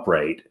very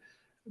upright,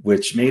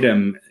 which made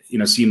him,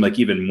 seem like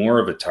even more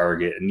of a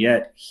target. And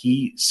yet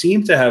he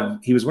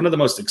was one of the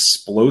most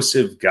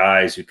explosive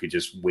guys who could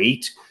just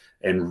wait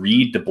and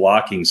read the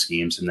blocking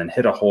schemes and then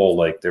hit a hole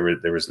like there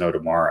was no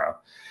tomorrow.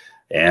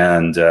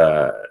 And,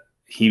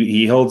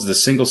 He holds the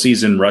single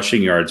season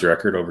rushing yards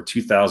record, over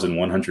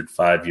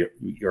 2,105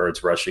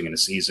 yards rushing in a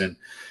season.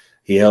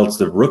 He holds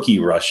the rookie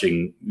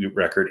rushing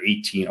record,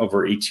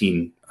 over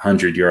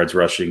 1,800 yards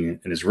rushing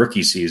in his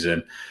rookie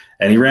season.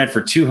 And he ran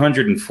for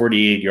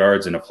 248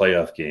 yards in a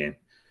playoff game.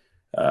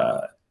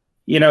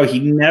 He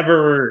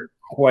never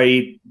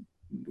quite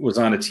was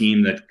on a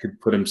team that could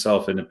put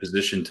himself in a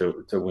position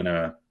to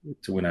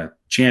win a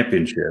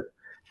championship,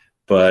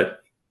 but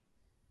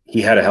he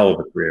had a hell of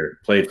a career.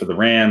 Played for the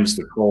Rams,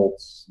 the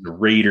Colts, the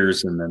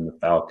Raiders, and then the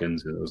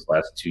Falcons. And those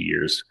last 2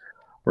 years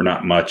were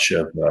not much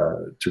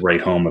to write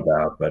home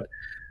about. But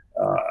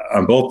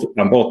on both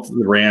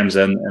the Rams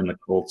and the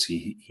Colts,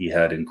 he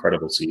had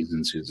incredible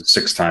seasons. He was a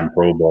 6-time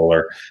Pro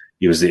Bowler.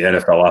 He was the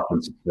NFL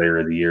Offensive Player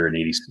of the Year in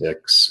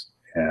 '86,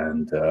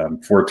 and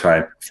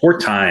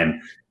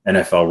four-time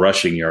NFL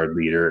rushing yard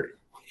leader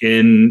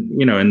in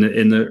the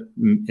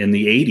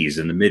 '80s,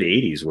 in the mid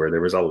 '80s, where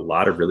there was a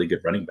lot of really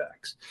good running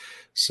backs.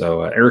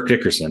 So Eric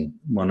Dickerson,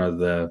 one of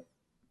the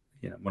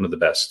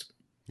best.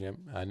 Yeah,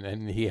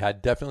 and he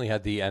definitely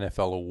had the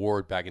NFL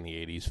award back in the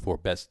 '80s for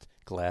best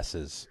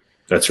glasses.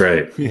 That's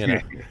right.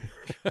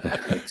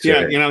 That's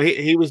right.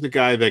 He was the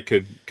guy that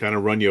could kind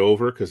of run you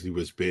over because he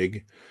was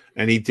big,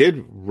 and he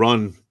did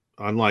run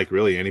unlike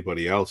really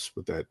anybody else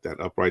with that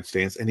upright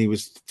stance, and he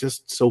was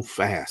just so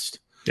fast.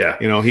 Yeah,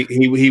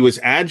 he was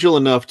agile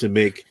enough to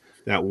make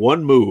that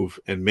one move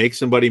and make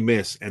somebody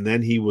miss, and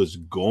then he was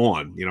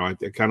gone. I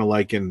kind of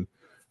like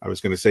I was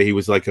going to say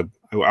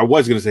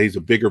he's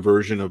a bigger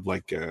version of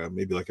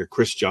maybe like a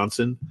Chris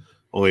Johnson.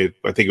 Only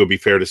I think it would be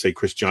fair to say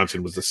Chris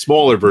Johnson was the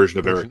smaller version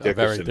of Eric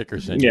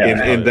Dickerson.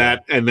 In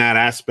that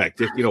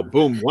aspect.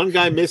 Boom, one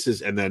guy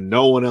misses and then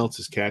no one else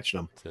is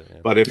catching him.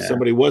 But if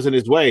somebody was in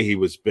his way, he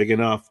was big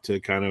enough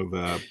to kind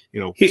of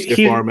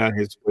stiff arm out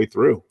his way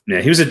through. Yeah,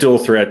 he was a dual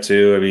threat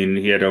too. I mean,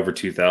 he had over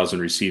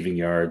 2,000 receiving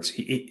yards.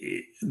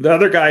 The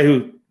other guy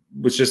who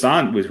was just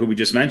on, who we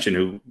just mentioned,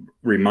 who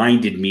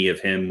reminded me of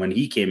him when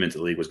he came into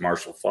the league, was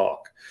Marshall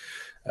Faulk.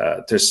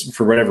 Just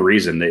for whatever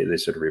reason, they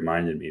sort of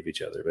reminded me of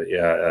each other.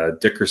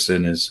 But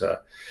Dickerson is,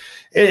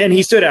 and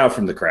he stood out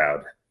from the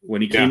crowd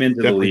when he came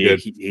into the league.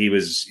 He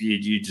was,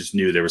 you just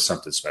knew there was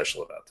something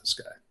special about this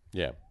guy.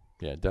 Yeah,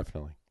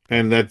 definitely.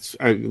 And that's,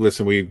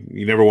 listen,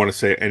 you never want to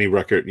say any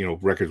record,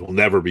 records will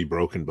never be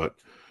broken, but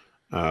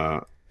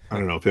I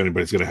don't know if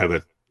anybody's going to have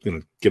that,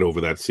 get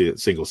over that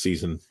single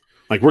season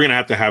Like we're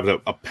going to have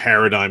a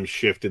paradigm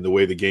shift in the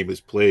way the game is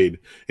played,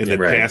 and that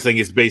passing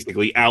is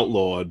basically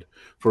outlawed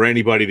for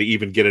anybody to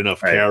even get enough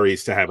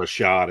carries to have a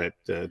shot at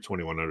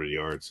 2,100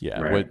 yards.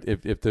 Yeah,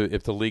 if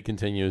the league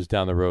continues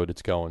down the road,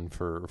 it's going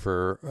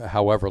for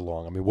however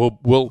long. I mean,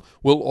 we'll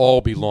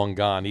all be long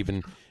gone.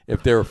 Even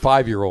if there are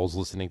 5-year-olds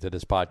listening to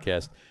this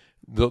podcast,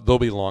 they'll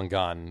be long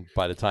gone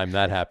by the time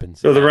that happens.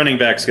 So the running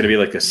back's going to be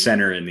like a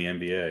center in the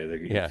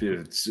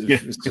NBA.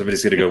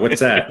 Somebody's going to go, "What's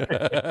that?"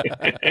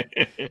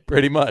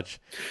 Pretty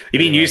much. You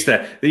mean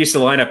they used to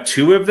line up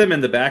 2 of them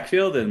in the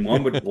backfield, and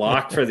one would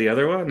block for the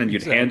other one, and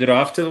you'd hand it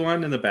off to the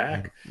one in the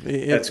back?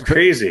 That's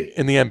crazy.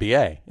 In the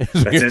NBA. That's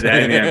in the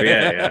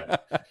NBA.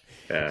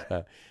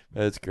 Yeah.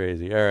 That's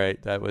crazy. All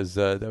right, that was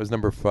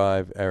number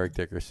 5, Eric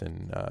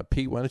Dickerson.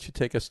 Pete, why don't you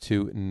take us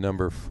to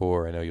number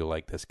 4? I know you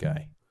like this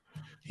guy.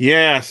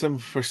 Yeah,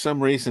 for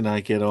some reason I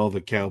get all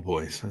the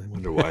Cowboys. I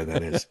wonder why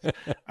that is.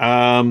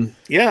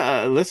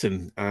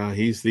 Listen,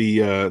 he's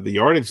the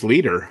yardage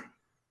leader.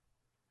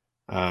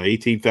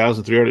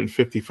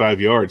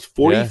 18,355 yards,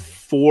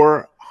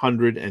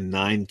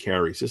 4,409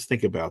 carries. Just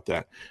think about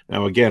that.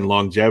 Now, again,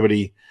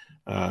 longevity,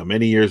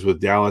 many years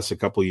with Dallas, a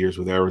couple of years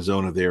with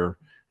Arizona there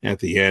at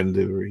the end.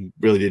 He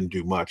really didn't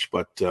do much,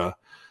 but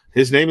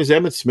his name is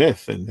Emmitt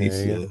Smith, and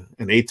he's an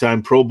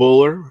 8-time Pro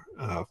Bowler,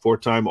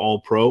 4-time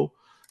All-Pro.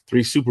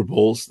 3 Super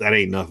Bowls. That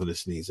ain't nothing to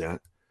sneeze at.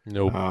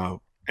 Nope.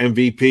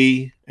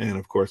 MVP, and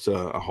of course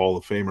a Hall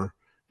of Famer,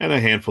 and a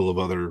handful of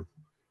other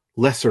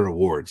lesser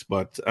awards.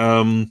 But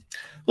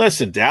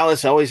listen,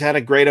 Dallas always had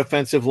a great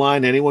offensive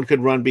line. Anyone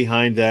could run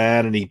behind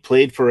that, and he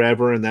played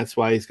forever, and that's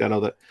why he's got all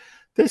that.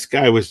 This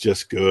guy was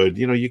just good.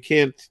 You know, you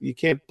can't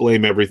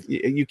blame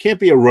everything. You can't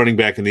be a running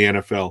back in the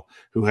NFL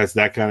who has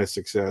that kind of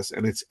success,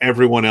 and it's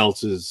everyone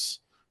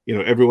else's. You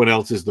know, everyone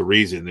else is the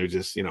reason. They're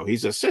just,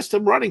 he's a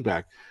system running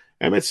back.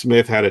 Emmitt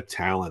Smith had a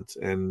talent,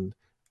 and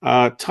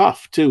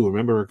tough too.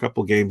 Remember a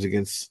couple games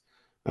against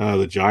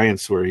the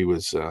Giants where he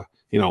was,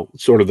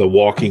 sort of the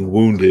walking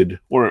wounded,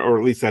 or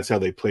at least that's how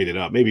they played it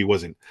up. Maybe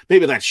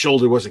that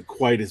shoulder wasn't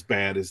quite as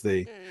bad as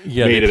they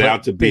made it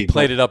out to be. They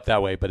played it up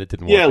that way, but it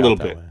didn't work out a little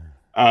that bit. way.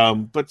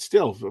 But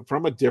still,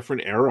 from a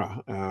different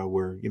era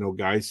where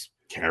guys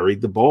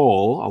carried the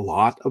ball a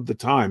lot of the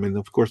time, and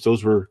of course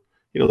those were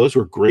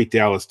great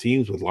Dallas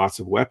teams with lots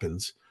of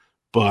weapons,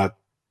 but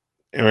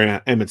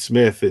Emmitt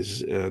Smith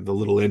is the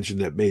little engine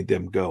that made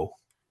them go.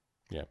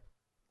 Yeah.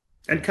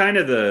 And kind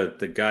of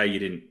the guy you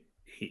didn't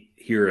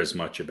hear as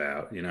much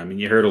about. I mean,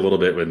 you heard a little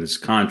bit with his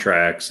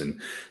contracts and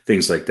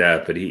things like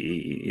that, but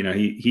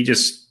he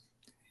just,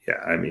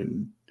 I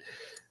mean,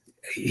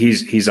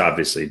 he's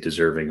obviously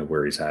deserving of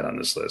where he's at on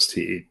this list.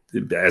 He,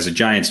 as a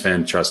Giants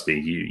fan, trust me,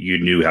 you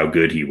knew how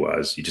good he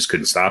was. You just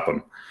couldn't stop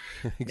him.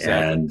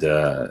 Exactly.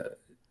 And,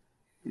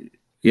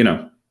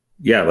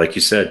 yeah, like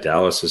you said,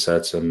 Dallas has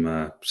had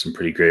some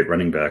pretty great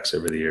running backs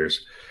over the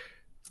years.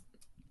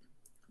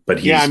 But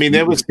he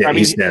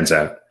stands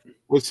out.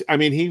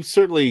 He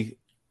certainly.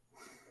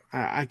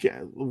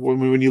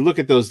 When you look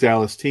at those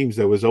Dallas teams,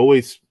 there was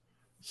always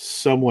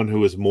someone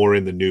who was more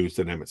in the news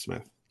than Emmitt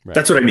Smith. Right.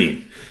 That's what I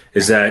mean.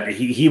 Is that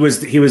he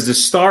was the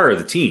star of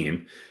the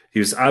team. He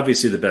was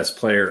obviously the best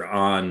player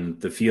on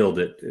the field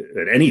at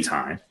any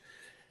time,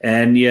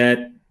 and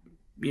yet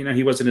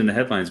he wasn't in the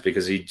headlines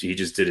because he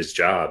just did his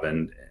job.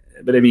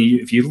 But I mean,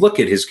 if you look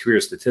at his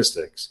career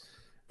statistics,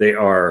 they're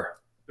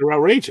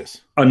outrageous,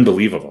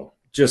 unbelievable,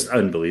 just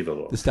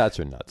unbelievable. The stats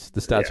are nuts.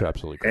 The stats are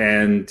absolutely crazy.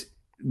 And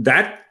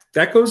that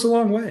goes a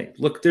long way.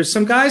 Look, there's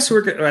some guys who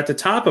are at the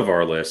top of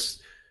our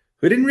list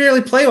who didn't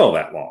really play all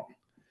that long.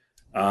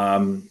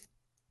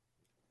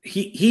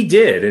 He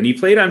did, and he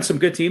played on some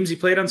good teams. He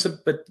played on some,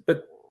 but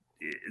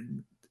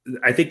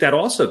I think that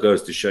also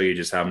goes to show you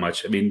just how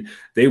much. I mean,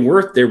 there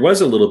was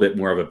a little bit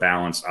more of a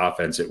balanced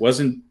offense. He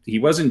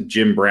wasn't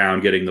Jim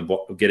Brown getting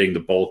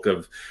the bulk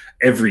of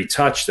every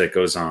touch that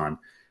goes on.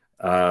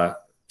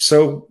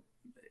 So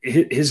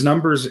his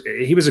numbers,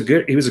 he was a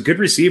good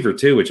receiver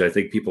too, which I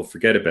think people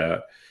forget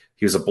about.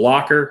 He was a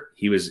blocker.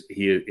 He is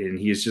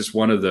just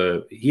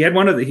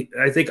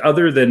I think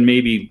other than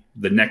maybe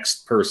the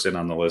next person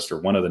on the list or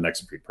one of the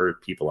next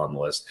people on the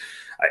list,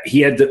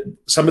 he had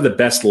some of the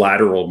best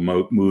lateral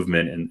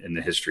movement in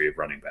the history of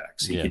running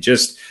backs.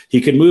 He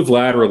could move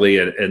laterally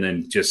and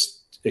then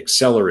just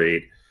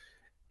accelerate.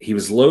 He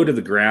was low to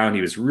the ground.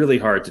 He was really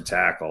hard to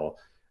tackle,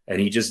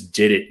 and he just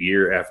did it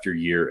year after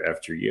year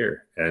after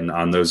year. And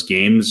on those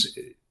games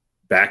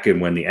back in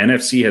when the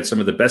NFC had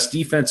some of the best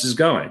defenses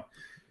going,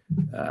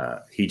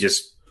 he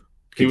was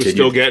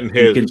still getting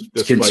his.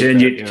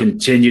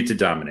 Continued to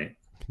dominate.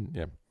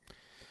 Yeah.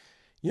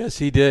 Yes,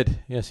 he did.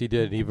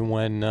 Even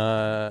when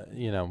as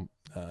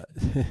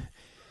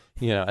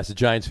a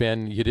Giants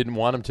fan, you didn't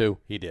want him to.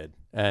 He did.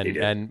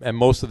 And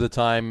most of the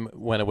time,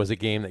 when it was a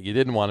game that you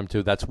didn't want him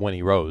to, that's when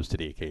he rose to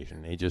the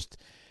occasion. He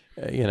just,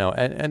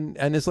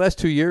 and his last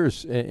 2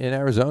 years in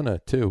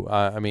Arizona too.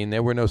 I mean,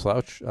 there were no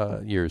slouch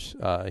years.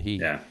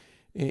 He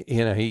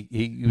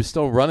was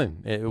still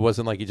running. It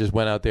wasn't like he just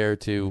went out there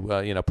to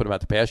put him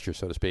out to pasture,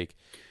 so to speak.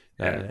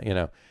 You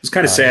know, it's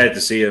kind of sad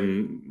to see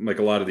him, like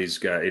a lot of these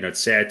guys. You know,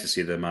 it's sad to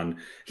see them on.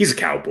 He's a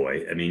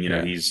cowboy. I mean, you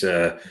know, he's.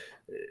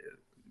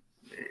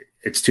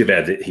 It's too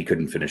bad that he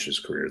couldn't finish his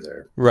career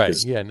there. Right?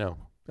 Yeah. No.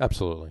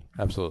 Absolutely.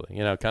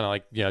 You know, kind of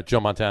like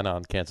Joe Montana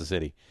on Kansas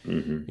City.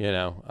 Mm-hmm. You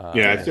know.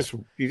 It's just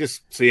you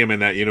just see him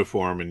in that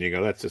uniform and you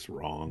go, that's just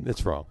wrong.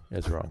 It's wrong.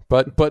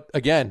 But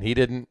again, he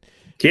didn't.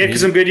 He had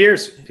some good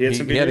years. He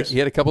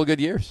had a couple of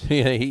good years.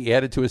 He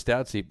added to his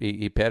stats.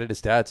 He padded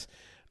his stats.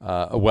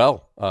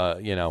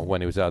 You know,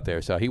 when he was out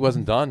there. So he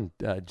wasn't done.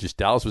 Just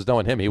Dallas was done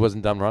with him. He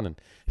wasn't done running.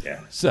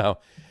 Yeah. So,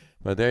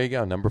 but there you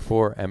go. Number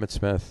 4, Emmitt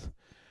Smith.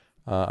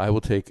 I will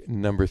take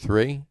number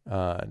 3.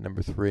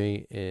 Number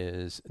 3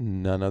 is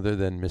none other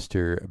than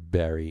Mr.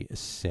 Barry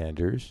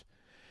Sanders.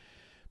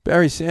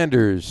 Barry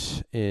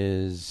Sanders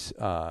is,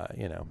 no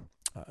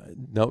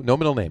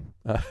middle name.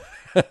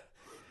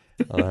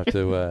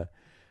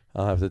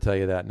 I'll have to tell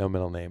you that, no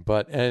middle name.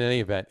 But in any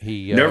event,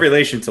 he no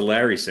relation to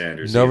Larry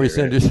Sanders. No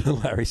Sanders to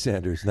Larry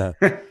Sanders. No.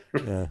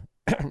 Yeah.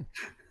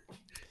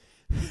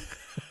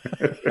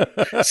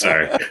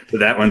 Sorry,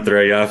 did that one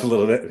throw you off a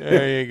little bit?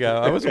 There you go.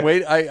 I was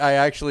waiting. I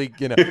actually,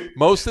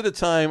 most of the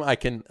time I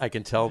can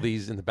tell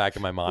these in the back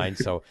of my mind,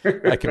 so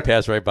I can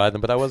pass right by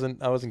them. But I wasn't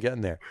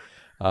getting there.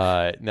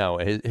 No,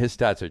 his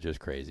stats are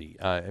just crazy.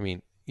 I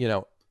mean,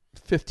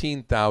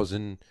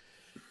 15,000,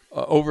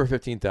 over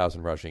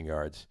 15,000 rushing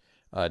yards.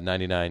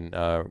 99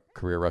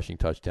 career rushing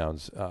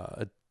touchdowns,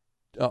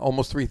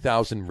 almost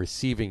 3,000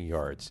 receiving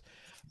yards.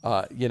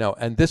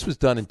 And this was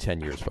done in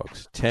 10 years,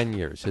 folks. 10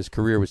 years. His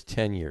career was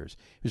 10 years.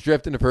 He was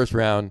drafted in the first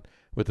round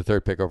with the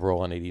 3rd pick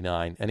overall in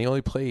 89, and he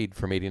only played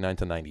from 89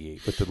 to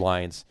 98 with the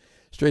Lions,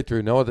 straight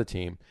through, no other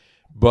team.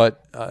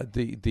 But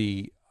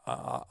the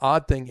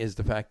odd thing is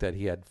the fact that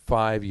he had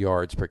 5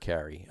 yards per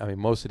carry. I mean,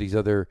 most of these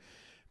other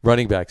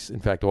running backs,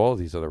 in fact, all of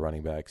these other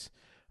running backs,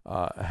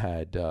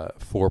 had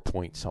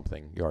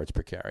 4-point-something yards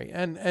per carry.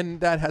 And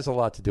that has a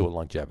lot to do with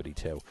longevity,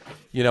 too.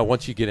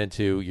 Once you get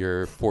into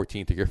your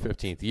 14th or your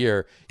 15th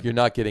year, you're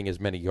not getting as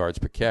many yards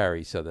per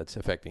carry, so that's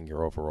affecting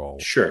your overall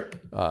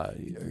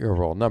your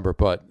overall number.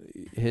 But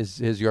his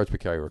yards per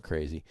carry were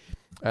crazy.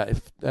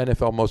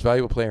 NFL Most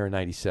Valuable Player in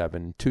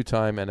 97,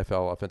 2-time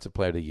NFL Offensive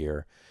Player of the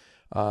Year,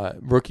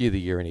 Rookie of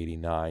the Year in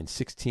 89,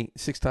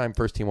 6-time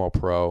First-Team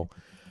All-Pro,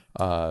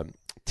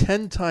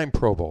 10-time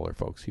Pro Bowler,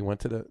 folks. He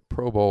went to the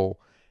Pro Bowl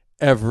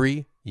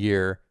every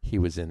year he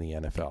was in the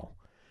NFL.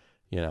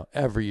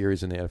 Every year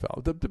he's in the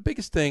NFL. The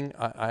biggest thing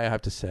I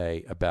have to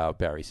say about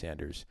Barry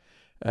Sanders,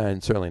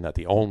 and certainly not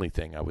the only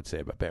thing I would say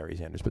about Barry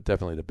Sanders, but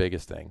definitely the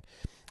biggest thing,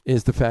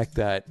 is the fact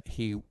that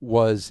he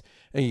was,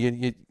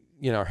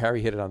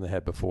 Harry hit it on the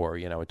head before,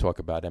 we talk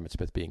about Emmitt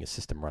Smith being a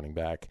system running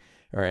back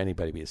or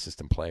anybody be a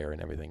system player and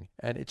everything.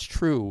 And it's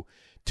true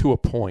to a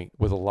point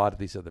with a lot of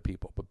these other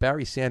people. But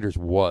Barry Sanders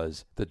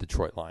was the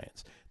Detroit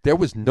Lions. There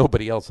was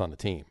nobody else on the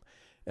team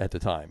at the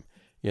time.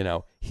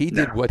 He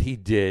did what he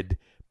did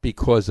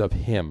because of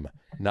him,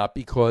 not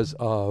because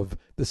of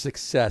the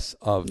success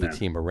of the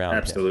team around him.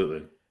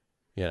 Absolutely.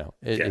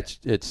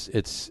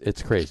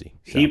 It's crazy.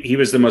 So. He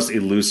was the most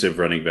elusive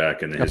running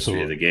back in the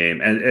history of the game.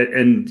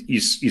 And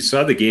you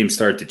saw the game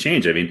start to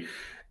change. I mean,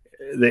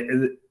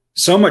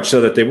 so much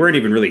so that they weren't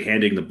even really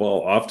handing the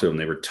ball off to him.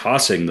 They were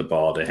tossing the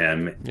ball to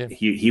him. Yeah.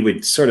 He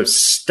would sort of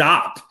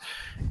stop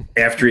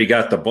after he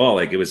got the ball,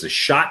 like it was a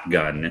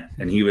shotgun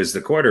and he was the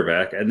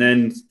quarterback, and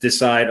then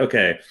decide,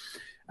 okay,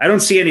 I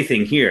don't see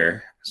anything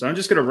here, so I'm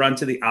just going to run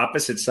to the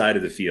opposite side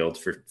of the field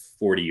for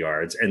 40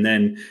 yards and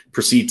then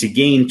proceed to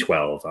gain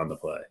 12 on the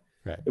play.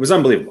 Right. It was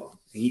unbelievable.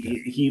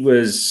 He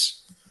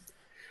was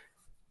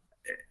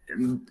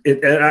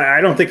I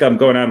don't think I'm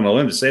going out on a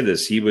limb to say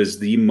this. He was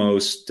the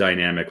most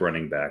dynamic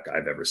running back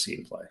I've ever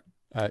seen play.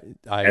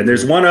 And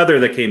there's one other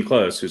that came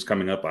close who's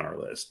coming up on our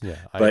list. Yeah,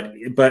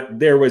 but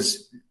there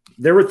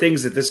were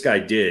things that this guy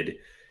did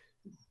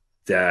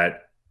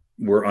that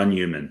were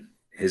unhuman.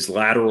 His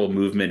lateral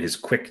movement, his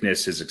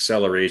quickness, his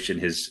acceleration,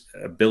 his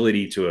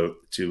ability to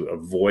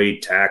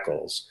avoid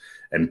tackles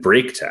and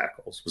break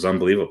tackles was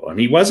unbelievable. And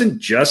he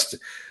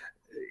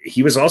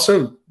was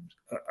also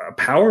a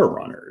power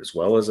runner as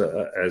well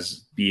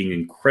as being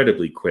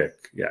incredibly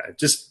quick. Yeah,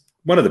 just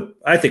one of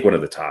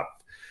the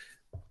top,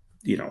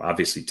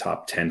 obviously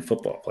top 10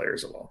 football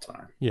players of all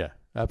time. Yeah,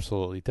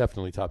 absolutely.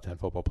 Definitely top 10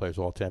 football players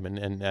of all time.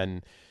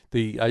 And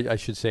I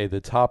should say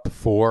the top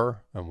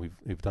 4, and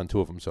we've done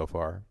 2 of them so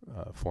far,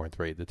 4 and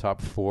 3. The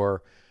top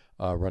 4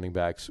 running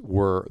backs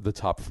were the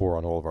top 4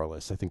 on all of our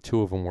lists. I think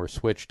 2 of them were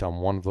switched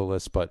on one of the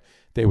lists, but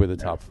they were the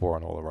top 4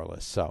 on all of our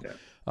lists. So,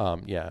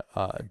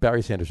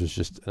 Barry Sanders was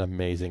just an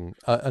amazing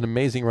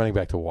running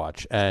back to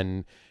watch.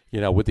 And,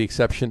 with the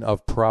exception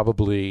of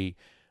probably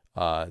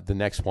the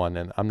next one,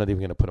 and I'm not even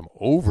going to put him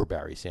over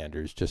Barry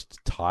Sanders, just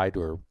tied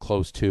or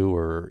close to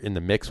or in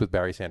the mix with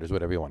Barry Sanders,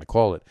 whatever you want to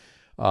call it.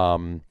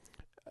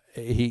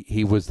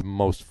 He was the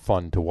most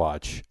fun to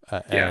watch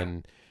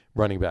and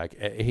running back.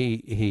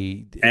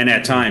 And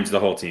at times the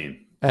whole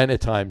team, and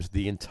at times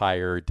the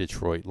entire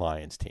Detroit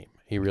Lions team.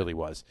 He really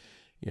was.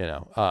 They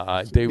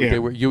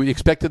were. You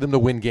expected them to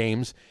win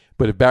games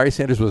But if Barry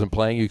Sanders wasn't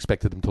playing, you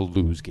expected them to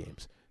lose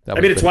games.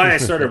 It's why I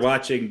started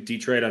watching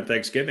Detroit on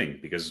Thanksgiving,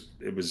 because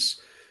it was,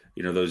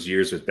 those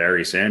years with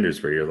Barry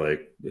Sanders where you're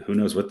like, who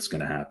knows what's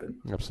going to happen.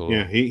 Absolutely.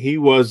 Yeah, he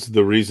was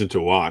the reason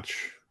to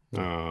watch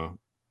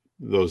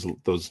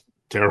those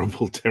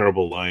terrible,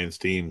 terrible Lions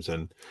teams.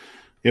 And,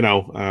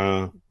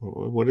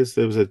 what is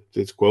there?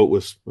 His quote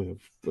was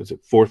it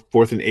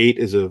fourth and 8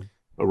 is a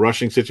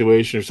rushing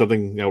situation or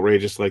something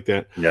outrageous like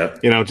that.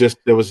 Yeah. Just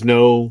there was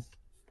no.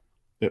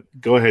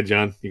 Go ahead,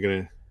 John. You're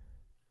gonna.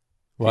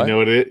 What? You know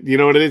what it is? You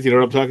know what it is? You know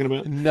what I'm talking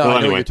about? No,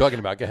 I know what you're talking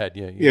about. Go ahead.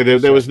 Yeah.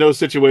 There was no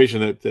situation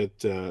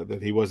that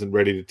he wasn't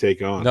ready to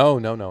take on. No.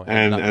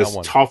 And as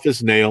tough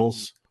as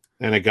nails,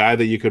 and a guy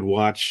that you could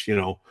watch,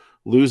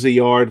 lose a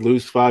yard,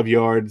 lose 5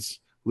 yards,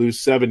 lose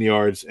 7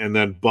 yards, and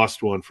then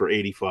bust one for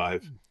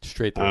 85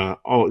 straight through.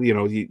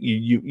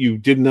 You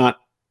did not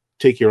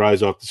take your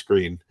eyes off the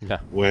screen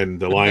when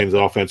the Lions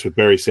offense with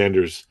Barry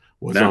Sanders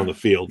was on the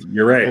field.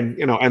 You're right. And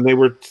and they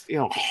were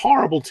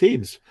horrible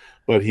teams,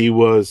 but he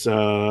was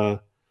he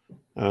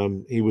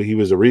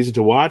was a reason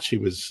to watch. He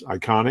was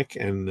iconic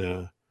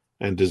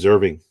and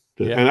deserving.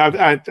 Yeah.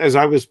 And as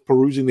I was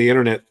perusing the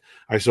internet,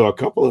 I saw a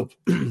couple of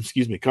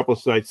couple of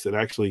sites that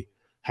actually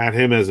had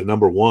him as a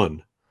number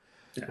 1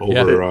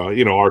 over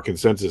our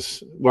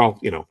consensus. Well,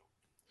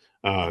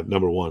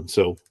 number 1.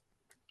 So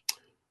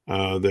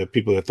the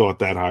people that thought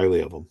that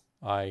highly of him.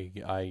 I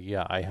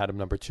had him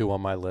number 2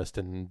 on my list,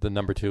 and the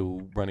number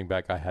 2 running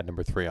back I had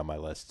number 3 on my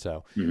list.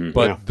 So,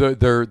 but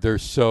they're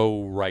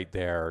so right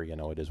there.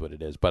 It is what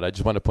it is. But I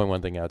just want to point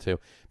one thing out too.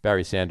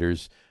 Barry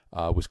Sanders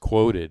was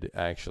quoted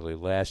actually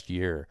last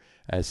year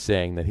as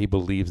saying that he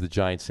believes the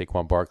Giants'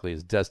 Saquon Barkley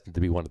is destined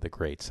to be one of the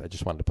greats. I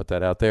just wanted to put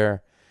that out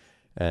there.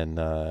 And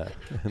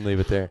leave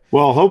it there.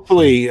 Well,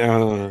 hopefully,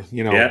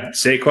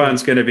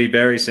 Saquon's going to be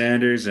Barry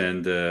Sanders,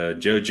 and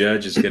Joe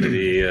Judge is going to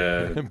be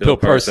Bill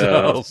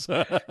Parcells.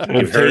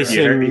 It's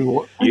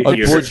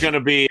going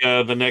to be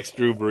the next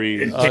Drew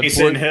Brees.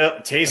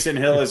 Taysom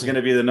Hill is going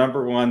to be the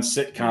number 1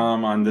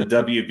 sitcom on the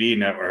WB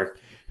network.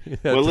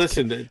 Well,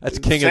 listen, that's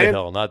King of the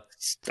Hill, not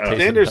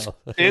Sanders.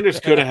 Sanders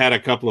could have had a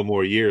couple of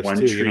more years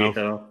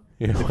too.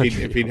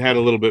 If he'd had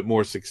a little bit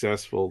more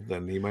successful,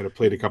 then he might have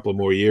played a couple of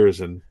more years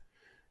and.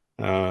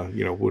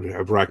 Would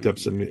have racked up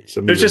some.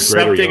 There's just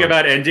something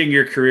about ending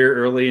your career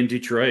early in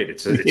Detroit.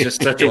 It's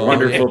just such a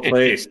wonderful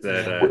place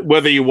that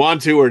whether you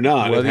want to or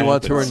not,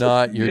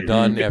 you're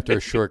done after a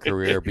short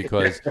career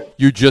because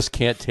you just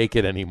can't take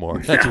it anymore.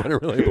 That's what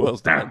it really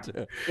boils down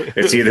to.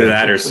 It's either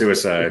that or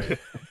suicide.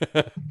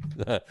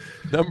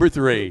 Number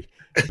 3,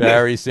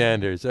 Barry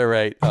Sanders. All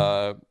right.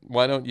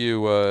 Why don't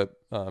you,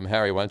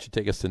 Harry? Why don't you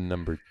take us to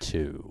number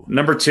 2?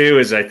 Number 2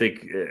 is, I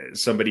think,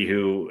 somebody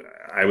who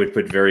I would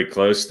put very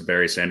close to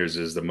Barry Sanders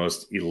as the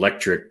most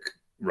electric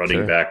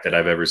running back that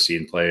I've ever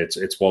seen play.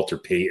 It's Walter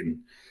Payton.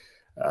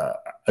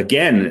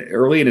 Again,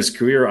 early in his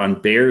career on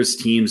Bears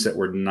teams that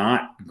were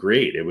not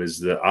great. It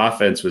was the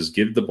offense was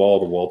give the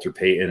ball to Walter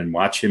Payton and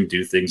watch him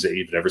do things that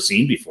you've never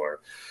seen before.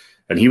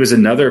 And he was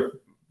another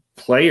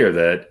player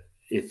that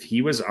if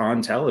he was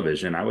on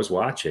television, I was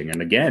watching.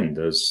 And again,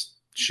 those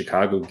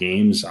Chicago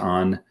games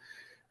on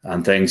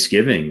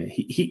Thanksgiving,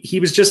 he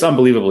was just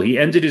unbelievable. He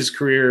ended his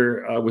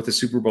career with a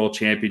Super Bowl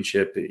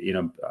championship,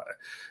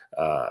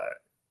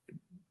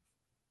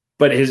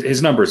 but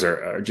his numbers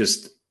are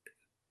just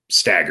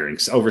staggering.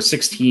 Over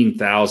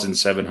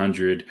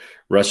 16,700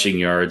 rushing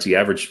yards. He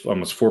averaged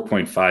almost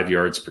 4.5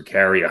 yards per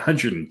carry,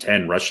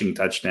 110 rushing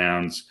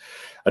touchdowns,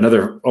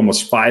 another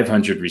almost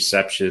 500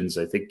 receptions.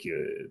 I think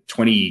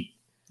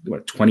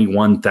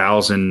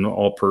 21,000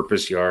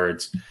 all-purpose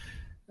yards.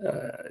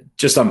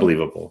 Just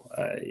unbelievable.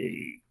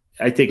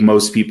 I think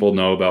most people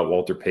know about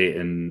Walter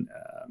Payton.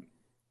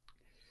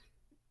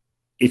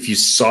 If you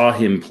saw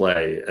him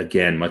play,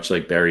 again, much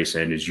like Barry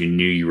Sanders, you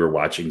knew you were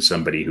watching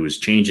somebody who was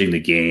changing the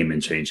game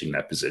and changing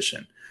that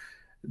position.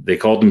 They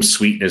called him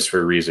sweetness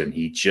for a reason.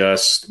 He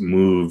just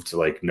moved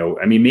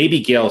maybe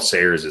Gale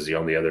Sayers is the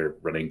only other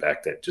running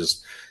back that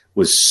just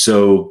was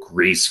so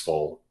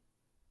graceful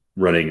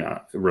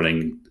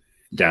running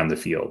down the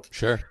field.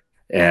 Sure.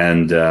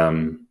 And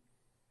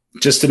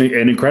just an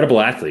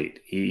incredible athlete.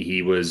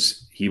 He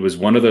was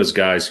one of those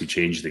guys who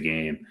changed the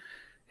game.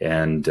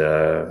 And,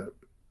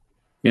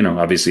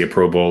 obviously a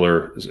Pro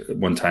Bowler,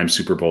 one-time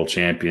Super Bowl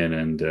champion,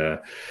 and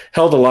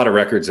held a lot of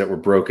records that were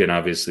broken,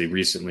 obviously,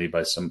 recently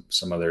by some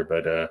other,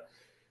 but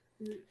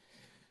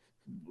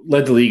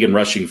led the league in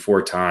rushing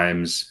 4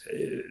 times,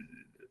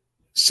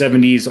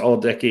 70s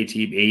All-Decade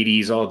Team,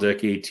 80s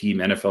All-Decade Team,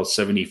 NFL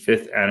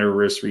 75th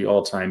Anniversary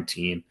All-Time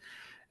Team,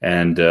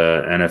 and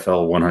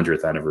NFL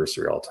 100th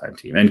Anniversary All-Time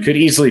Team. And could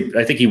easily,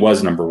 I think he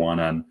was number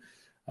 1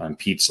 on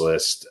Pete's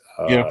list.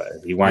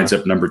 He winds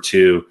up number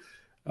 2.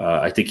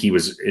 I think he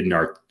was in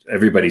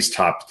everybody's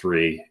top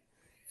 3.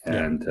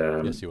 And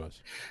yes, he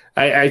was.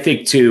 I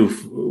think too,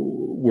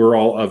 we're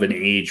all of an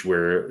age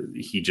where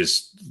he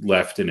just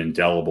left an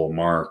indelible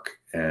mark,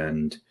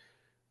 and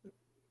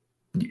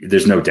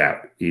there's no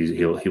doubt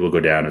he will go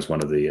down as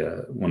one of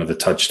the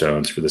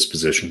touchstones for this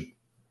position.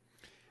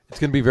 It's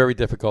going to be very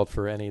difficult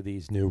for any of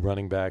these new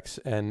running backs,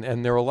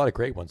 and there are a lot of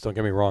great ones. Don't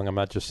get me wrong. I'm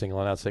not just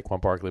singling out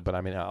Saquon Barkley, but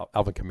I mean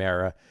Alvin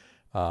Kamara,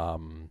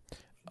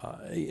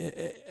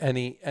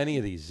 any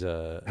of these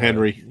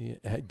Henry,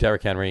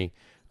 Derrick Henry,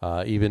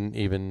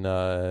 even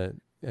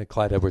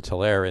Clyde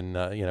Edwards-Helaire,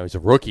 and he's a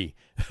rookie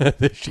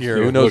this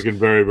year. Who knows? Looking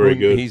very, very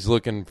good. He's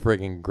looking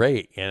friggin'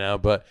 great,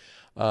 but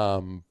I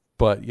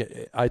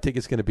think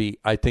it's going to be.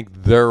 I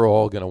think they're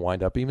all going to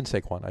wind up. Even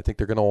Saquon. I think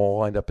they're going to all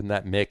wind up in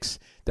that mix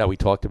that we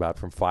talked about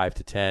from 5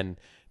 to 10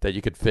 that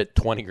you could fit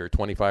 20 or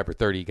 25 or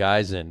 30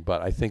 guys in.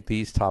 But I think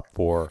these top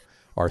 4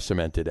 are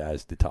cemented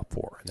as the top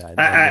 4.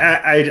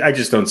 I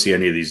just don't see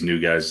any of these new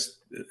guys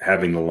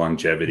having the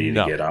longevity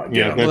to get out.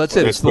 Well, that's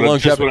it. It's the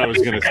longevity. That's what I was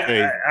going to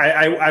say.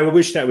 I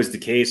wish that was the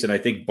case, and I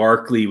think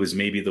Barkley was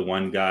maybe the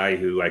one guy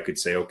who I could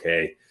say,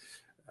 okay,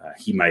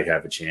 he might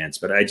have a chance,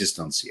 but I just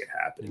don't see it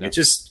happening. No.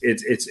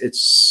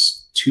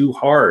 It's too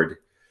hard.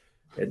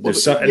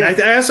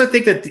 I also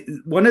think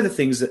that one of the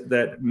things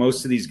that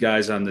most of these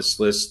guys on this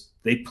list,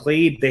 they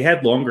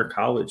had longer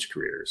college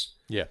careers.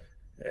 Yeah.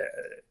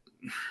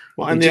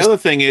 And the other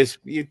thing is,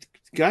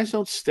 guys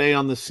don't stay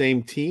on the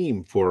same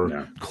team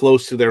for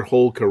close to their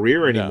whole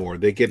career anymore.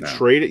 They get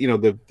traded.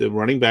 The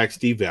running backs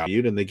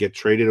devalued, and they get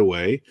traded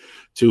away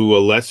to a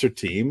lesser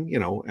team.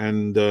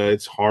 And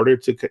it's harder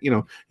to.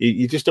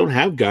 You just don't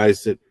have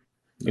guys that,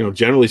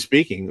 generally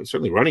speaking,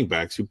 certainly running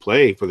backs who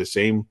play for the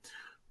same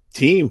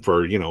team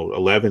for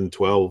 11,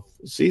 12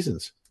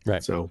 seasons.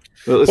 Right. So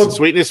listen,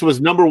 Sweetness was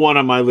number 1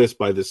 on my list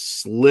by the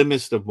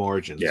slimmest of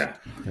margins. Yeah.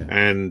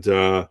 And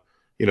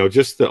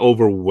just the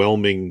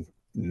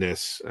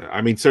overwhelmingness.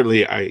 I mean,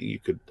 certainly,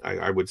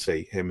 I would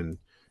say him and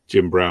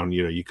Jim Brown.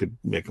 You could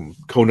make them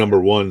co-number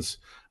 1s,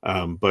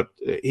 but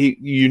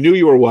you knew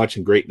you were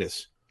watching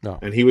greatness. No.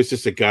 And he was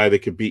just a guy that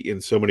could beat in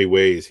so many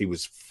ways. He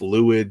was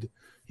fluid.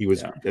 He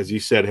was, as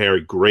you said,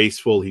 Harry,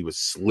 graceful. He was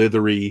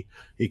slithery.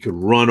 He could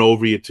run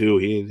over you too.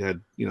 He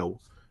had,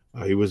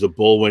 he was a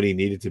bull when he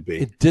needed to be.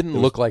 It didn't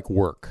look like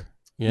work.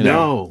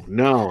 No,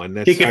 and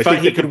that's, he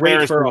could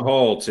wait for a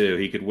hole too.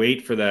 He could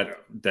wait for that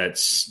that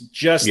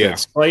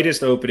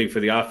slightest opening for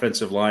the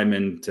offensive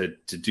lineman to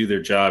do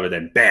their job, and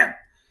then bam.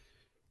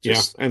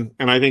 And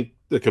I think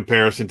the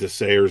comparison to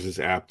Sayers is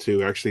apt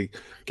too. Actually,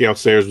 Gale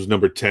Sayers was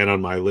number 10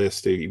 on my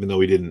list, even though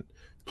he didn't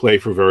play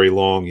for very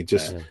long. You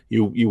just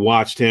you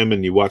watched him,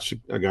 and you watched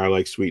a guy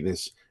like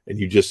Sweetness, and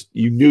you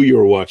knew you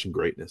were watching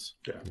greatness.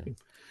 Yeah.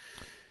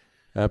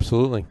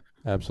 Absolutely.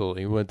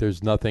 Well,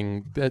 there's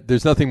nothing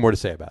more to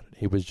say about it.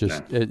 He was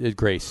just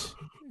grace.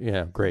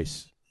 Yeah,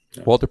 grace.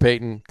 Yeah. Walter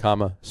Payton,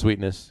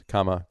 Sweetness,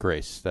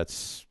 Grace.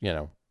 That's,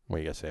 what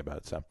you got to say about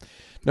it. So,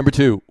 number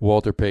 2,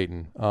 Walter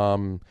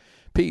Payton.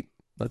 Pete,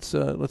 let's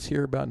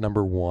hear about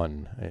number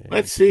 1.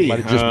 Let's see. You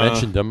might have just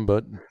mentioned him,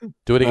 but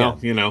do it again.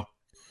 Well,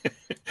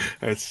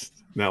 it's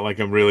not like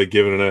I'm really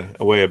giving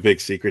away a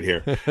big secret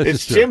here.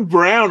 It's Jim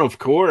Brown, of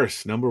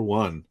course, number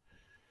 1.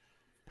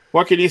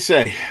 What can you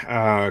say?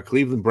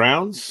 Cleveland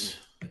Browns,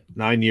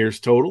 9 years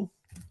total,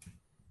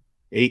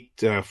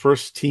 8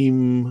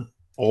 first-team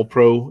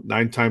All-Pro,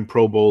 9-time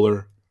Pro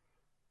Bowler,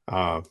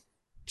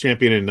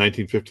 champion in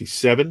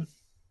 1957,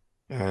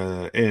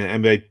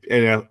 NFL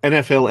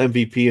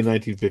MVP in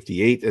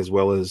 1958, as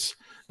well as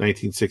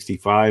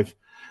 1965,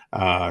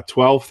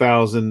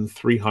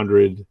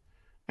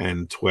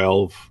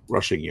 12,312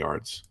 rushing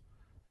yards.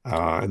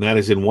 And that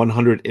is in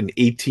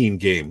 118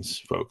 games,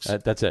 folks.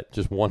 That's it.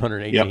 Just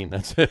 118. Yep.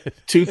 That's it.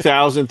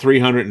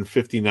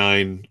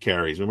 2,359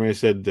 carries. Remember I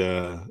said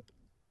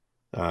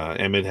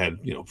Emmett had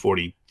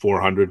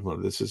 4,400. Well,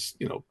 this is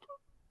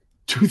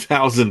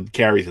 2,000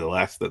 carries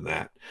less than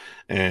that,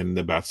 and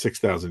about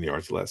 6,000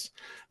 yards less.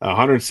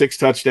 106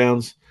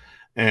 touchdowns,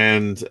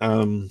 and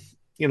 3-time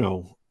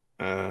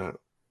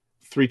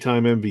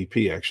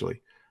MVP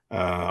actually.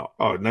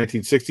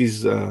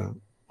 1960s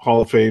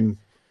Hall of Fame.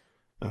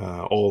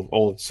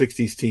 All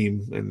 60s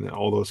team and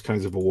all those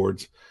kinds of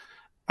awards.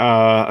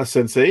 A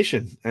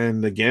sensation.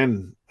 And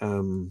again,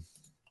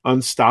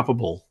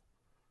 unstoppable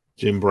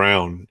Jim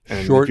Brown.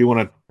 And if you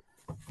want to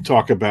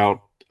talk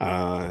about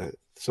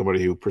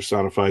somebody who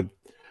personified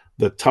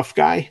the tough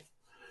guy,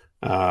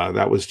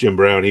 that was Jim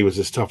Brown. He was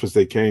as tough as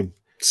they came.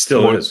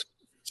 Still is.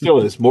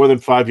 More than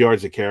 5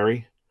 yards of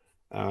carry.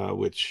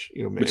 Which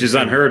is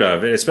unheard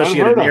of, especially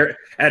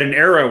at an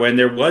era when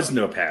there was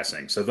no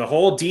passing. So the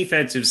whole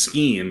defensive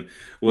scheme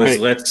was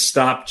let's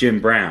stop Jim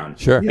Brown.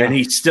 Sure, and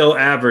he still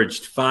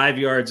averaged 5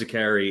 yards a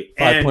carry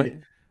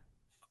and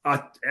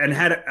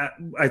had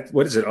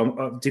what is it?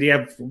 Did he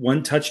have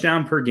 1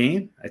 touchdown per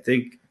game? I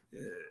think.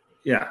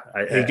 He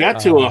got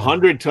to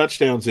 100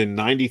 touchdowns in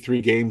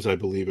 93 games, I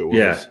believe it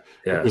was.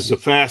 Yeah. It was the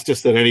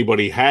fastest that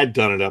anybody had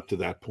done it up to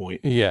that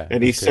point. Yeah,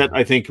 and he set,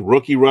 I think,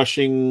 rookie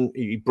rushing.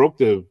 He broke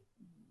the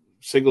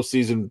single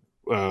season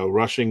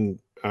rushing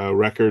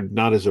record,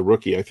 not as a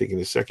rookie, I think in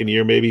his second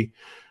year maybe.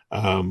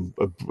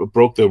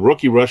 Broke the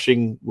rookie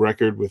rushing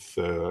record with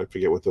I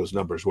forget what those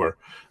numbers were.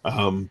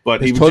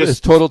 But his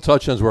total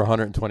touchdowns were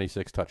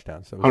 126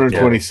 touchdowns. So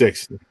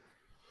 126.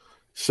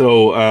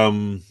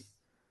 So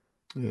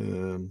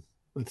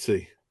let's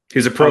see. He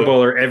was a Pro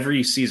Bowler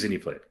every season he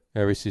played.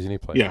 Every season he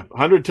played. Yeah,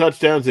 100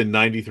 touchdowns in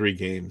 93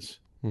 games.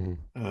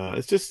 Mm-hmm.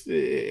 It's just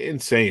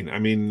insane. I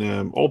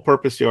mean,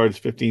 all-purpose yards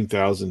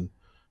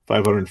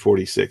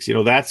 15,546.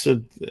 That's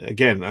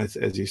again,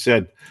 as you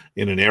said,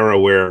 in an era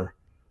where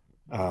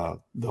the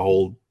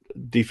whole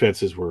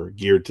defenses were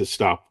geared to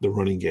stop the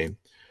running game.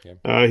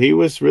 Yeah. He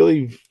was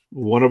really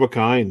one of a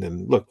kind.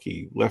 And look,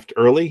 he left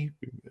early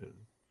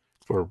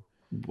for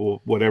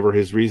whatever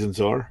his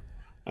reasons are.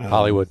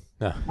 Hollywood.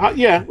 No.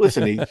 Yeah,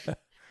 listen, he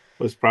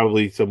was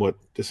probably somewhat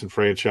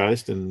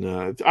disenfranchised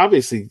and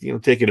obviously,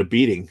 taking a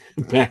beating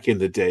back in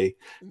the day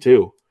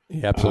too.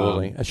 Yeah,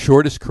 absolutely. A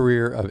shortest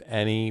career of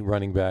any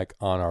running back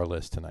on our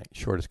list tonight.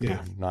 Shortest career.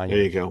 Yeah, 9 there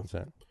years. You go.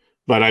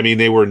 But I mean,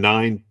 they were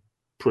 9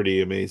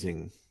 pretty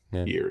amazing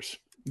years.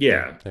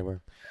 Yeah, they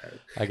were.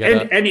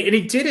 And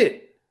he did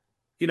it.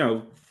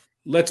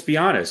 Let's be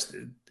honest.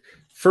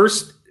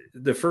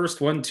 The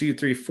first 1, 2,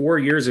 3, 4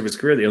 years of his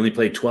career, they only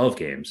played 12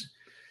 games.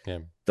 Yeah.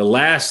 The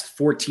last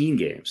 14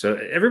 games. So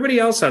everybody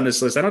else on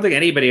this list, I don't think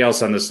anybody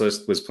else on this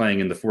list was playing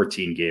in the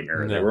 14 game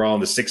era. No. They were all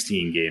in the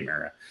 16 game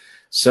era.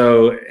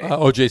 So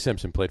O.J.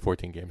 Simpson played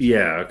 14 games.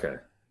 Yeah. Okay.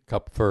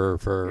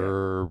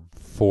 For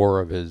 4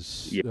 of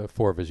his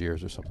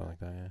years or something like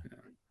that.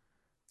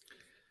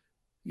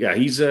 Yeah.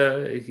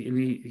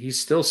 He's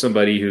still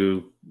somebody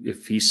who,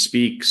 if he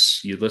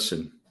speaks, you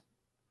listen.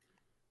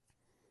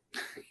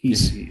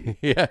 He's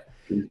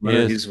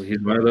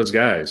one of those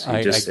guys.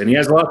 And he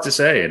has a lot to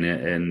say,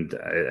 and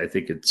I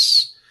think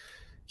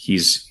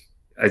he's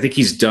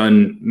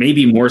done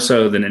maybe more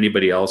so than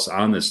anybody else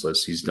on this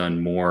list. He's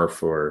done more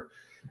for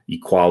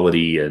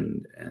equality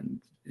and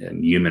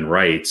human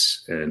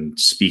rights and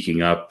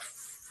speaking up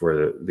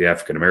for the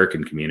African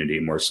American community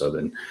more so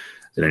than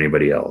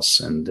anybody else.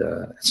 And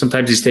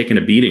sometimes he's taken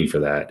a beating for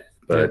that,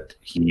 but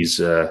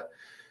he's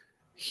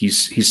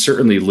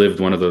certainly lived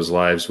one of those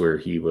lives where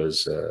he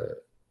was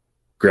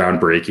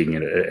groundbreaking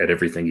at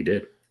everything he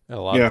did. A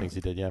lot of things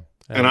he did, yeah.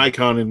 An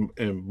icon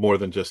in more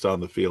than just on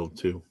the field,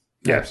 too.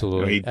 Yeah,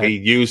 absolutely. He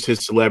used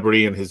his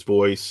celebrity and his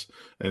voice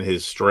and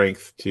his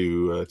strength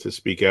to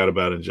speak out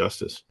about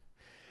injustice.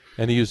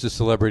 And he used his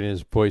celebrity and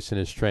his voice and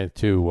his strength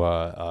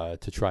to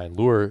try and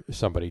lure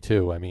somebody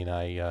too. I mean,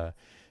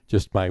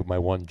 just my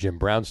one Jim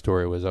Brown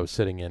story was I was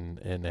sitting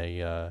in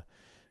a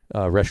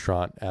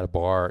restaurant at a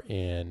bar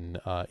in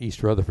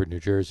East Rutherford,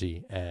 New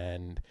Jersey,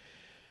 and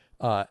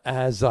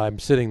as I'm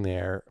sitting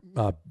there,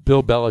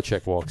 Bill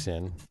Belichick walks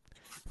in,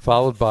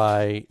 followed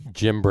by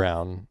Jim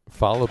Brown,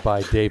 followed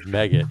by Dave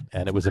Meggett,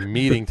 and it was a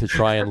meeting to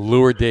try and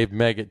lure Dave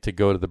Meggett to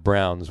go to the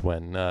Browns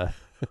when Bill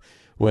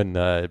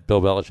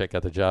Belichick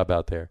got the job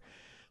out there.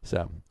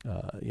 So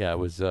it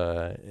was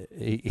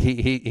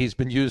he's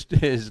been used,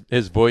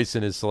 his voice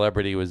and his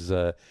celebrity was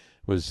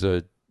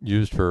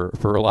used for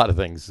a lot of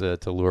things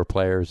to lure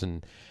players,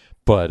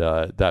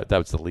 but that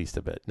was the least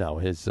of it. No,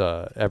 his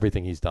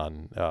everything he's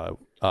done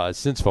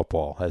since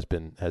football has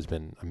been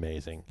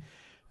amazing.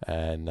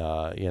 And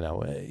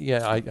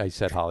I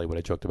said Hollywood.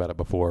 I joked about it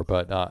before,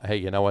 but hey,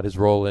 you know what? His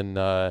role in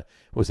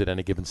was it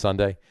Any Given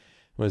Sunday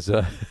was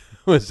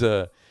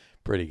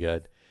pretty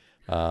good.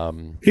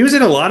 He was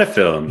in a lot of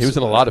films. He was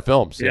in a lot of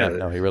films. Yeah,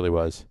 no, he really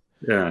was.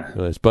 Yeah, he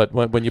was. But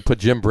when you put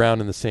Jim Brown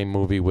in the same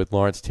movie with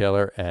Lawrence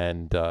Taylor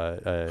and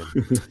Dennis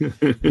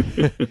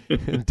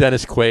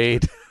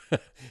Quaid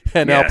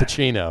and Al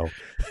Pacino,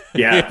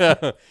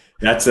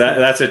 That's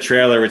a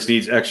trailer which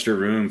needs extra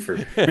room for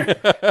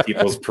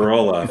people's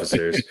parole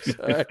officers.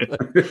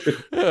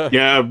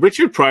 Yeah,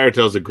 Richard Pryor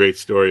tells a great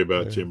story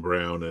about Jim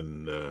Brown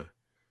and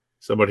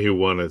somebody who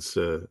wanted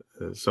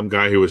some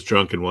guy who was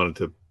drunk and wanted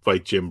to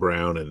fight Jim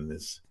Brown, and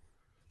his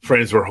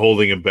friends were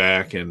holding him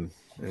back. And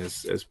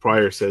as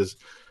Pryor says,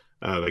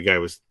 the guy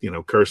was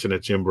cursing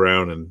at Jim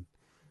Brown, and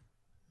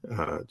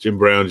Jim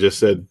Brown just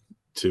said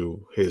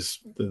to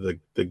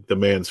the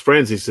man's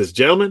friends, he says,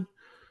 "Gentlemen,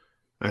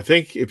 I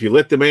think if you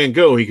let the man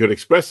go, he could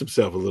express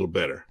himself a little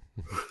better."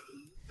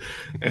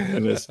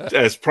 And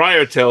as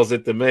Pryor tells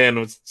it, the man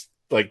was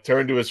like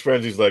turned to his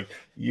friends. He's like,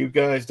 "You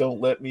guys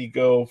don't let me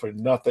go for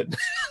nothing."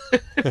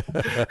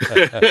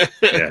 Because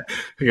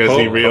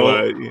he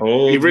realized,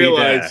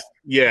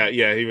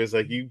 he was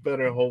like, "You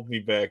better hold me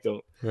back,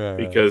 don't,"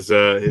 because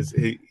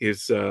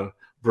his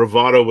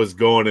bravado was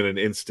gone in an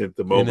instant.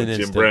 The moment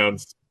Jim Brown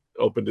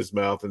opened his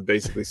mouth and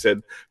basically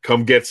said,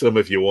 "Come get some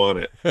if you want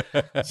it."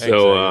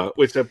 So,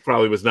 which that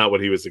probably was not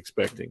what he was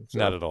expecting. So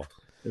not at all.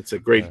 It's a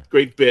great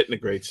bit and a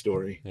great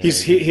story. Yeah,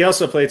 he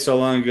also played so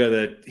long ago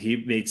that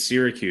he made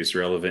Syracuse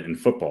relevant in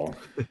football.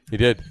 He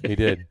did.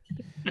 Hey,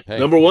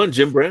 Number one,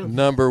 Jim Brown.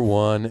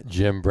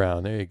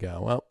 There you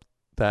go. Well,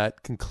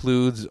 that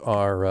concludes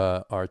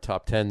our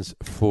top tens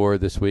for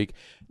this week.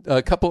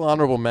 A couple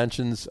honorable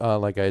mentions,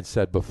 like I had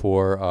said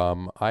before.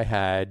 I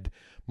had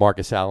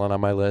Marcus Allen on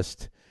my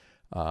list.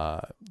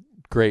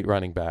 Great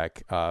running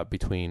back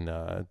between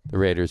the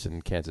Raiders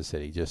and Kansas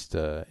City, just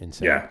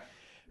insane. Yeah.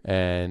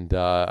 And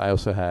I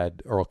also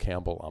had Earl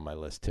Campbell on my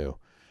list too.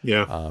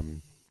 Yeah.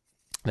 And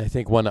I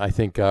think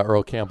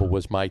Earl Campbell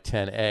was my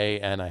 10A,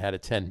 and I had a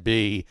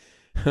 10B,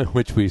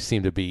 which we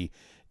seem to be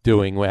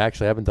doing. Well,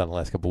 actually, I haven't done the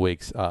last couple of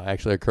weeks.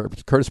 Actually,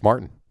 Curtis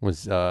Martin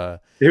was.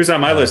 He was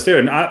on my list too,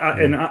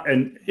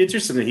 and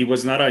interestingly, he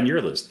was not on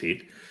your list,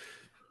 Pete.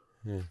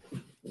 Yeah.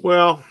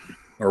 Well,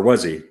 or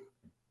was he?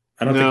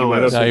 I don't think he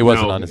was. No, he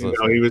wasn't on his list.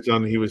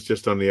 No, he was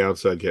just on the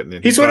outside getting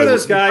in. He's one of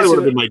those guys who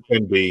would have been my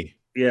 10B.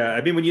 Yeah,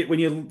 I mean, when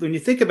you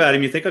think about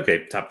him, you think,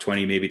 okay, top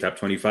 20, maybe top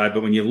 25.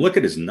 But when you look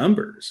at his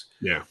numbers,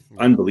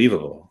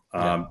 unbelievable.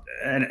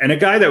 And a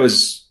guy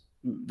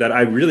that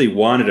I really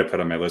wanted to put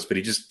on my list, but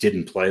he just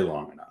didn't play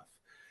long enough,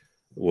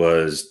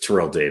 was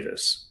Terrell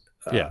Davis.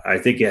 I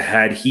think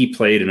had he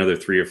played another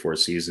 3 or 4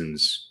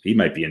 seasons, he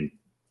might be in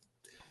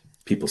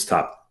people's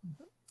top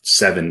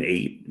 7,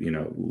 8,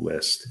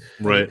 list.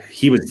 Right.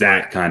 He was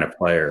that kind of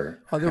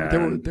player. Oh,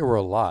 there were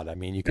a lot. I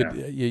mean, you could,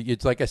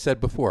 it's like I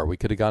said before, we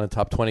could have gone in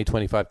top 20,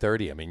 25,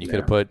 30. I mean, you could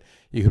have put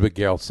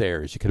Garrett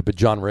Sayers, you could have put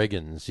John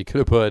Riggins, you could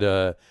have put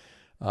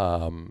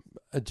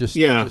just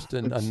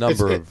a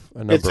number of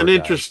It's an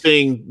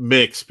interesting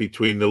mix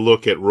between the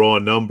look at raw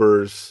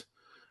numbers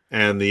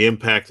and the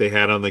impact they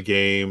had on the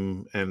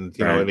game, and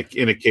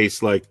in a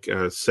case like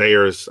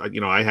Sayers,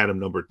 I had him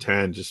number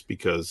 10 just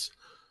because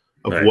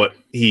of what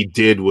he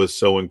did was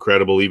so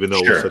incredible, even though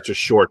it was such a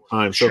short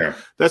time. So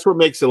that's what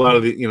makes a lot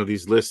of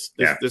these lists.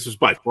 This was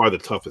by far the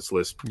toughest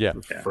list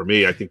for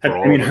me. I think for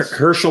all of us.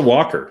 Herschel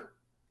Walker.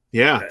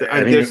 Yeah,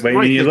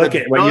 when you look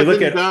at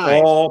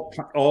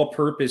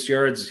all-purpose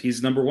yards,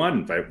 he's number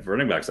 1 by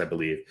running backs, I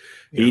believe.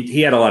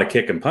 He had a lot of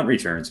kick and punt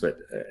returns, but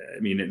I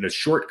mean, in a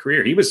short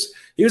career, he was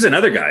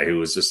another guy who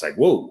was just like,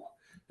 whoa,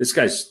 this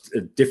guy's a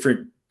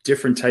different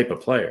type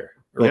of player.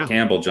 Earl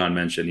Campbell, John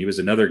mentioned, he was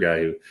another guy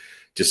who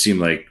just seemed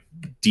like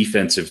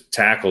defensive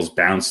tackles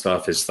bounced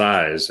off his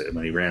thighs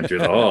when he ran through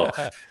the hall.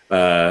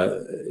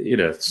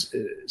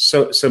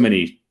 So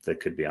many that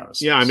could be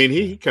honest. Yeah, I mean,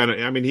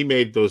 he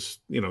made those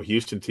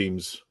Houston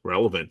teams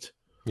relevant.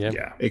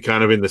 Yeah, it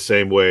kind of in the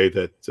same way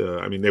that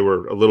they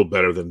were a little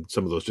better than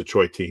some of those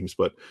Detroit teams,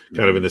 but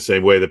kind of in the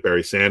same way that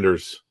Barry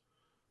Sanders,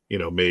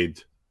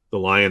 made the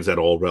Lions at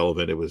all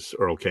relevant. It was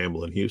Earl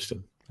Campbell in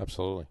Houston.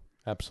 Absolutely,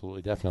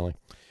 definitely.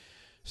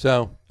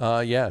 So,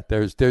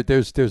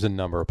 there's a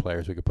number of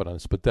players we could put on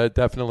this, but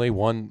definitely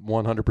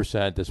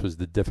 100%. This was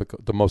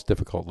the most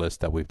difficult list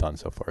that we've done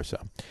so far. So,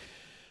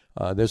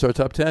 there's our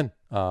top 10.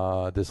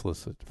 This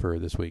list for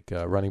this week.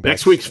 Running backs.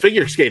 Next week's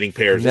figure skating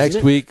pairs.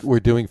 Next week we're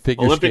doing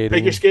Olympic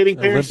figure skating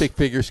pairs. Olympic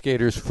figure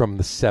skaters from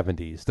the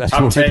 70s.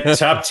 That's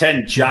top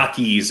 10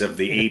 jockeys of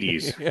the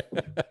 80s.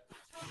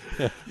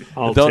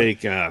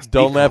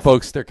 Don't laugh,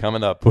 folks. They're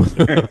coming up. We're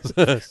going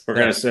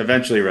to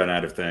eventually run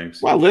out of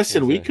things. Well,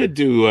 listen, we could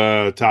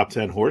do top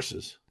 10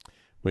 horses.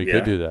 We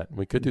could do that.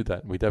 We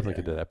definitely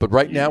could do that. But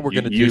right now we're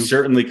going to do. You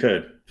certainly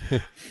could.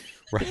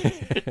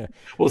 Right.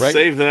 We'll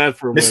save that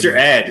for Mr.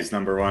 Ed is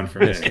number 1 for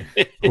me.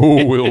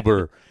 Oh,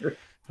 Wilbur.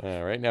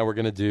 Right now we're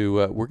going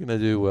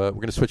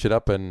to switch it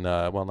up and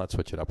not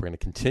switch it up. We're going to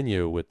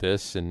continue with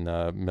this and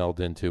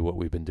meld into what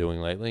we've been doing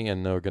lately,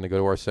 and we're going to go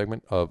to our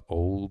segment of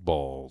Old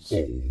Balls.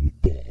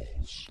 Old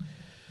Balls.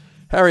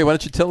 Harry, why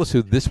don't you tell us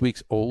who this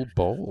week's Old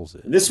Balls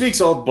is? This week's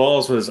Old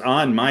Balls was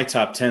on my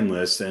top 10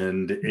 list,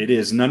 and it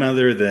is none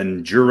other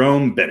than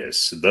Jerome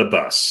Bettis, the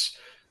bus,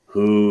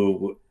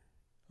 who...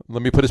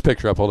 Let me put his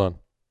picture up. Hold on.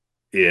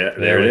 Yeah,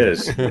 there it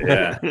is.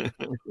 Yeah.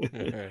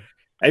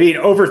 I mean,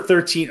 over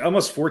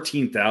almost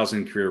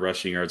 14,000 career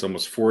rushing yards,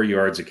 almost 4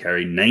 yards a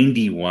carry,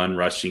 91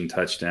 rushing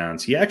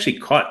touchdowns. He actually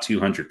caught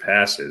 200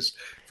 passes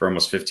for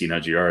almost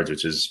 1,500 yards,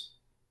 which is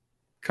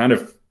kind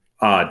of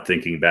odd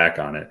thinking back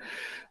on it.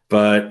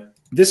 But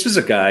this was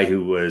a guy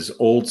who was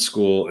old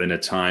school in a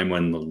time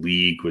when the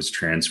league was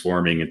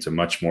transforming into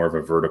much more of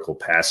a vertical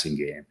passing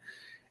game.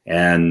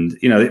 And,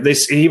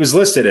 he was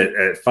listed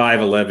at 5'11",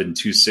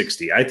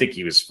 260. I think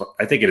in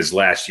his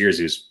last years,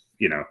 he was,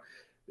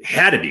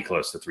 had to be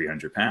close to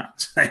 300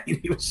 pounds. I mean,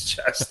 he was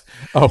just...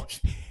 Oh,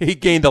 he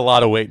gained a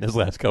lot of weight in his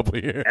last couple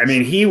of years. I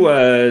mean, he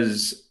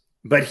was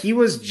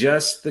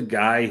just the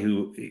guy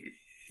who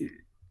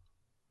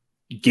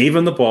gave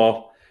him the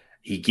ball.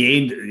 He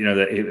gained,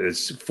 it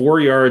was 4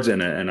 yards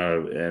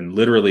and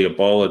literally a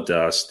ball of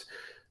dust.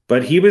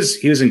 But he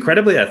was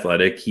incredibly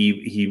athletic.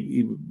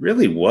 He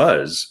really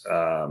was.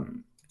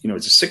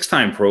 It's a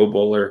 6-time Pro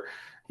Bowler.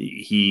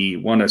 He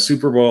won a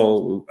Super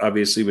Bowl,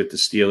 obviously, with the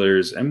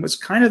Steelers, and was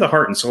kind of the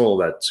heart and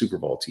soul of that Super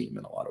Bowl team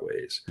in a lot of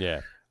ways.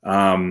 Yeah.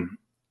 And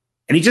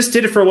he just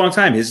did it for a long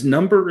time. His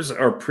numbers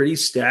are pretty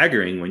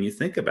staggering when you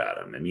think about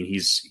him. I mean,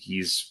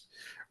 he's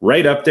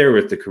right up there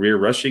with the career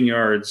rushing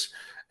yards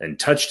and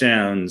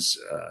touchdowns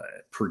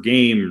per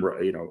game,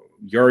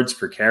 yards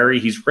per carry.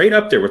 He's right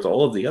up there with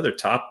all of the other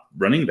top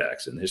running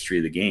backs in the history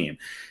of the game.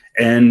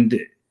 And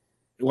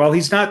while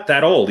he's not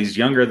that old, he's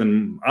younger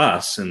than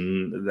us,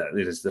 and that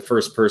is the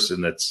first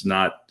person that's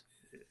not,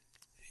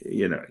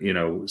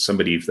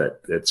 somebody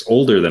that's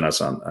older than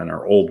us on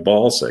our old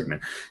ball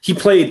segment. He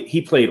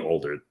played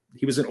older.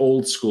 He was an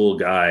old school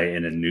guy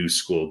in a new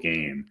school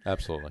game.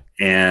 Absolutely.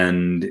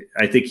 And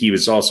I think he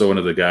was also one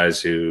of the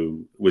guys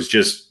who was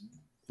just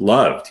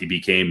loved. He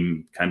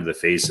became kind of the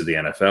face of the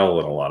NFL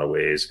in a lot of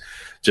ways,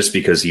 just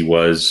because he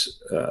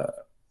was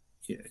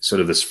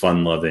sort of this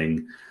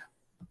fun-loving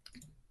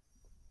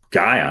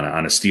guy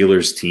on a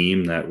Steelers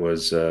team that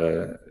was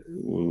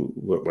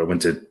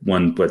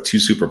won 2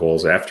 Super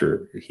Bowls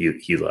after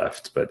he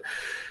left. But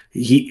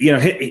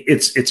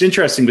it's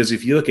interesting because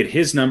if you look at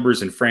his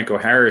numbers and Franco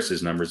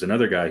Harris's numbers,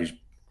 another guy who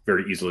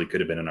very easily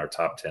could have been in our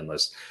top 10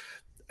 list,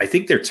 I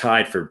think they're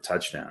tied for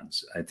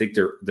touchdowns. I think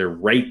they're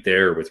right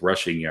there with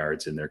rushing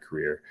yards in their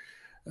career.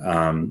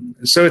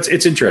 So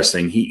it's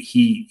interesting.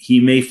 He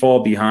may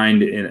fall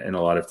behind in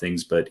a lot of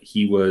things, but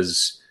he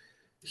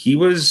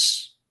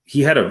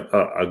had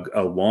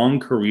a long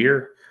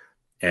career,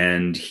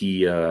 and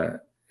he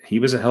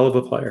was a hell of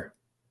a player.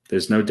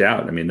 There's no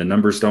doubt. I mean, the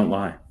numbers don't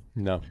lie.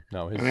 No.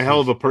 And a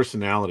hell of a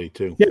personality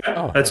too.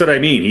 Yeah, that's what I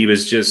mean. He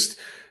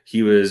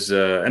was,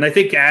 and I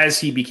think as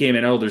he became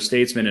an elder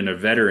statesman and a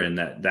veteran,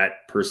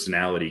 that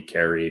personality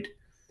carried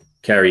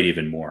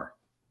even more.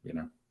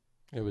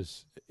 It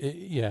was,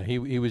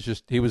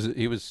 he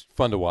was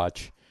fun to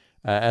watch,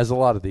 as a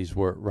lot of these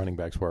running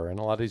backs were, and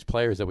a lot of these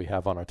players that we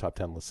have on our top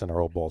 10 lists in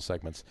our old ball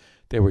segments,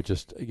 they were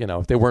just,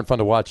 if they weren't fun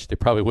to watch, they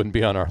probably wouldn't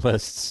be on our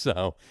lists.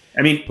 So,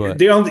 I mean,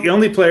 the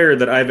only player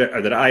that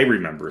I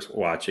remember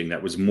watching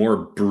that was more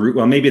brutal.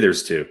 Well, maybe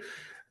there's 2,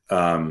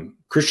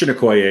 Christian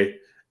Okoye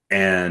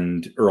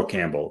and Earl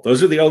Campbell.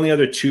 Those are the only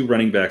other 2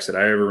 running backs that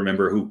I ever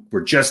remember who were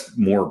just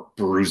more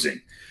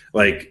bruising.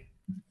 Like,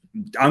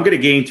 I'm going to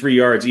gain 3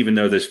 yards, even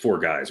though there's 4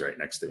 guys right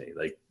next to me.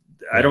 Like,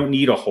 I don't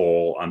need a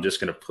hole. I'm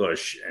just going to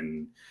push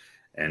and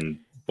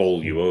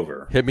bowl you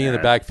over. Hit me in the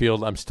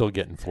backfield. I'm still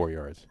getting 4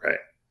 yards. Right.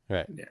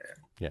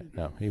 Yeah.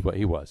 No,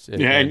 he was.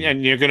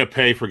 And you're going to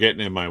pay for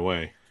getting in my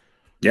way.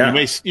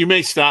 Yeah. You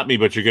may stop me,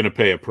 but you're going to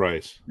pay a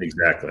price.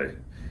 Exactly.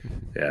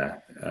 Yeah.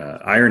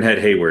 Ironhead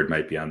Hayward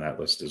might be on that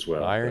list as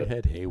well.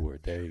 Ironhead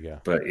Hayward. There you go.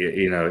 But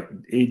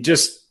he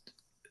just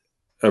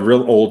a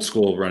real old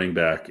school running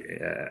back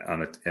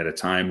at a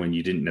time when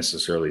you didn't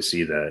necessarily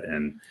see that,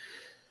 and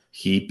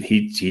he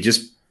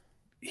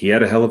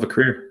had a hell of a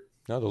career.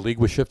 No, the league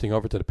was shifting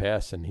over to the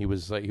pass, and he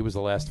was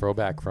the last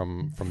throwback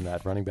from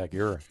that running back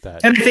era.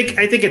 And I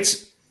think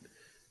it's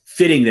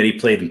fitting that he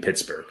played in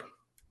Pittsburgh.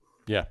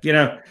 Yeah,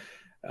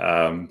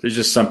 there's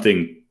just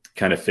something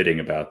kind of fitting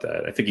about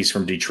that. I think he's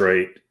from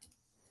Detroit,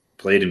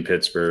 played in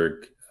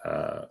Pittsburgh.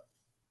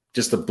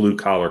 Just a blue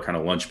collar kind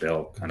of lunch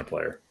pail kind of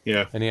player.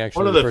 Yeah, and he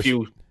actually one of the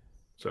few.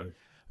 Sorry, I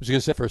was going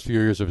to say, first few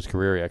years of his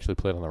career, he actually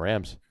played on the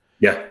Rams.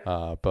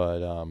 Yeah,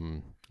 but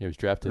he was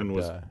drafted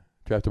by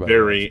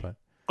very the Rams,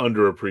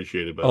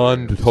 underappreciated.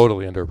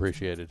 Totally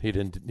underappreciated.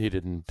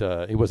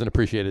 He wasn't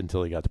appreciated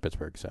until he got to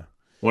Pittsburgh. So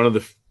one of the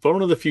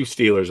few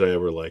Steelers I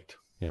ever liked.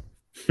 Yeah,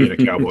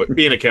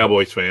 being a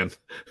Cowboys fan,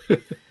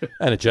 and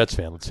a Jets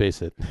fan. Let's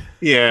face it.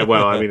 Yeah,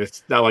 well, I mean,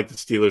 it's not like the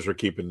Steelers were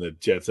keeping the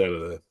Jets out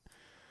of the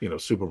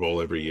Super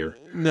Bowl every year.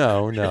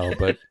 No,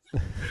 but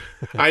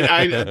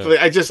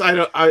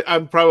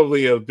I'm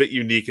probably a bit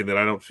unique in that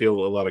I don't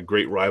feel a lot of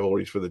great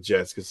rivalries for the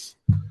Jets because,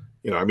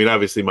 I mean,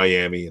 obviously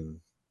Miami and,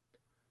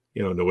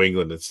 New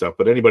England and stuff,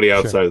 but anybody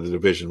outside of the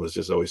division was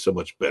just always so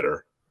much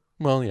better.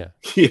 Well, yeah.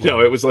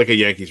 It was like a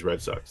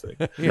Yankees-Red Sox thing.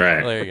 Yeah,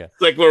 right. There you go.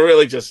 It's like we're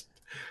really just,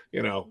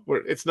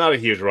 it's not a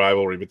huge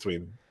rivalry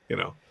between,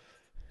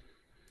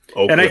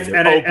 Oakland,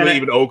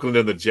 even Oakland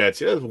and the Jets.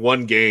 Yeah, it's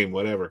one game,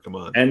 whatever. Come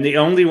on. And the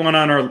only one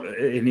on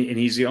and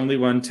he's the only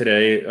one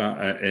today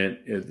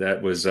that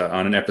was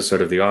on an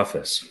episode of The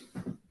Office.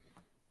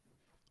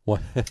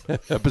 What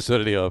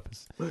episode of The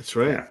Office? That's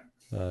right.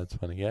 That's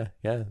funny. Yeah,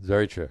 it's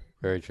very true.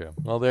 Very true.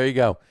 Well, there you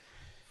go.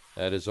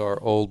 That is our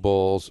old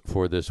balls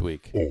for this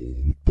week.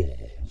 Old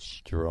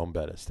balls. Jerome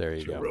Bettis. There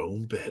you go.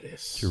 Jerome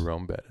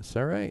Bettis.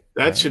 All right.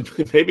 That should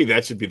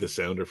be the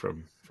sounder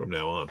from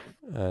now on.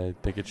 I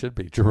think it should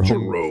be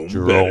Jerome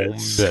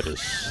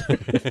Bettis. I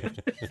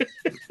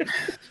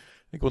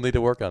think we'll need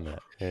to work on that.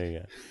 There you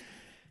go.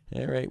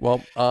 All right.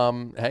 Well,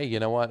 hey, you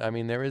know what? I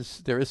mean, there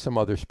is some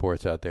other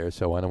sports out there.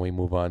 So why don't we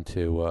move on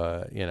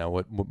to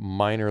what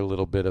minor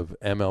little bit of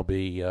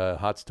MLB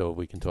hot stove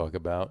we can talk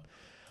about?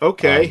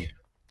 Okay.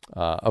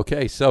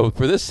 Okay, so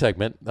for this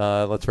segment,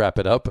 let's wrap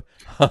it up.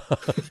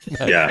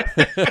 Yeah,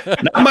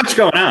 not much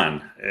going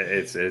on.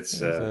 It's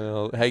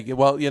hey,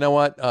 well, you know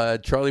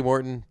what? Charlie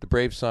Morton, the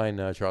Braves signed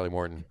Charlie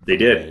Morton. They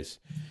did.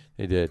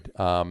 They did.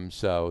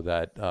 So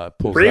that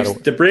pulls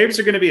the Braves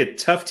are going to be a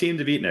tough team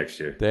to beat next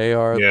year. They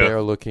are. Yeah. They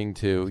are looking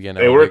to.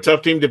 They were a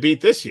tough team to beat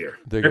this year.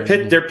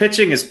 Their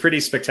pitching is pretty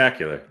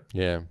spectacular.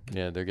 Yeah.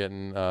 They're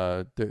getting.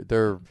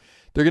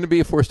 They're going to be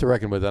a force to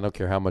reckon with. I don't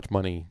care how much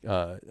money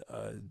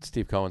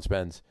Steve Cohen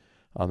spends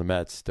on the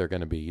Mets.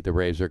 The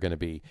Braves are going to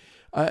be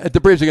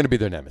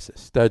their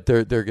nemesis. That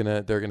they're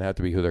going to have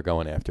to be who they're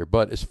going after.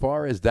 But as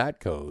far as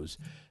that goes,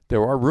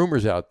 there are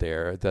rumors out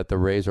there that the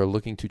Rays are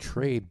looking to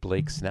trade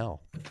Blake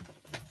Snell.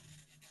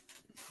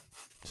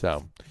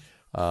 So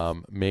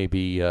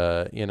maybe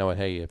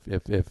hey,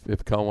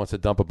 if Cohen wants to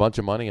dump a bunch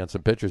of money on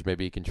some pitchers,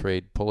 maybe he can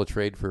pull a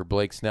trade for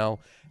Blake Snell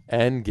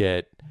and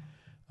get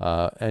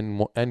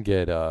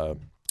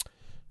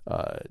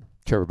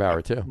Trevor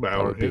Bauer too.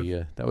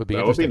 That would be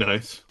interesting.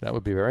 nice. That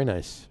would be very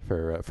nice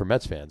for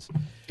Mets fans.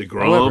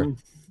 DeGrom.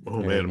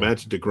 Oh man,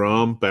 imagine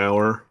DeGrom,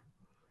 Bauer,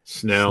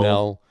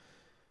 Snell,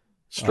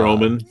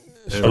 Stroman,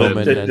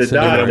 Stroman, and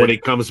then when he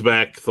comes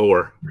back,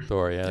 Thor.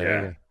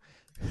 Yeah.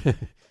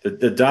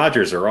 The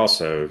Dodgers are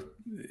also,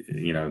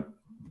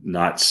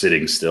 not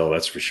sitting still.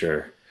 That's for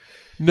sure.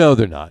 No,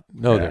 they're not.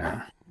 They're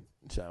not.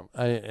 So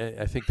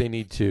I think they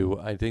need to.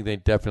 I think they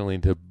definitely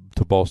need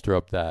to bolster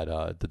up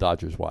that the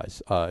Dodgers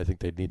wise. I think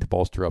they need to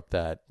bolster up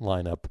that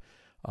lineup,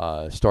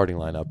 starting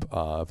lineup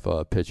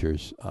of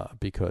pitchers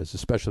because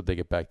especially if they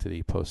get back to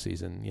the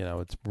postseason,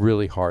 it's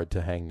really hard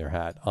to hang their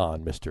hat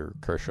on Mr.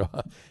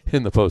 Kershaw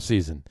in the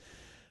postseason.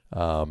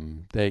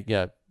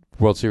 They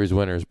World Series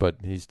winners, but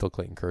he's still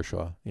Clayton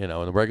Kershaw. In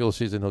the regular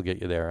season he'll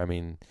get you there. I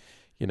mean,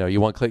 you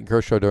want Clayton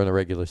Kershaw during the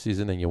regular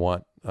season, and you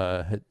want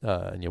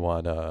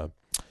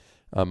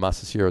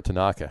Masahiro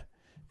Tanaka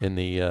in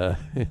the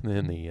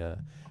in the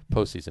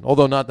postseason.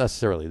 Although not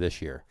necessarily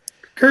this year.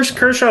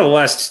 Kershaw the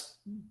last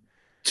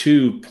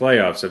two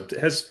playoffs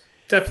has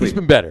definitely he's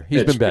been better.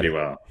 He's been better.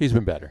 Well. He's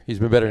been better. He's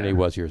been better than he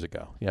was years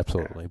ago. Yeah,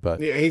 absolutely. But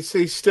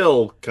he's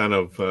still kind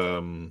of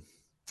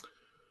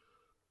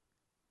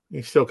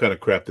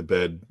crapped the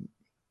bed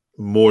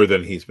more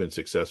than he's been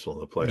successful in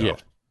the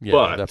playoffs. Yeah,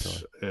 but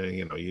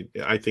definitely.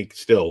 I think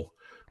still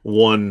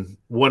one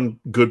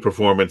good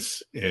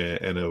performance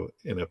in a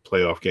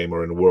playoff game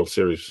or in a World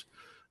Series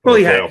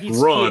run where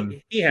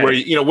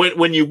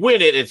when you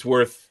win it, it's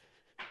worth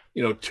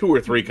 2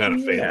 or 3 kind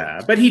of fans.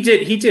 Yeah, but he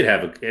did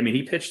have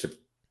he pitched a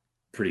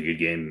pretty good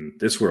game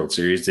this World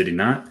Series, did he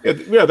not?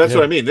 Yeah, that's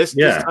what I mean. This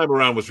time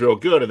around was real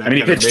good, and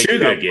he pitched 2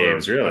 good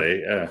games,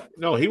 really.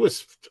 No, he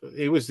was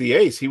the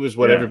ace. He was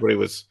what everybody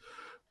was.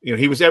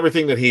 He was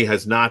everything that he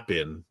has not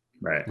been.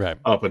 Right.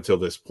 Up until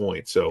this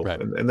point. So,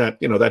 and that,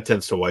 that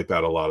tends to wipe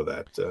out a lot of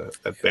that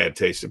bad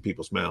taste in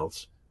people's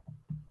mouths.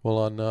 Well,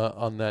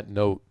 on that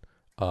note,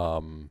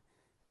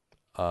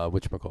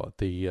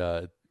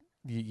 whatchamacallit,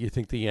 you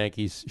think the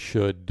Yankees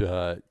should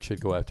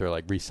go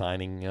after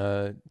re-signing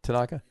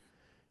Tanaka,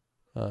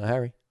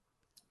 Harry?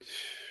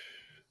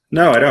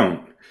 No, I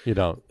don't. You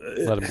don't.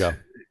 Let him go.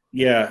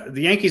 Yeah,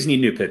 the Yankees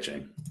need new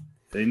pitching.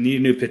 They need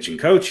a new pitching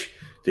coach.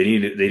 They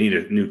need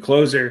a new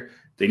closer.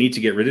 They need to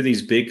get rid of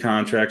these big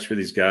contracts for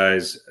these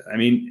guys.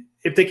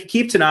 If they could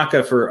keep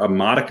Tanaka for a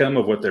modicum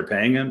of what they're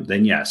paying him,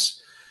 then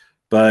yes.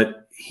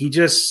 But he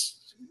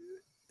just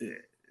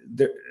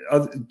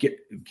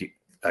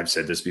I've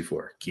said this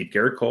before. Keep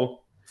Garrett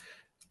Cole.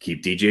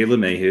 Keep DJ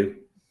LeMahieu.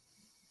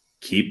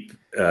 Keep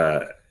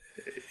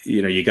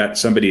you got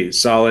somebody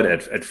solid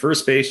at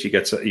first base. You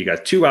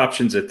got 2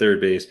 options at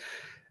third base.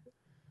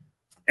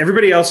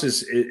 Everybody else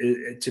is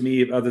to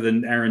me, other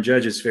than Aaron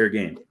Judge, is fair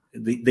game.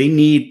 They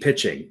need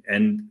pitching.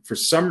 And for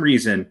some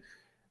reason,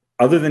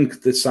 other than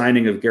the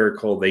signing of Garrett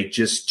Cole, they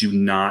just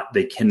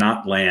they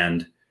cannot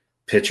land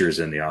pitchers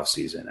in the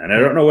offseason. And I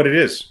don't know what it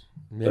is.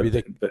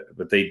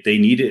 But they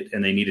need it,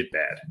 and they need it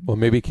bad. Well,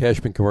 maybe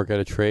Cashman can work out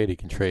a trade. He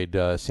can trade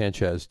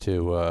Sanchez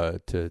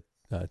to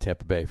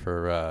Tampa Bay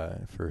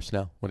for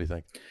Snell. What do you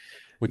think?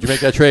 Would you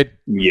make that trade?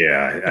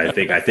 Yeah, I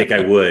think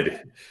I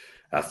would.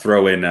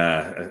 Throw in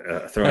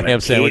a ham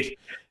sandwich.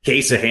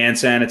 Case of hand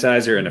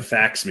sanitizer and a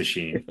fax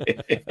machine.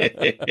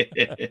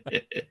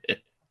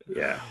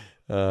 Yeah.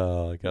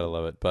 Oh, I gotta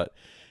love it. But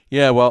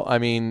yeah, well,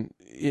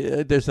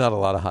 there's not a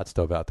lot of hot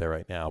stove out there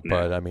right now.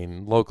 But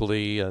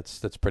locally,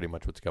 that's pretty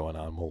much what's going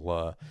on.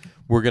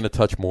 We're going to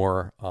touch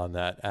more on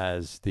that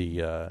as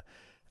the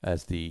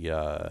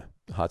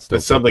hot stove.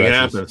 But something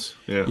happens.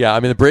 Yeah.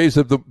 The Braves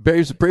have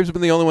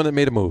been the only one that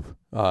made a move.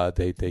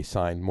 They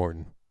signed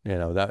Morton.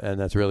 And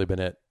that's really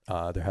been it.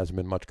 There hasn't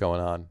been much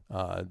going on.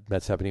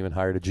 Mets haven't even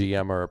hired a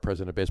GM or a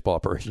president of baseball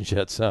operations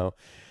yet. So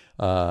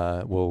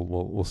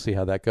we'll see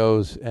how that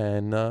goes,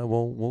 and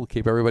we'll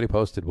keep everybody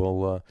posted.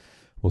 We'll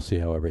see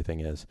how everything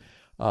is.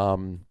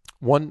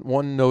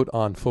 One note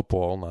on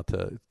football, not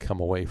to come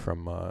away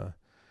from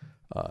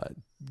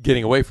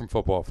getting away from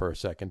football for a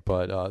second,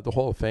 but the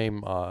Hall of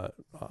Fame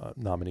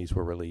nominees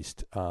were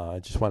released. I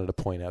just wanted to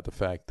point out the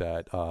fact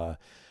that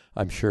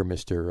I'm sure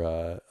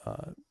Mr.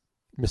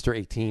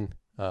 18,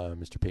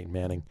 Mr. Peyton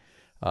Manning,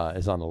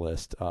 is on the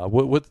list.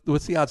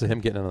 What's the odds of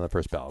him getting on the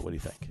first ballot? What do you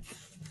think?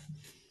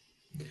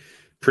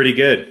 Pretty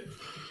good.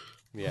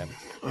 Yeah,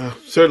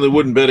 certainly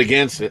wouldn't bet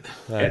against it.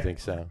 I think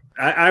so.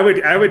 I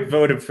would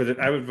vote him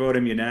I would vote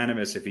him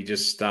unanimous if he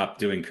just stopped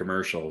doing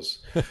commercials.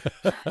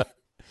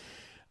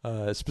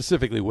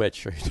 Specifically,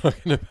 which are you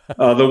talking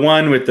about? The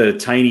one with the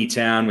tiny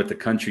town with the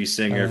country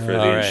singer for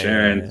the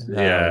insurance.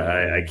 Right.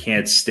 Yeah, I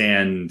can't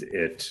stand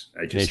it.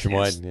 I just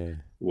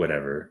nationwide.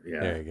 Whatever. Yeah.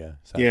 There you go.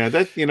 So. Yeah,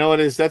 that it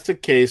is. That's a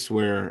case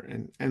where,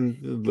 and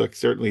look,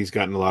 certainly he's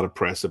gotten a lot of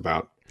press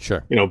about.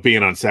 Sure.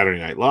 Being on Saturday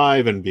Night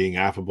Live and being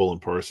affable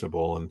and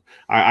personable, and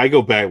I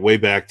go way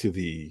back to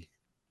the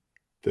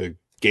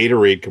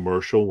Gatorade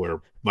commercial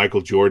where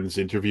Michael Jordan's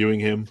interviewing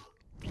him.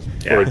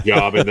 for a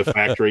job in the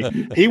factory.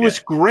 He was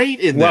great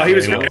in that. Well, he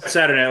was great on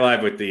Saturday Night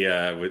Live with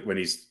the when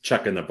he's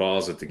chucking the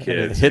balls at the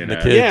kids, hitting the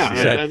kids.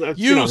 Yeah,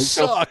 you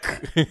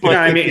suck. But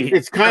I mean,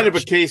 it's kind of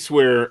a case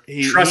where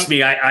trust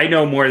me, I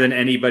know more than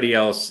anybody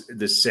else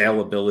the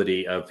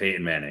saleability of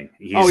Peyton Manning.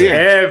 He's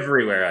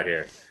everywhere out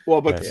here.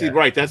 Well, but see,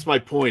 right, that's my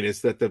point.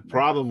 Is that the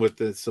problem with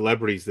the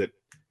celebrities that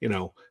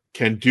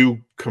can do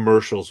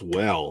commercials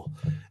well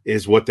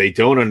is what they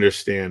don't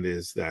understand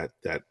is that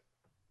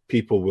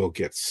people will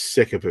get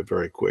sick of it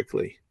very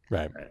quickly,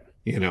 right?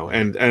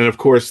 And of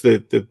course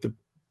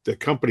the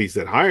companies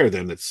that hire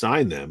them, that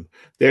sign them,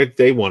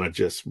 they want to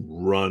just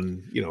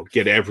run,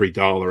 get every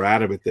dollar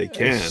out of it they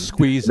can,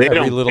 squeeze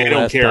every little. They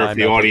don't care if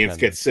the audience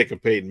gets sick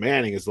of Peyton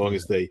Manning as long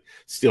as they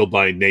still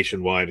buy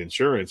nationwide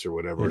insurance or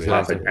whatever.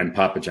 Exactly. It is. And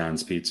Papa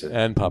John's pizza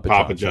and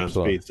Papa John's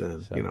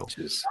pizza, which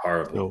is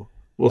horrible. So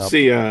we'll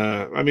see.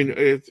 I mean,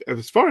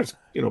 as far as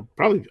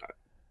probably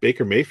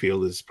Baker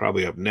Mayfield is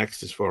probably up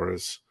next as far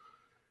as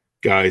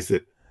guys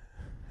that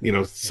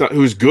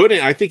who's good.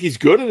 I think he's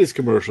good at his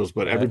commercials,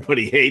 but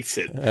everybody hates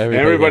it.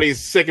 Everybody's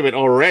sick of it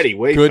already.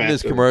 Good in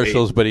his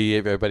commercials, but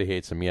everybody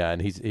hates him. Yeah,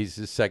 and he's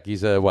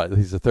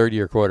a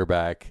third-year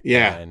quarterback.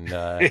 Yeah, and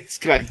he's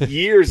got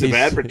years of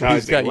advertising.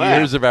 He's got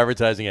years of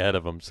advertising ahead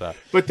of him. So,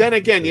 but then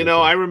again,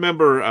 I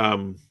remember.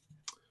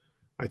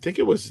 I think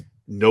it was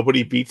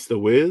Nobody Beats the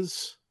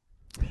Wiz.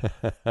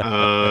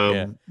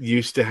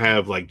 Used to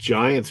have like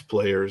Giants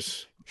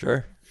players.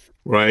 Sure.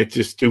 Right,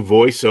 just do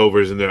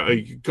voiceovers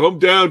and come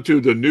down to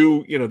the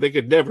new. They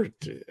could never.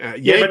 But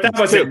that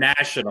wasn't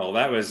national.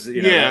 That was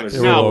that was,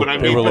 but I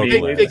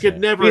mean, they could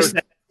never. Used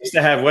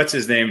to have what's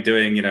his name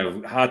doing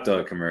hot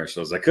dog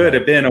commercials. I could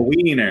have been a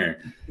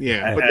wiener.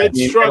 Yeah, but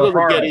they'd struggle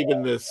to get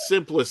even the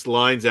simplest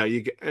lines out.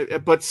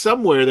 But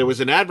somewhere there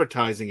was an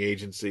advertising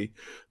agency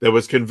that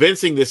was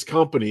convincing this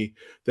company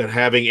that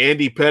having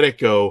Andy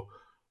Pettitte,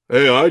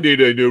 hey, I need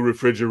a new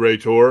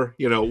refrigerator,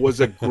 was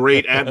a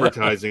great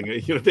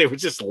advertising. They were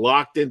just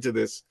locked into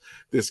this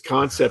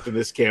concept and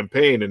this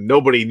campaign, and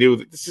nobody knew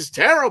that this is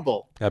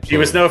terrible. Absolutely. He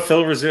was no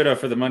Phil Rizzuto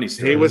for the money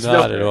store. He was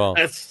not at all.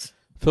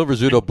 Phil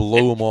Rizzuto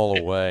blew them all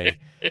away.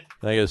 And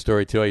I got a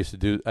story too. I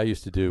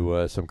used to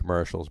do some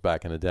commercials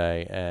back in the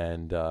day,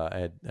 and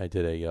I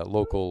did a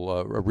local,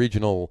 a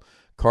regional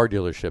car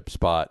dealership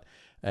spot.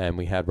 And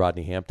we had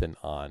Rodney Hampton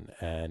on,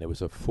 and it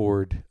was a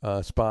Ford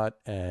spot,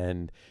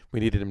 and we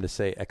needed him to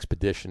say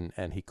expedition,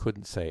 and he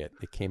couldn't say it.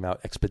 It came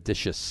out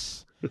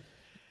expeditious.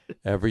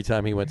 Every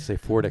time he went to say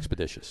Ford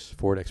Expeditious.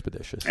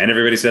 And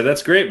everybody said,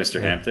 that's great, Mr.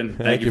 Hampton.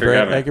 Thank you for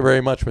having me. Thank you very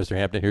much, Mr.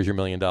 Hampton. Here's your $1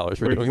 million.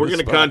 We're going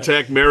to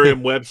contact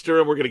Merriam-Webster,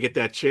 and we're going to get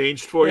that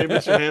changed for you,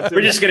 Mr. Hampton.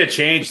 We're just going to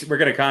change. We're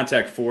going to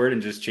contact Ford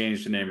and just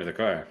change the name of the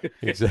car.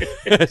 Exactly.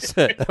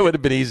 That would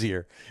have been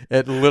easier.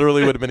 It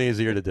literally would have been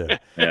easier to do.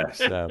 Yeah.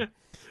 So.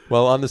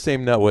 Well, on the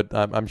same note,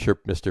 I'm sure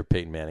Mr.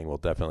 Peyton Manning will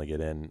definitely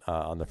get in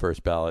on the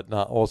first ballot.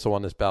 Also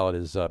on this ballot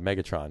is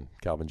Megatron.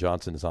 Calvin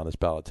Johnson is on this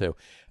ballot too,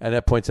 and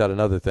that points out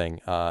another thing.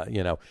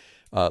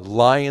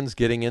 Lions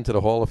getting into the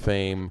Hall of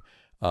Fame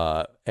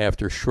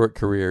after short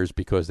careers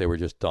because they were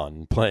just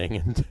done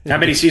playing. How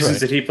many seasons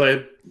did he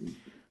play?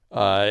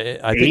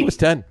 I think it was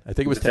 10. I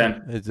think it was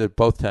 10. It's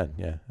both 10.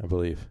 Yeah, I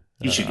believe.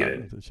 He should get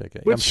it.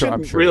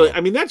 I'm sure really.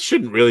 I mean, that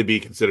shouldn't really be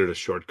considered a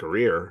short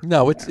career.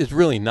 No, it's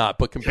really not.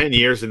 But 10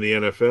 years in the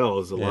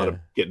NFL is a lot of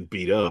getting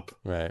beat up.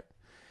 Right.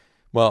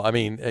 Well, I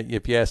mean,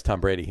 if you ask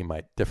Tom Brady, he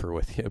might differ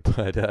with you.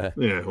 But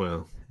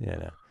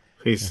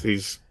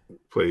he's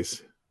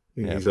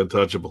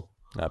untouchable.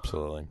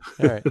 Absolutely.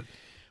 All right.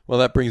 Well,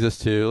 that brings us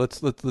to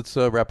let's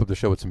wrap up the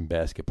show with some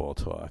basketball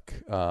talk.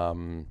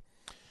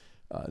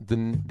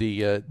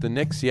 The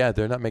Knicks,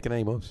 they're not making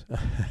any moves.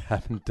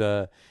 haven't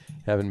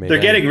made. They're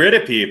getting rid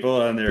of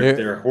people, and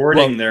they're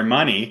hoarding their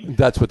money.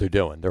 That's what they're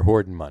doing. They're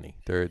hoarding money.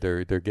 They're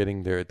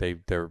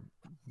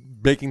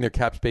making their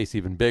cap space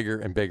even bigger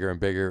and bigger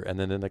and bigger, and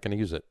then they're not going to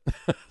use it.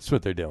 That's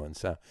what they're doing.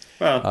 So,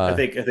 I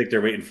think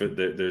they're waiting for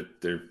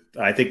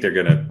I think they're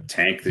going to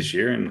tank this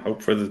year and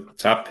hope for the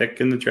top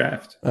pick in the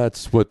draft.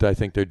 That's what I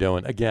think they're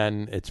doing.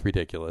 Again, it's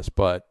ridiculous,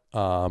 but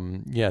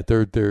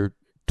they're.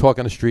 Talk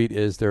on the street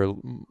is they're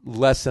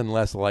less and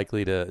less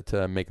likely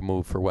to make a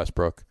move for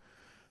Westbrook.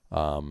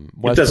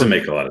 It doesn't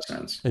make a lot of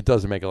sense. It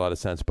doesn't make a lot of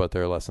sense, but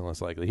they're less and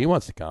less likely. He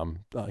wants to come.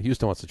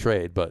 Houston wants to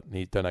trade, but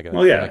they're not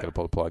going to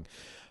pull the plug.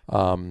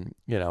 And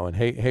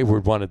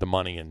Hayward wanted the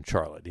money in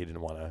Charlotte. He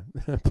didn't want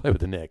to play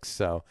with the Knicks,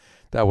 so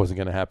that wasn't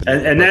going to happen.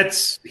 And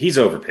he's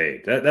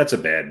overpaid. That's a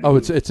bad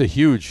move. It's a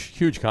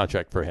huge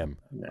contract for him.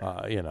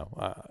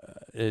 Yeah.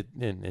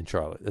 In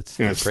Charlotte, it's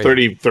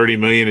 $30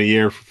 million a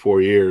year for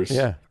 4 years.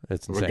 Yeah,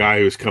 it's insane. A guy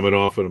who's coming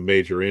off of a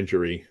major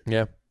injury.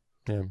 Yeah,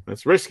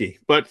 that's risky,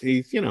 but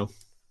he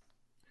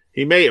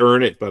may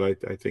earn it, but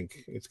I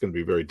think it's going to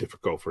be very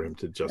difficult for him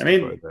to justify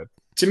that.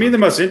 To me, the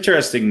most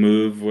interesting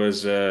move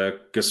was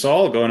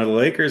Gasol going to the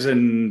Lakers,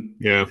 and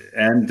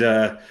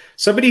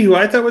somebody who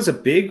I thought was a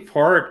big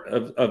part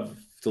of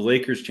the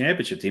Lakers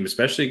championship team,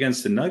 especially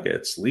against the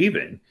Nuggets,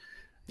 leaving,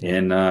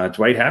 in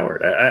Dwight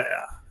Howard.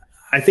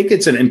 I think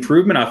it's an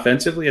improvement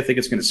offensively. I think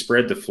it's going to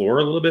spread the floor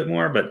a little bit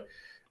more, but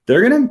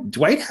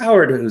Dwight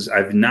Howard, who's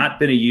I've not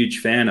been a huge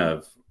fan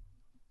of,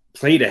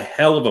 played a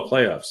hell of a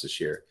playoffs this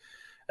year.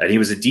 And he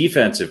was a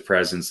defensive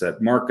presence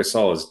that Marc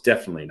Gasol is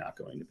definitely not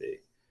going to be.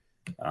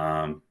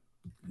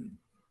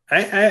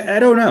 I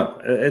don't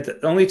know.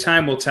 Only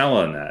time will tell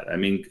on that. I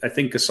mean, I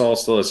think Gasol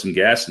still has some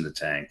gas in the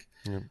tank.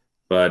 Yeah.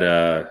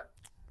 But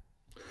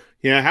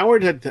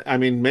Howard had. I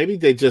mean, maybe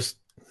they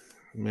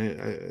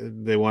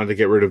wanted to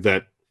get rid of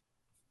that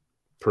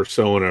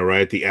persona,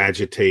 right? The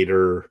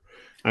agitator.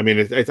 I mean,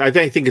 I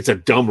think it's a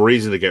dumb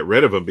reason to get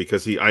rid of him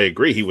because I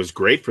agree, he was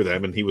great for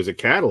them and he was a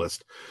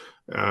catalyst.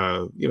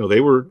 They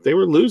were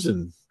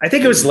losing. I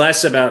think it was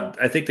less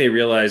about. I think they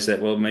realized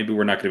that maybe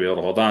we're not going to be able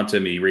to hold on to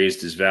him. He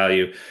raised his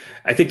value.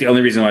 I think the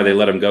only reason why they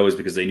let him go is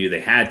because they knew they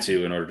had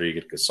to in order to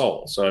get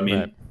Gasol. So I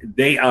mean,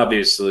 They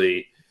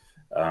obviously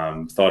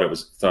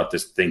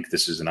think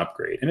this is an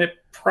upgrade, and it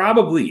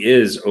probably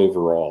is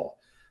overall.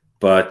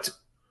 But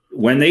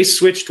when they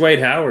switched Dwight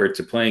Howard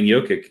to playing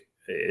Jokic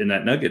in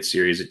that Nuggets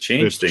series, it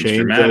changed things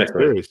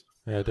dramatically.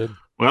 Yeah, it did.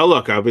 Well,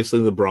 look, obviously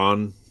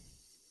LeBron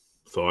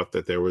thought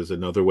that there was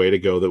another way to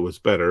go that was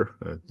better.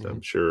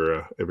 I'm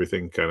sure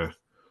everything kind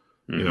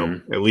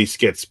of, at least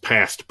gets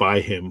passed by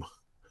him.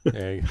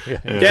 They're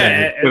going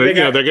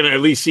to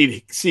at least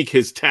seek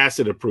his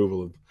tacit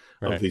approval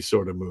of these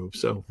sort of moves.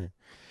 So,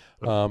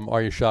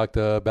 are you shocked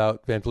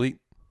about Van Vliet?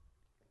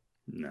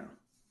 No.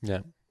 Yeah.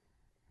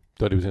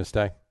 Thought he was going to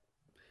stay.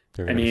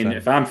 I mean,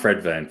 if I'm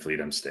Fred Van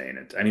Vliet, I'm staying.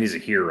 I mean, he's a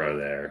hero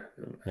there.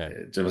 Yeah.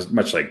 It's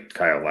much like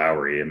Kyle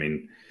Lowry. I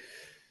mean,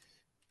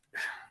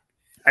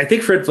 I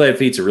think Fred Van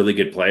Vliet's a really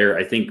good player.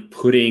 I think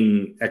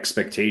putting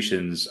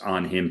expectations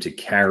on him to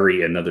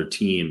carry another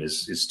team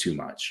is too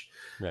much.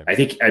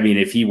 Right. I mean,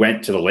 if he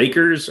went to the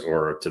Lakers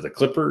or to the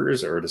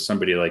Clippers or to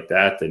somebody like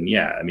that, then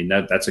yeah, I mean,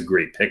 that's a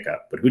great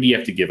pickup. But who do you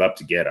have to give up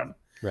to get him?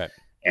 Right.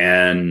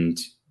 And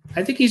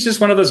I think he's just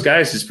one of those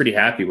guys who's pretty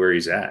happy where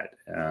he's at.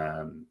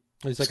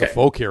 He's like a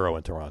folk hero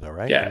in Toronto,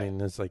 right? Yeah. I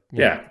mean, it's like,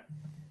 yeah.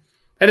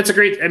 And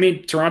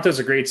Toronto's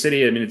a great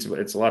city. I mean,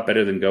 it's a lot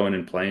better than going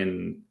and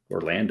playing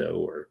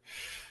Orlando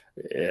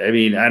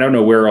I don't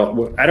know where.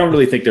 I don't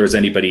really think there was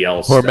anybody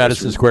else. Or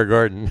Madison Square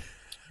Garden.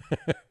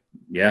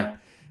 Yeah.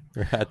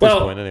 At this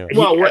point,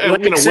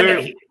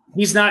 anyway.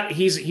 He's not.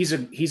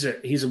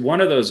 He's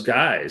one of those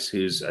guys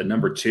who's a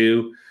number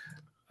two,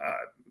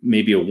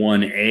 maybe a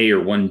 1A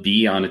or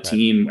 1B on a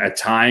team at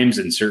times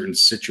in certain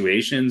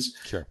situations.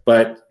 Sure.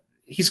 But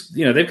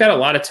they've got a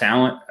lot of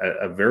talent,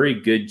 a very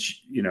good,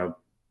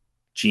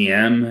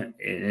 GM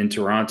in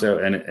Toronto,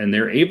 and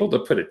they're able to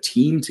put a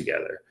team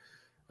together.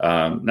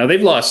 Now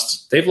they've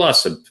lost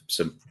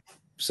some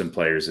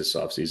players this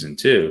offseason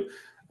too.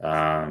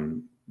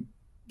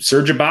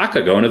 Serge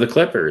Ibaka going to the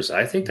Clippers.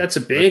 I think that's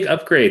a big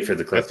upgrade for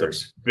the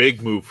Clippers. That's a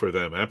big move for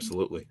them.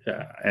 Absolutely.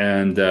 Yeah.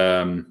 And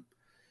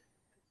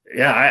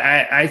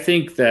I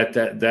think that's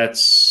a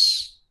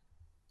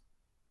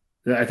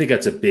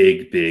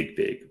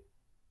big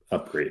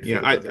upgrade.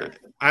 Yeah.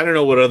 I don't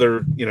know what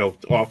other,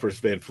 offers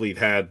Van Vliet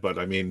had, but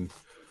I mean,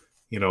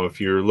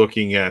 if you're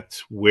looking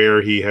at where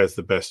he has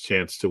the best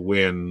chance to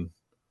win,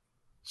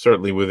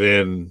 certainly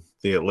within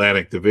the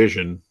Atlantic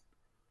Division,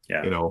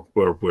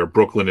 where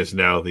Brooklyn is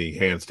now the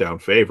hands down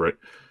favorite,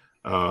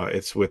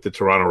 it's with the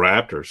Toronto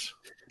Raptors.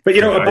 But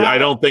I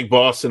don't think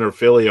Boston or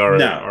Philly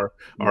are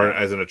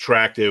as an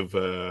attractive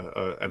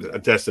a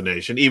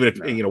destination, even if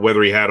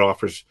whether he had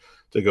offers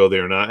to go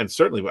there or not. And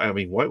certainly, I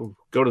mean,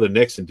 go to the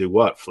Knicks and do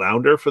what?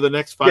 Flounder for the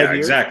next 5 years? Yeah,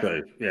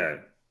 exactly. Yeah,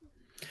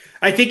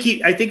 I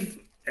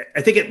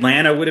think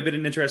Atlanta would have been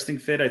an interesting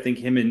fit. I think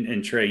him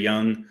and Trae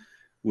Young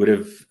would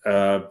have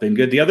been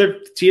good. The other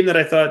team that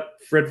I thought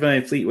Fred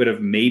Van Vliet would have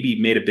maybe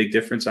made a big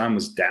difference on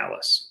was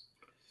Dallas.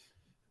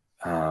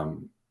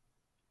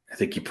 I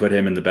think you put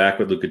him in the back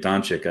with Luka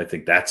Doncic. I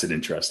think that's an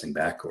interesting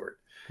backcourt.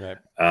 Right.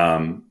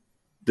 The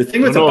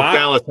thing with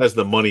Dallas has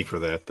the money for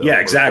that, though.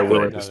 Yeah, exactly. They're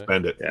willing to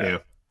spend it. Yeah.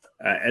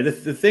 And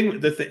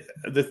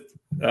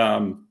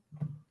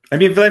I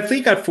mean, Van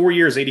Vliet got 4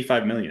 years,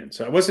 $85 million.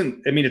 So it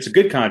wasn't. I mean, it's a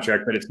good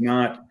contract, but it's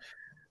not.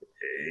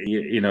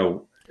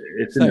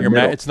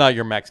 It's not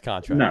your max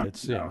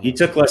contract. No, he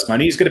took less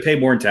money. He's going to pay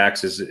more in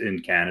taxes in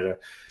Canada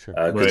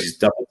because he's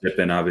double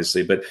dipping,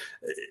 obviously. But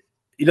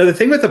the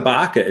thing with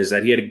Ibaka is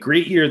that he had a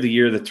great year the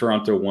year that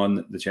Toronto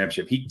won the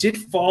championship. He did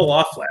fall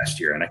off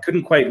last year, and I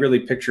couldn't quite really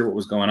picture what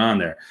was going on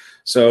there.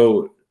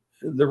 So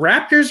the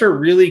Raptors are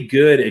really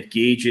good at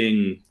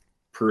gauging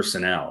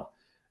personnel,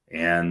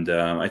 and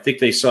I think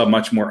they saw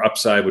much more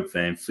upside with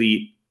Van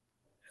Vliet.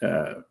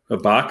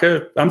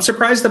 Ibaka, I'm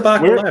surprised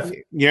Ibaka left.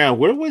 Yeah,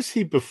 where was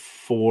he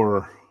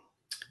before?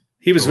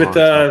 He was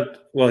Toronto?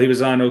 He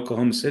was on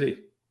Oklahoma City.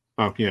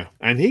 Oh yeah,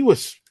 and he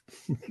was.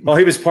 Well,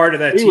 he was part of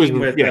that team.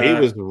 He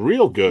was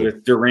real good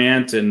with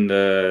Durant and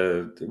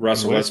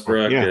Russell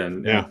Westbrook.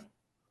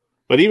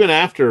 But even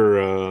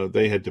after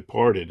they had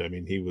departed, I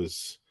mean, he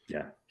was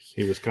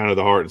kind of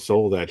the heart and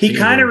soul of that team. He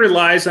kind of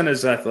relies on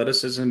his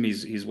athleticism.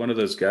 He's one of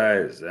those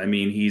guys. I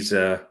mean, he's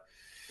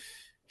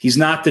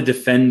not the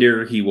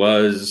defender he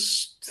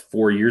was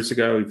 4 years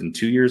ago, even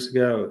 2 years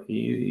ago.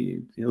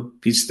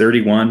 He's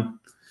 31.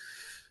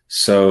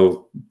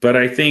 So, but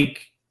I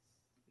think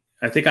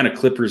on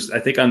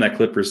that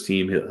Clippers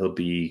team, he'll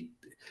be.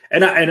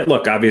 And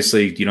look,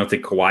 obviously, you don't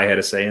think Kawhi had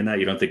a say in that.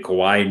 You don't think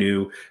Kawhi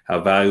knew how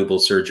valuable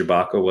Serge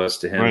Ibaka was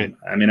to him. Right.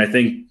 I mean, I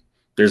think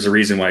there's a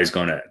reason why he's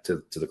going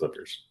to the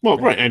Clippers. Well,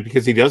 right, and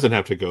because he doesn't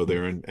have to go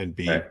there and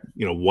be, right.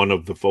 One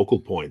of the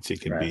focal points. He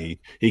can be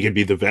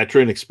the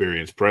veteran,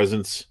 experienced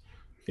presence,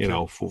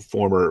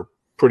 former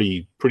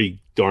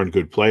pretty darn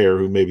good player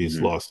who maybe he's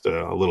lost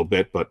a little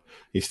bit, but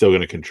he's still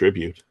going to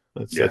contribute.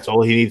 That's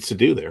all he needs to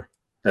do there.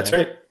 That's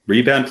right.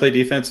 Rebound, play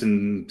defense,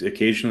 and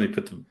occasionally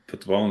put the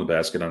ball in the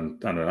basket on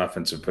an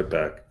offensive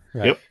putback.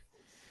 Right. Yep.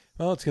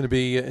 Well, it's going to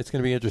be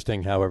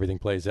interesting how everything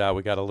plays out.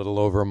 We got a little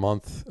over a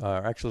month,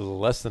 actually a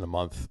little less than a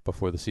month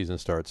before the season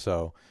starts.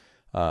 So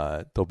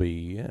there'll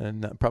be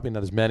probably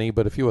not as many,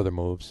 but a few other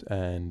moves,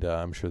 and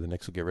I'm sure the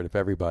Knicks will get rid of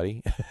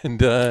everybody.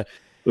 And well,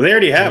 they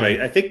already have.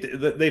 I think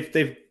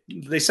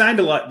they signed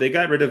a lot. They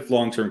got rid of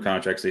long-term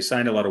contracts. They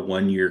signed a lot of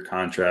one-year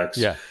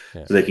contracts, so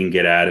they can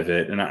get out of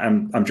it. And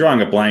I'm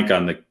drawing a blank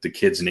on the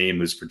kid's name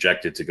who's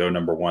projected to go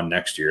number 1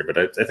 next year.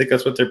 But I think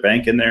that's what they're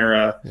banking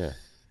their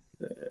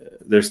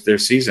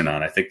season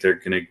on. I think they're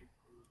going to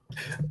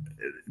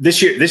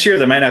this year.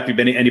 There might not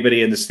be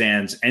anybody in the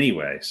stands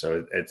anyway.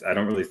 So I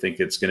don't really think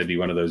it's going to be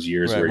one of those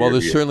years. Right. Well,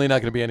 there's certainly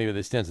not going to be any of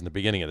the stands in the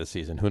beginning of the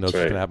season. Who knows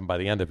what's going to happen by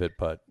the end of it?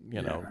 But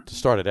to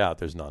start it out,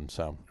 there's none.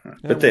 So,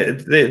 but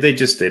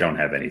they don't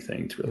have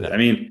anything to really. No. I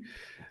mean,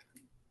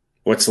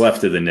 what's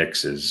left of the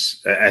Knicks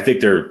is I think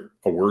they're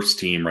a worse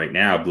team right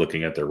now,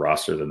 looking at their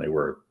roster than they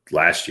were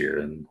last year,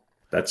 and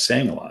that's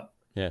saying a lot.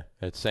 Yeah,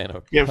 it's saying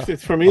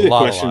for me,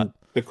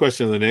 the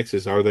question of the Knicks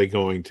is: are they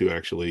going to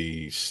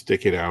actually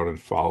stick it out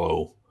and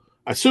follow?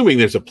 Assuming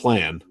there's a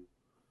plan,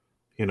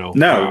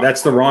 No,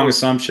 that's the wrong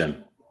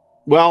assumption.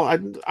 Well,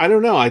 I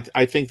don't know.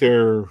 I think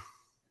they're.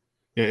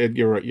 Yeah,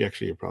 you're right.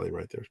 You're probably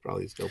right. There's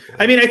probably still plan.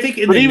 I mean, I think,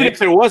 if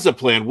there was a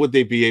plan, would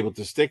they be able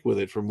to stick with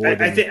it for more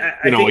than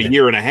a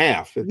year and a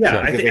half?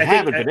 Yeah, they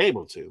haven't been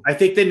able to. I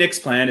think the Knicks'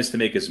 plan is to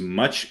make as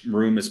much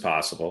room as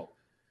possible,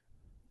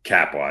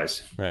 cap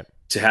wise, right?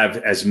 To have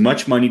as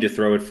much money to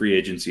throw at free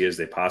agency as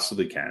they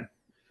possibly can.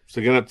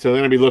 So they're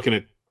going to be looking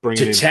at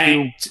bringing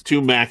in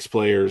two max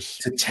players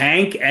to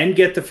tank and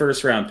get the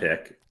first round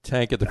pick.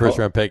 Tank at the first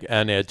round pick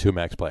and add 2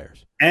 max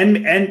players.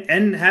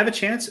 And have a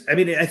chance. I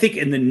mean, I think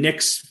in the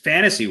Knicks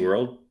fantasy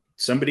world,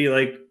 somebody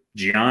like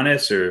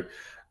Giannis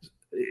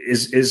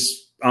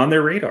is on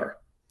their radar.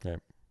 Okay.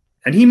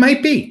 And he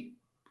might be.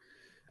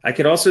 I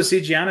could also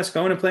see Giannis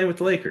going and playing with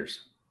the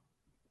Lakers.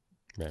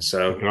 Okay.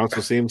 So I can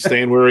also see him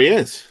staying where he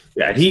is.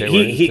 Yeah,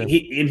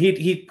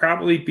 he'd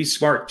probably be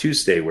smart to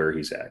stay where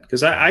he's at,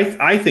 because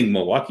I think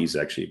Milwaukee's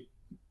actually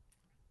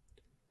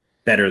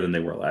better than they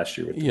were last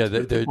year.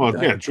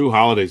 Drew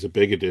Holiday's a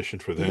big addition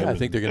for them. Yeah, I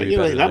think they're going to be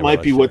better. That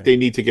might be what they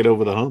need to get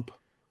over the hump.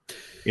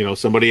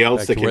 Somebody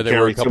else that can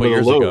carry some of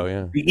the load.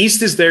 Ago, The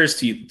East is theirs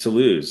to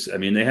lose. I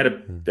mean, they had a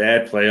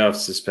bad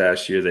playoffs this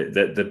past year.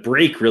 The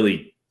break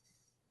really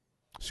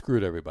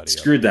screwed everybody.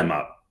 Screwed them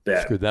up.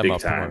 Screwed them big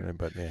up. Time.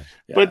 But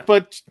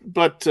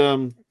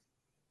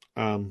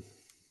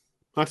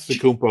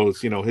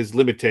Antetokounmpo's, his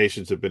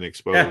limitations have been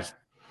exposed. Yeah,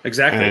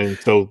 exactly. And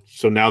so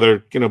now they're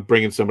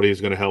bring in somebody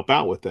who's going to help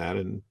out with that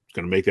and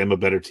going to make them a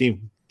better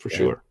team for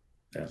sure.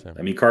 Yeah.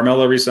 I mean,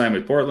 Carmelo re-signed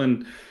with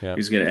Portland. Yeah.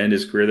 He's going to end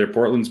his career there.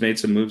 Portland's made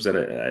some moves that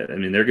I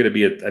mean, they're going to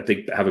be, I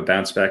think, have a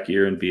bounce back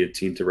year and be a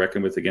team to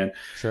reckon with again.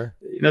 Sure.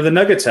 The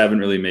Nuggets haven't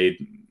really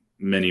made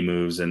many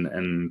moves,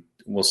 and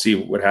we'll see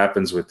what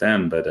happens with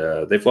them.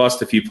 But they've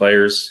lost a few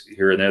players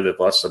here and there. They've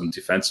lost some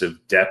defensive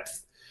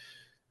depth.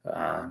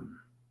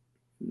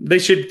 They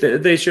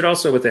should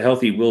also, with a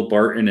healthy Will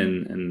Barton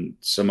and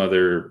some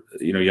other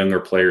younger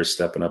players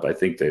stepping up. I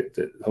think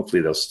that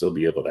hopefully they'll still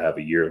be able to have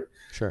a year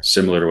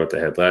similar to what they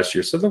had last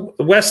year. So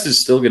the West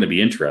is still going to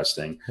be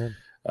interesting. Yeah.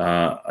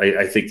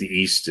 I think the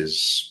East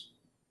is.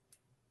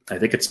 I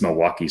think it's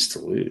Milwaukee's to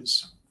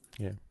lose.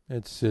 Yeah,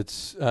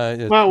 it's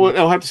well,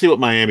 I'll have to see what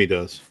Miami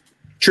does.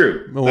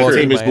 True, the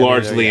team is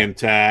largely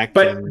intact,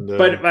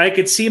 but I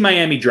could see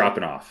Miami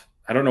dropping off.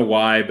 I don't know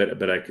why,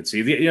 but I could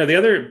see the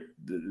other.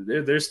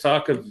 There's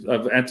talk of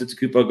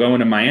Antetokounmpo going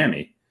to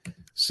Miami,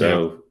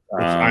 so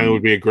it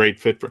would be a great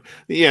fit for.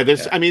 Yeah,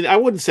 I mean, I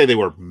wouldn't say they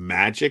were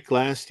magic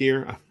last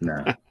year.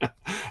 No,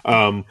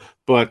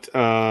 but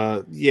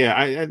not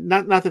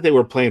that they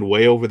were playing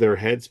way over their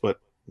heads, but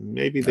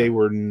maybe they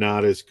were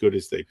not as good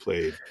as they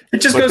played.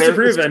 It just goes to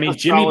prove. I mean,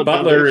 Jimmy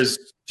Butler's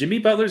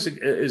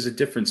a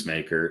difference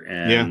maker,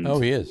 and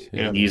he is.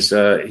 Yeah. He's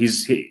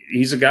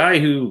a guy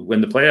who,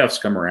 when the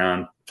playoffs come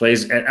around,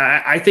 plays. And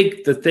I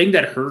think the thing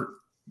that hurt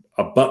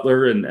a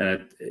Butler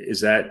and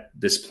is that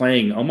this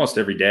playing almost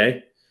every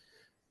day.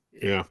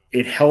 Yeah,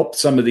 it helped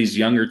some of these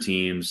younger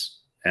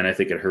teams, and I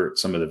think it hurt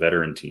some of the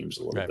veteran teams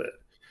a little bit.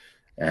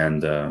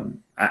 And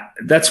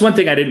that's one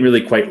thing I didn't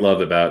really quite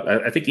love about.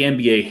 I think the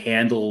NBA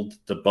handled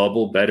the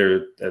bubble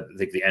better. I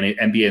think the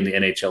NBA and the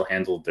NHL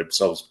handled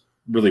themselves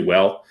really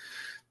well,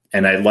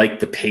 and I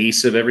liked the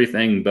pace of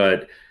everything.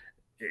 But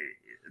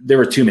there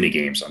were too many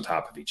games on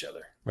top of each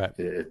other. Right.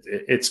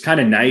 It's kind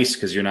of nice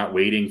because you're not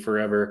waiting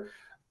forever.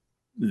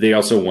 They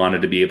also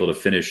wanted to be able to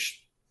finish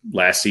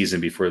last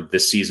season before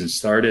this season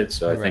started,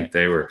 so I think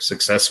they were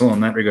successful in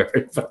that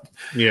regard. But,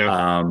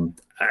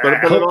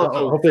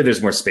 hopefully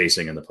there's more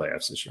spacing in the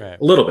playoffs this year.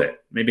 A little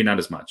bit, maybe not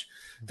as much.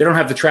 They don't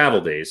have the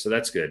travel days, so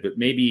that's good. But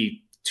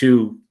maybe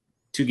two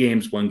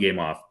games, 1 game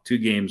off. 2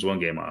 games, 1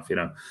 game off.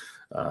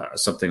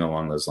 Something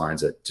along those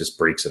lines that just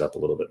breaks it up a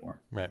little bit more.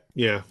 Right.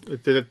 Yeah,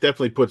 it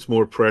definitely puts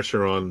more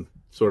pressure on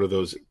sort of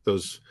those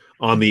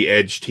on the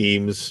edge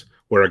teams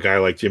where a guy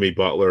like Jimmy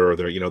Butler or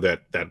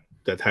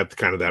that have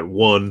kind of that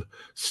one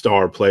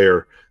star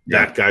player.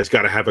 That guy's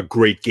got to have a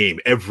great game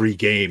every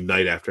game,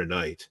 night after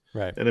night.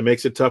 Right. And it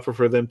makes it tougher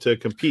for them to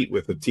compete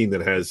with a team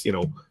that has,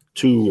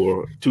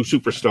 2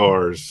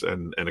 superstars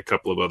and a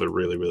couple of other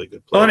really, really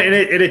good players. Well, and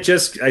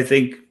I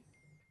think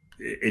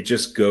it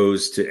just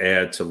goes to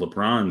add to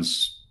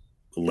LeBron's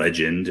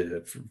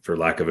legend, for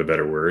lack of a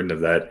better word,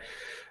 of that,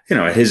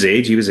 at his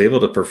age, he was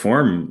able to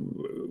perform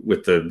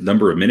with the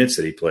number of minutes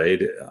that he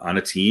played on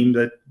a team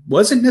that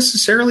wasn't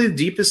necessarily the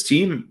deepest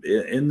team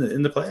in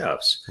the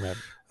playoffs. Right.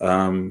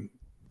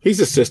 He's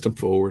a system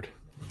forward.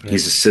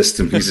 He's a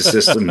system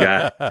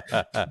guy.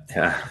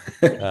 Yeah.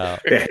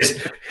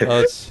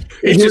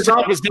 He just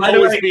happens to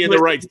always be in the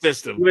right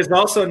system. He was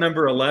also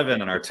number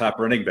 11 on our top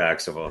running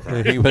backs of all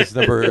time. He was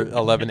number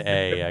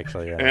 11A,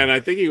 actually. Yeah. And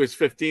I think he was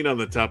 15 on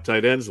the top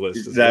tight ends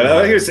list. He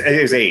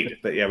was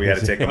 8, but we had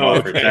to take him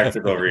off for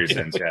tactical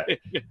reasons. Yeah.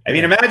 I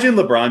mean, imagine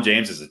LeBron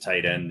James as a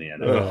tight end in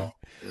the NFL.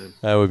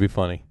 That would be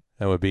funny.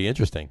 That would be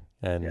interesting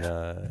and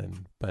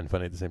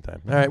funny at the same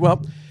time. All right,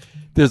 well,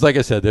 there's, like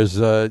I said, there's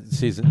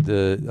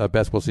the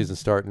basketball season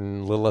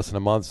starting a little less than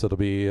a month, so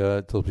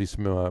there'll be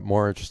some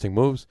more interesting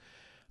moves.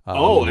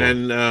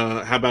 And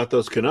how about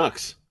those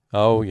Canucks?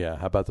 Oh yeah,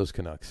 how about those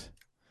Canucks?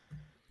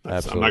 I'm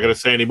not going to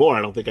say any more.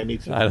 I don't think I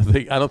need to. I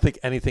don't think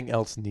anything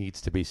else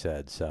needs to be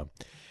said. So,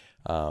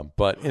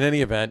 but in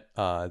any event,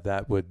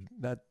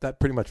 that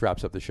pretty much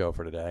wraps up the show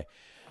for today.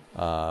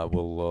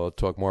 We'll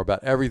talk more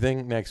about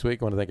everything next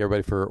week. I want to thank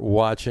everybody for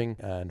watching.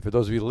 And for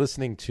those of you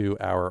listening to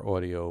our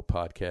audio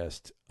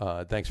podcast,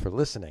 thanks for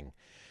listening.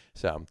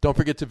 So don't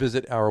forget to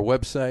visit our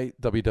website,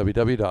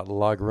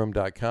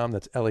 www.logroom.com.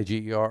 That's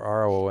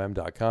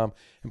LAGERROOM.com.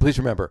 And please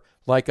remember,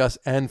 like us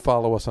and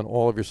follow us on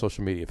all of your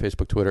social media,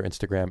 Facebook, Twitter,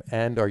 Instagram,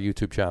 and our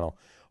YouTube channel.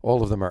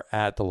 All of them are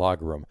at The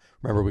Locker Room.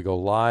 Remember, we go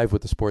live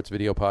with the Sports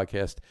Video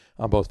Podcast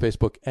on both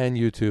Facebook and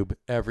YouTube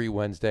every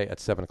Wednesday at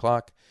 7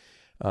 o'clock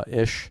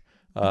ish.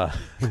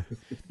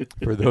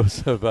 For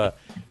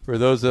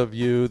those of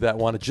you that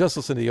want to just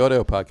listen to the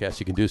audio podcast,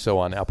 you can do so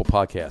on Apple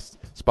Podcasts,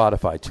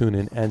 Spotify,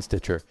 TuneIn, and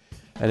Stitcher.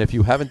 And if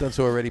you haven't done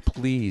so already,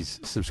 please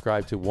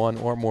subscribe to one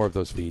or more of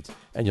those feeds,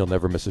 and you'll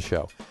never miss a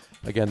show.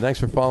 Again, thanks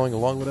for following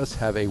along with us.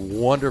 Have a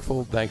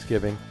wonderful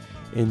Thanksgiving.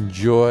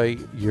 Enjoy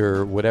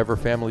your whatever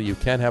family you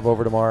can have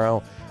over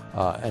tomorrow,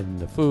 and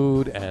the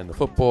food and the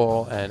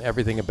football and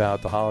everything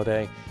about the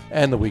holiday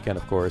and the weekend,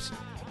 of course.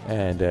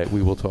 And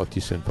we will talk to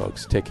you soon,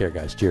 folks. Take care,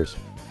 guys. Cheers.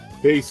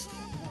 Peace.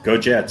 Go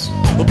Jets.